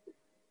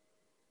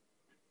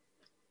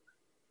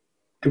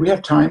 Do we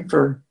have time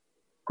for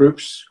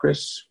groups,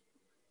 Chris?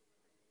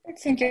 I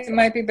think it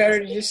might be better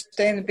to just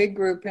stay in the big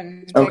group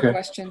and take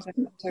questions.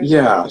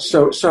 Yeah.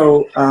 So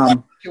you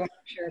want to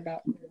share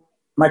about?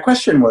 My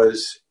question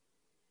was,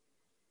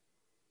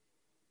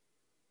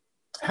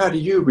 how do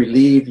you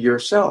relieve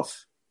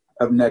yourself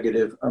of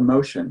negative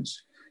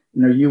emotions?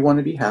 You know, you want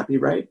to be happy,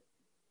 right?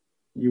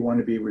 You want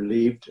to be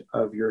relieved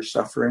of your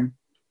suffering.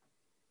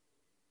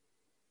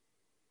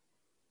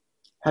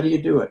 How do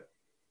you do it?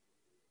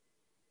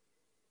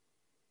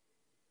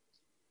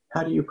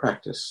 How do you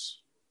practice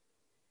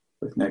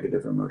with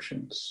negative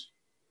emotions,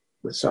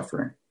 with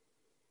suffering?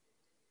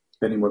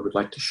 If anyone would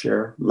like to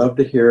share, love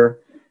to hear.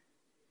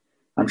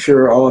 I'm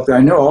sure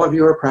I know all of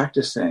you are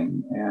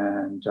practicing,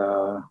 and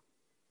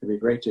it'd be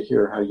great to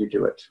hear how you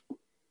do it.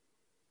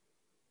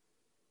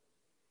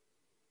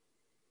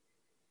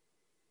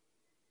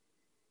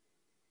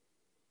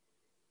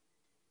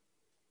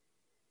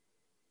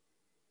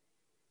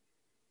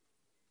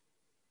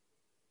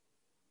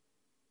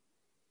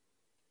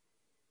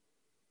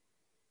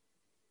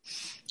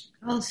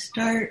 I'll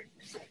start.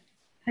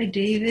 Hi,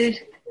 David.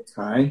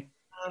 Hi.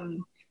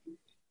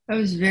 That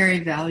was very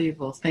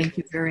valuable. Thank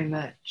you very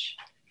much.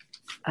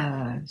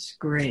 It's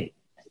great.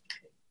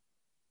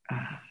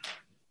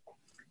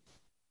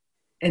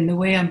 And the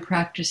way I'm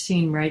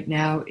practicing right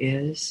now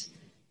is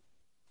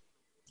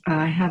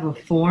I have a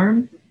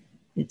form.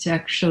 It's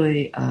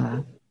actually,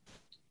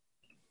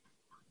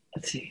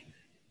 let's see.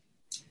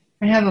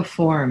 I have a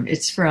form.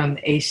 It's from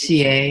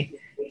ACA,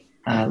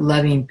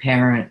 Loving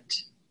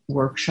Parent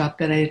workshop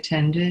that I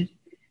attended.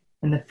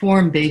 And the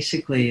form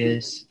basically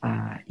is,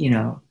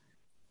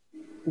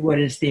 what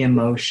is the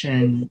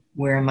emotion?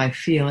 Where am I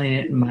feeling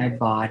it in my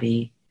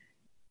body?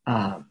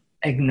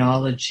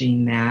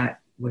 Acknowledging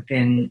that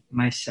within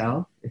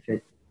myself,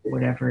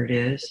 whatever it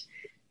is.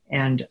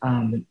 And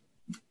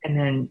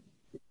then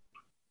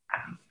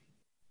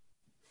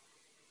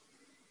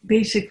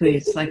basically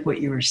it's like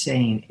what you were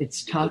saying.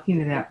 It's talking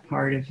to that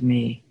part of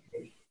me,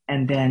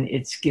 and then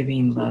it's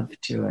giving love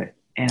to it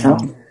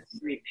and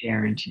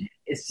reparenting.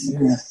 It's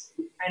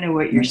kind of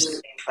what you're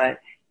saying, but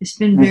it's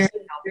been very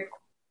helpful.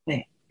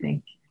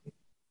 Thank you.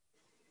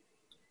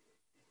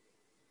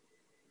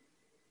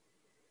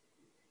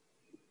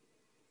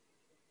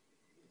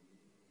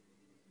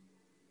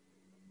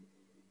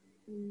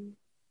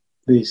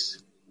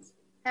 Please.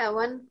 Yeah,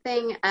 one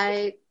thing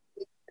I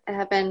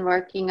have been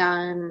working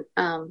on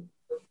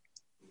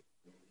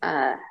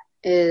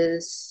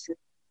is,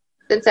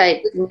 since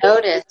I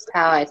noticed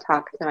how I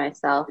talk to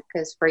myself,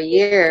 because for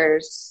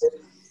years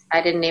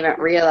I didn't even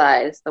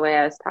realize the way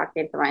I was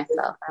talking to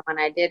myself. And when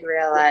I did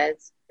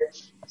realize,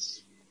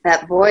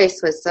 that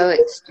voice was so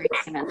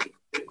extreme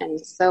and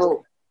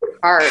so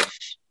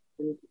harsh.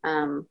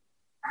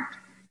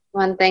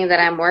 One thing that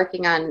I'm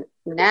working on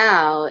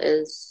now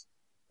is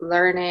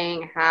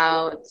learning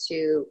how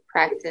to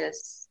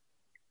practice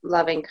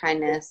loving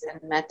kindness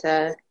and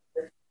metta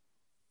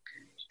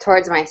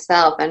towards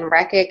myself, and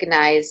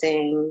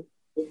recognizing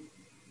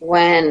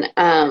when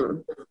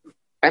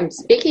I'm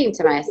speaking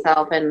to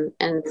myself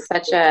in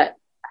such a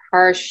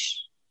harsh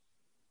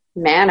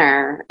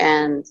manner,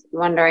 and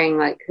wondering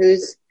like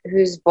whose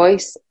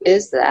voice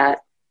is that.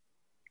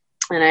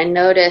 And I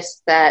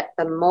noticed that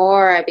the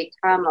more I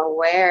become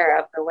aware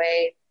of the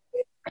way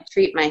I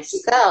treat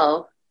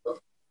myself,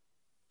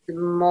 the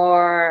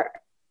more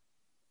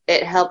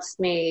it helps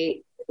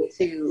me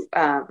to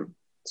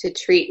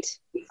treat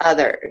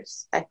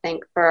others. I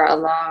think for a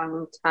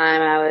long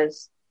time I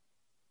was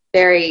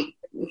very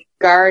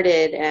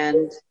guarded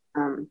and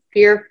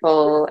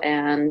fearful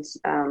and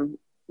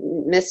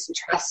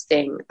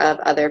mistrusting of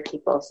other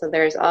people. So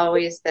there's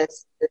always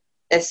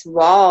this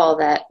wall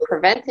that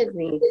prevented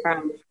me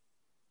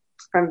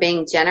from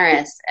being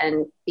generous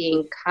and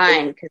being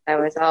kind, because I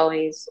was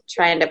always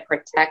trying to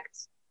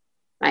protect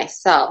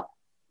myself.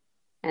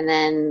 And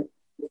then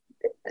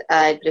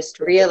just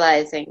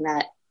realizing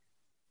that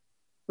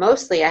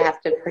mostly I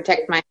have to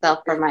protect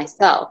myself from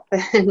myself.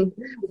 And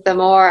the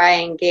more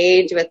I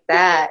engage with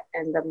that,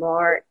 and the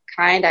more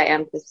kind I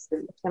am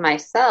to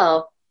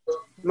myself,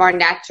 the more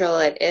natural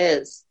it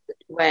is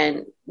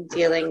when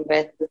dealing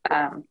with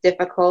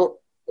difficult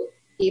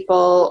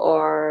people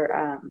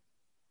or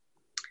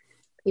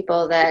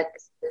people that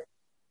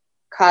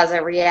cause a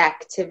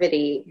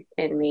reactivity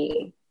in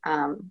me.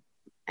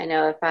 I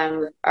know if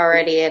I'm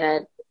already in a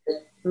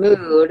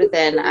mood,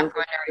 then I'm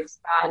going to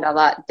respond a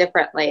lot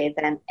differently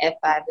than if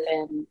I've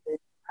been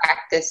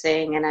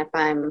practicing, and if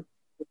I'm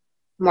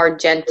more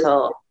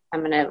gentle, I'm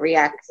going to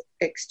react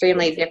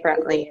extremely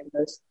differently in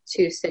those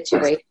two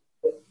situations.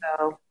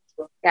 So,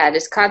 yeah,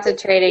 just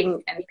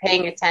concentrating and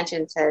paying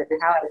attention to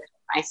how I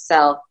treat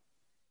myself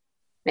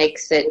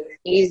makes it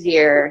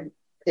easier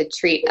to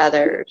treat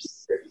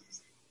others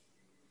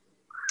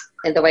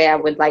in the way I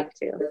would like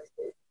to.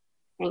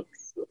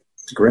 Thanks.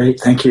 Great,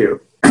 thank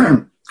you.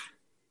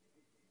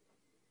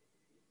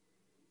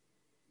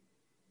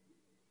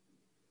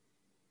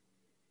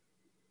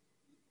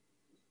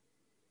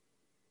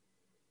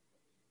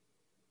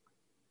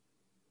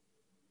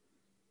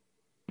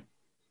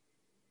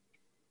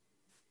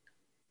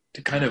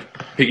 To kind of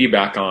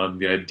piggyback on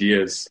the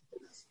ideas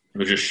that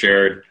were just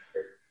shared,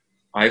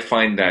 I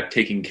find that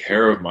taking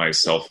care of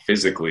myself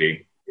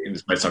physically, and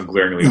this might sound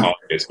glaringly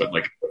obvious, but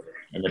like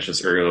I mentioned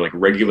this earlier, like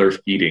regular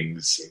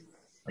feedings,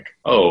 like,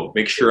 oh,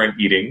 make sure I'm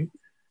eating,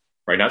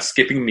 right? Not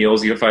skipping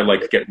meals, even if I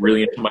like get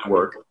really into my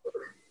work,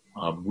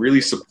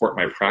 really support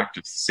my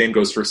practice. The same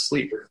goes for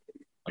sleep,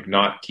 like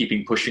not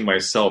pushing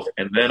myself.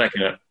 And then I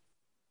can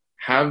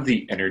have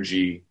the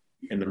energy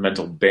and the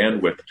mental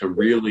bandwidth to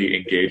really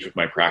engage with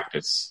my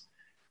practice.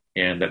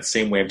 And that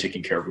same way I'm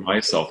taking care of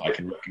myself, I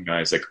can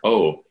recognize like,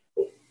 oh,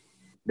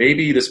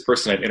 maybe this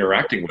person I'm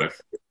interacting with,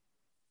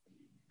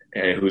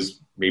 who's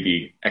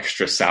maybe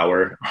extra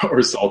sour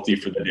or salty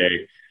for the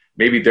day,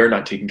 maybe they're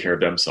not taking care of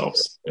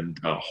themselves, and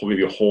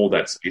maybe hold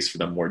that space for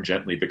them more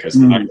gently, because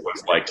I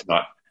always like to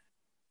not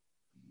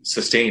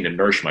sustain and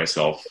nourish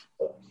myself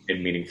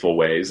in meaningful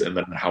ways, and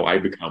then how I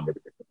become,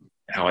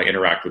 how I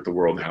interact with the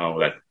world, how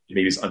that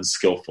maybe is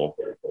unskillful.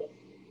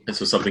 And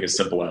so something as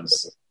simple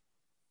as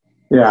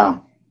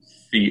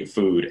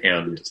food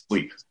and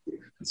sleep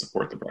can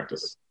support the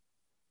practice.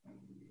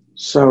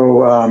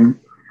 So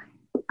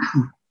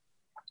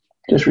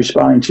just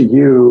responding to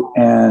you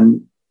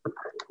and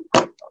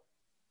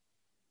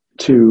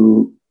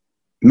to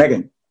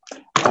Megan.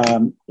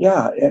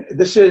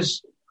 This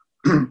is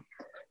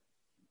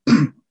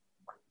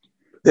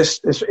this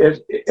is,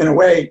 in a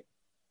way,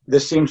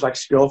 this seems like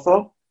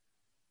skillful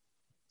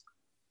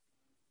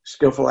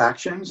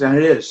actions, and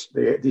it is.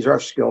 These are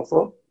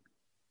skillful,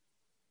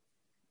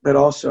 but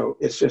also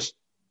it's just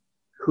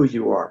who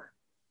you are.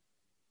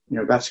 You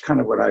know, that's kind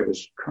of what I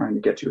was trying to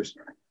get to. Is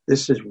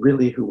this is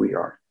really who we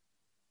are.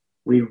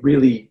 We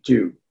really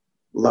do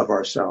love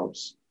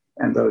ourselves,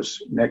 and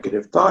those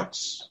negative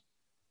thoughts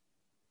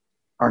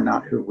are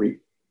not who we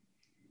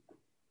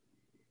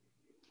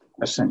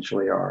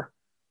essentially are.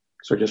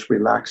 So just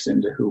relax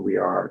into who we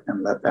are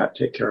and let that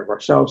take care of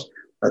ourselves.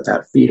 Let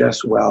that feed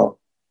us well.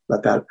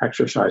 Let that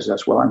exercise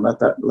us well, and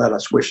let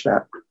us wish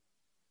that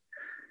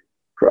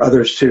for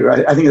others too.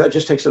 I think that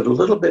just takes it a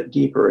little bit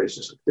deeper. It's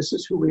just, this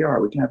is who we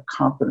are. We can have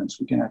confidence.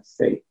 We can have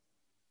faith.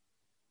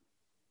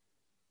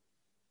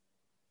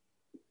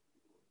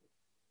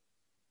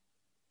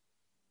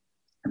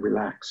 And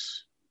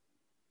relax.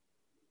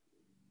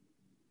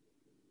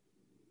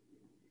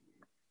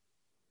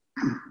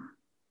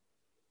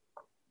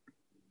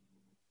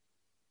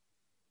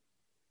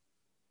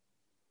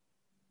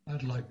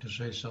 I'd like to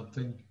say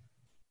something.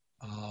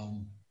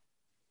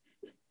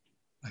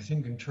 I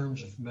think in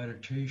terms of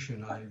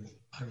meditation,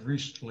 I've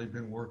recently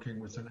been working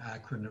with an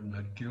acronym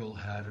that Gil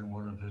had in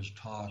one of his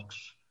talks.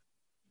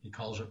 He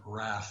calls it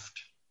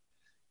RAFT.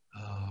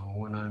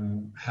 When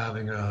I'm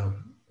having a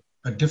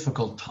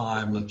difficult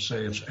time, let's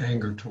say it's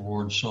anger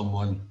towards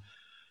someone,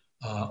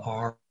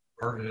 R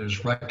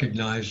is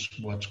recognize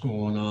what's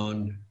going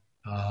on.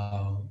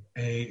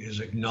 A is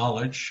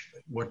acknowledge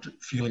what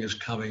feeling is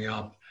coming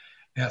up.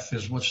 F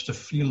is what's the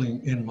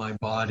feeling in my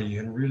body,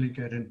 and really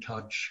get in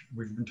touch.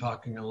 We've been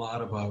talking a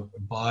lot about the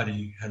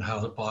body and how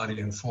the body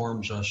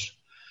informs us.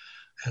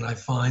 And I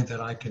find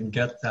that I can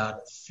get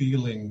that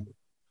feeling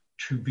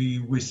to be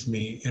with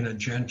me in a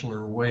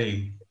gentler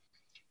way.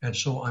 And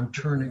so I'm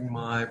turning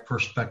my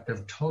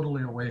perspective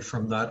totally away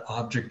from that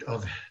object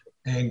of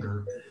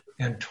anger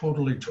and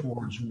totally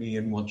towards me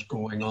and what's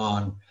going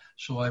on.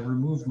 So I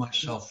remove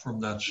myself from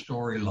that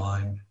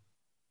storyline,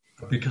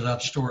 because that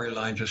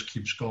storyline just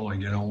keeps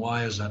going. You know,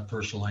 why is that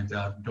person like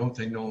that? Don't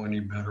they know any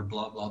better?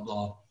 Blah, blah,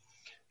 blah.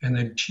 And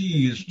then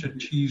T is to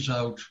tease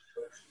out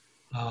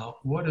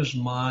what is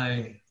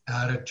my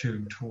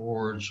attitude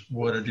towards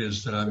what it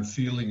is that I'm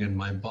feeling in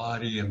my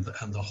body and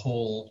the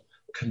whole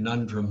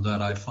conundrum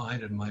that I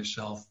find in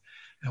myself.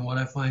 And what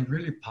I find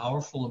really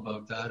powerful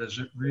about that is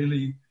it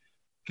really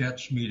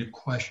gets me to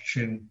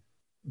question,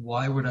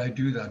 why would I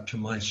do that to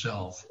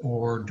myself?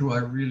 Or do I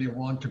really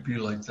want to be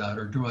like that?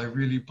 Or do I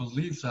really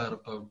believe that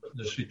about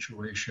the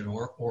situation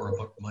or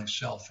about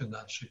myself in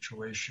that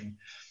situation?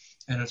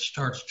 And it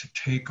starts to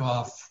take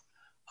off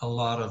a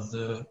lot of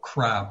the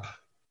crap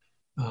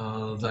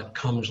that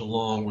comes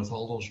along with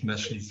all those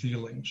messy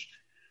feelings.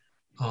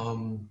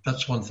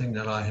 That's one thing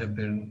that I have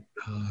been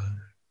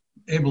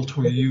able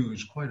to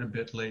use quite a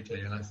bit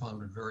lately, and I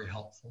found it very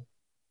helpful.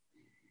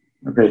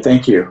 Okay,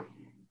 thank you.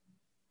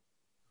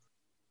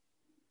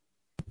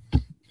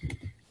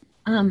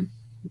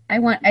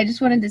 I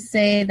just wanted to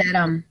say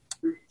that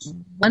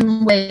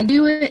one way I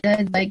do it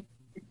is like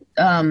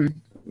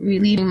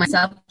relieving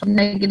myself of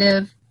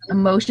negative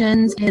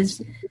emotions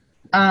is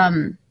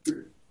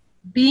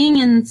being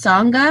in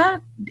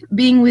Sangha,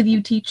 being with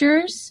you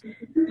teachers,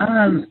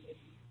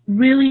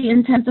 really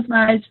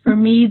intensifies for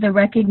me the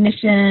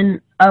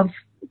recognition of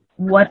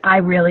what I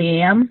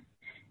really am.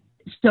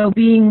 So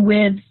being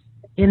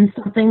in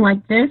something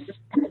like this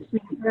helps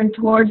me turn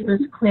towards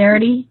this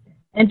clarity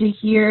and to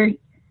hear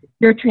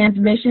your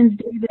transmissions,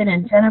 David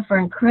and Jennifer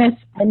and Chris,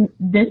 and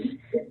this,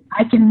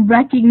 I can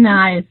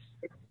recognize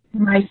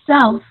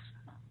myself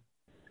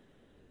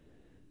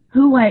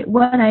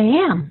what I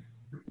am,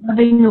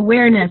 loving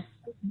awareness,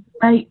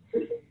 by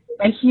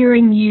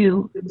hearing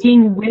you,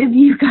 being with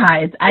you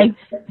guys.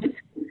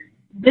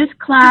 This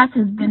class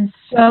has been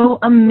so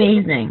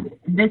amazing.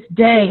 This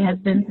day has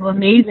been so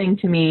amazing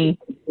to me.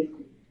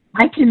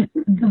 The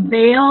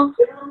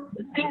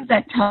things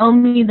that tell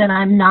me that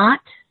I'm not,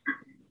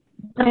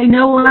 but I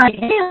know what I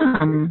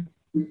am.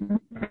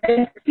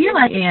 I feel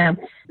I am.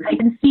 I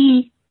can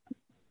see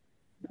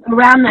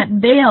around that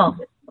veil,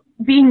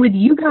 being with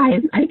you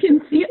guys, I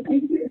can see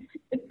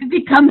it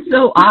becomes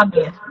so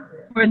obvious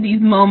for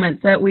these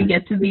moments that we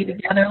get to be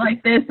together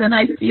like this, and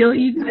I feel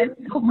you guys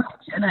so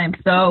much, and I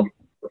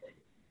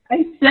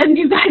send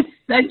you guys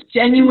such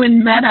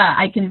genuine metta.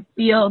 I can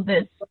feel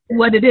this,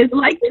 what it is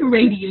like to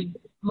radiate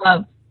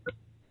love.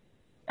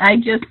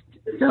 Thank you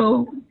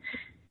so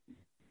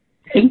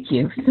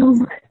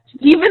much.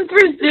 Even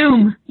through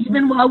Zoom,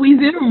 even while we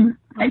Zoom,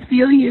 I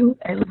feel you.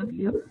 I love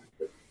you.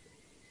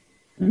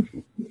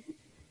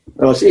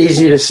 Well, it's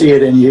easy to see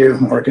it in you,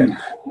 Morgan.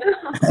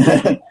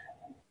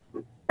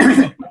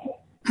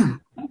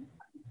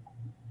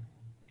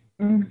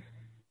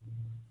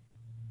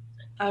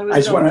 I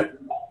just want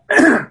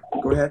to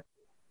go ahead.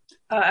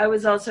 I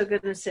was also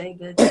going to say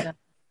that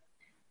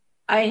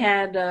I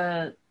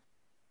had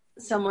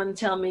someone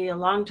tell me a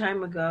long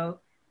time ago,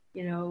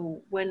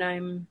 when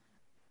I'm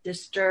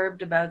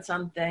disturbed about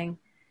something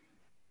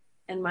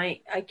and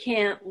I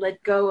can't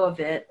let go of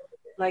it,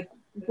 like,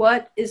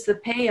 what is the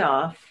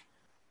payoff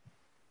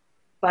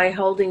by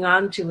holding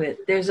on to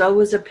it? There's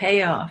always a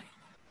payoff.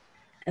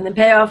 And the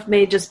payoff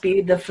may just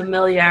be the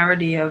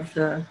familiarity of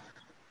the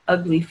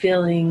ugly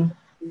feeling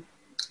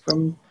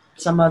from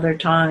some other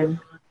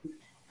time.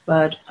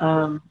 But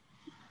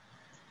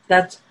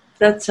that's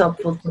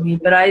helpful to me.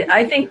 But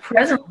I think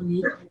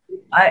presently,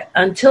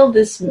 until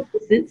this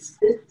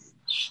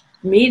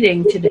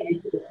meeting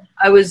today,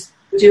 I was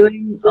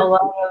doing a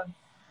lot of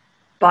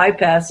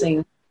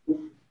bypassing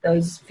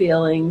those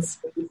feelings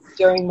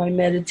during my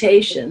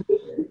meditation.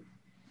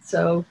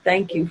 So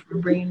thank you for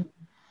bringing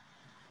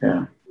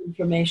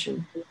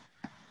information.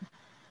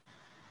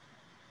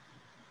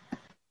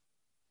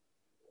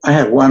 I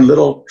have one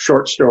little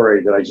short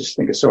story that I just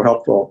think is so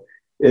helpful.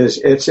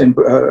 It's in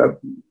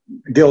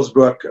Gil's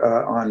book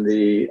on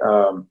the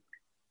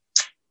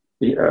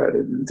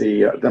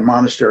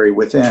monastery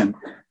within.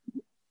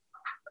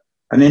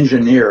 An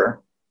engineer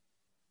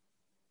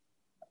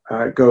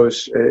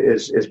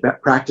is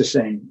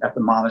practicing at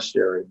the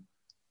monastery.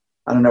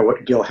 I don't know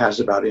what Gil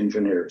has about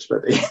engineers,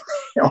 but they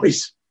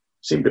always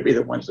seem to be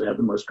the ones that have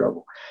the most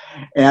trouble.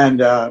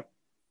 And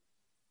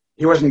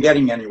he wasn't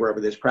getting anywhere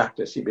with his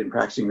practice. He'd been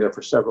practicing there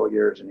for several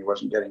years, and he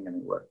wasn't getting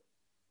anywhere.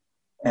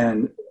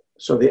 And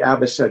so the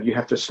abbess said, you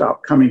have to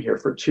stop coming here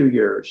for 2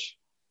 years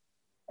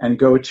and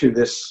go to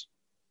this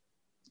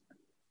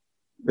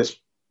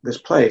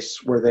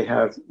place where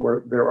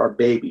there are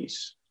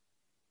babies,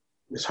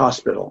 this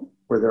hospital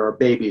where there are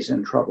babies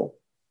in trouble.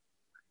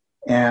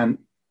 And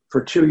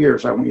for 2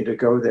 years, I want you to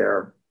go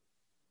there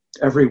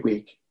every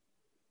week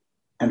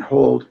and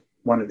hold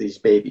one of these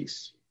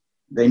babies.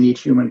 They need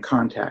human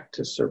contact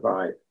to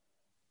survive,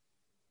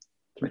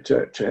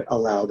 to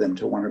allow them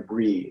to want to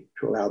breathe,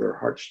 to allow their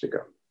hearts to go.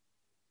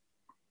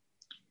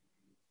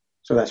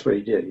 So that's what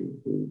he did.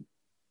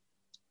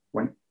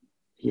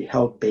 He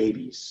held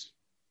babies.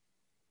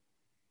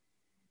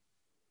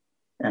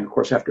 And of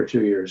course, after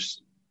 2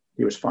 years,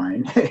 he was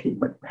fine. He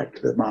went back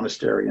to the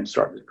monastery and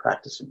started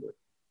practicing it.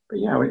 But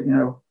yeah,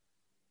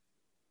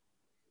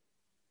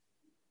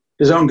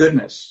 his own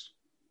goodness,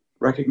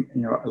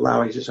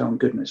 allowing his own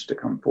goodness to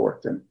come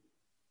forth and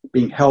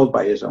being held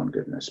by his own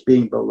goodness,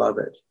 being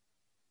beloved,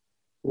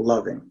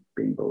 loving,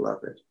 being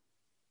beloved,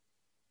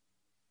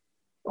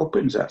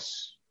 opens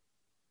us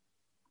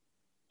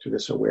to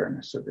this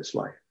awareness of this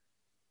life.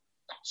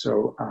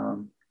 So,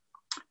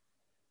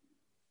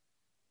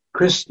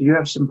 Chris, do you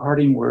have some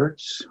parting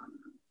words?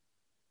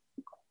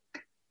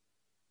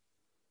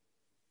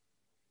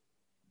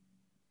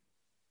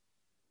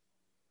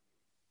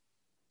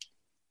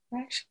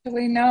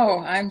 Actually, no.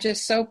 I'm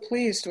just so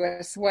pleased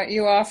with what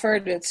you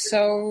offered. It's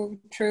so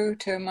true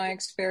to my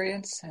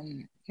experience,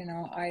 and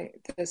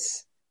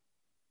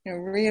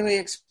really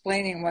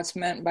explaining what's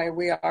meant by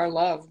we are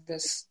love,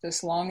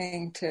 this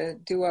longing to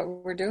do what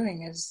we're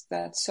doing, is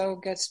that so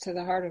gets to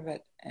the heart of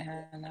it.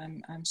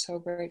 And I'm so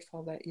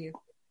grateful that you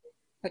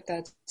put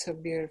that so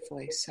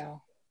beautifully.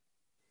 So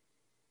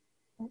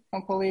I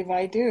don't believe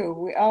I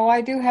do.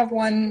 I do have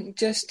one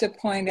just to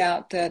point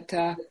out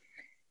that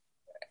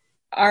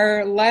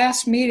our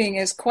last meeting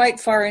is quite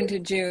far into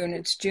June.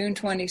 It's June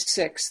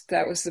 26th.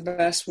 That was the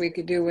best we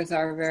could do with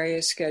our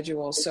various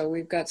schedules. So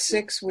we've got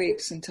 6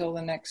 weeks until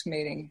the next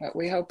meeting. But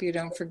we hope you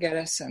don't forget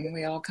us and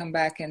we all come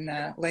back in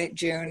late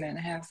June and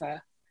have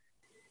a...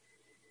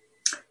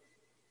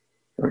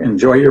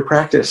 Enjoy your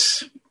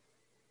practice.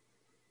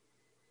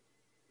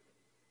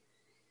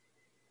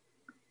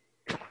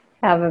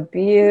 Have a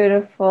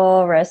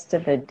beautiful rest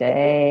of the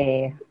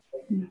day.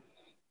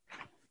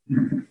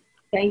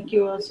 Thank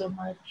you all so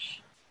much.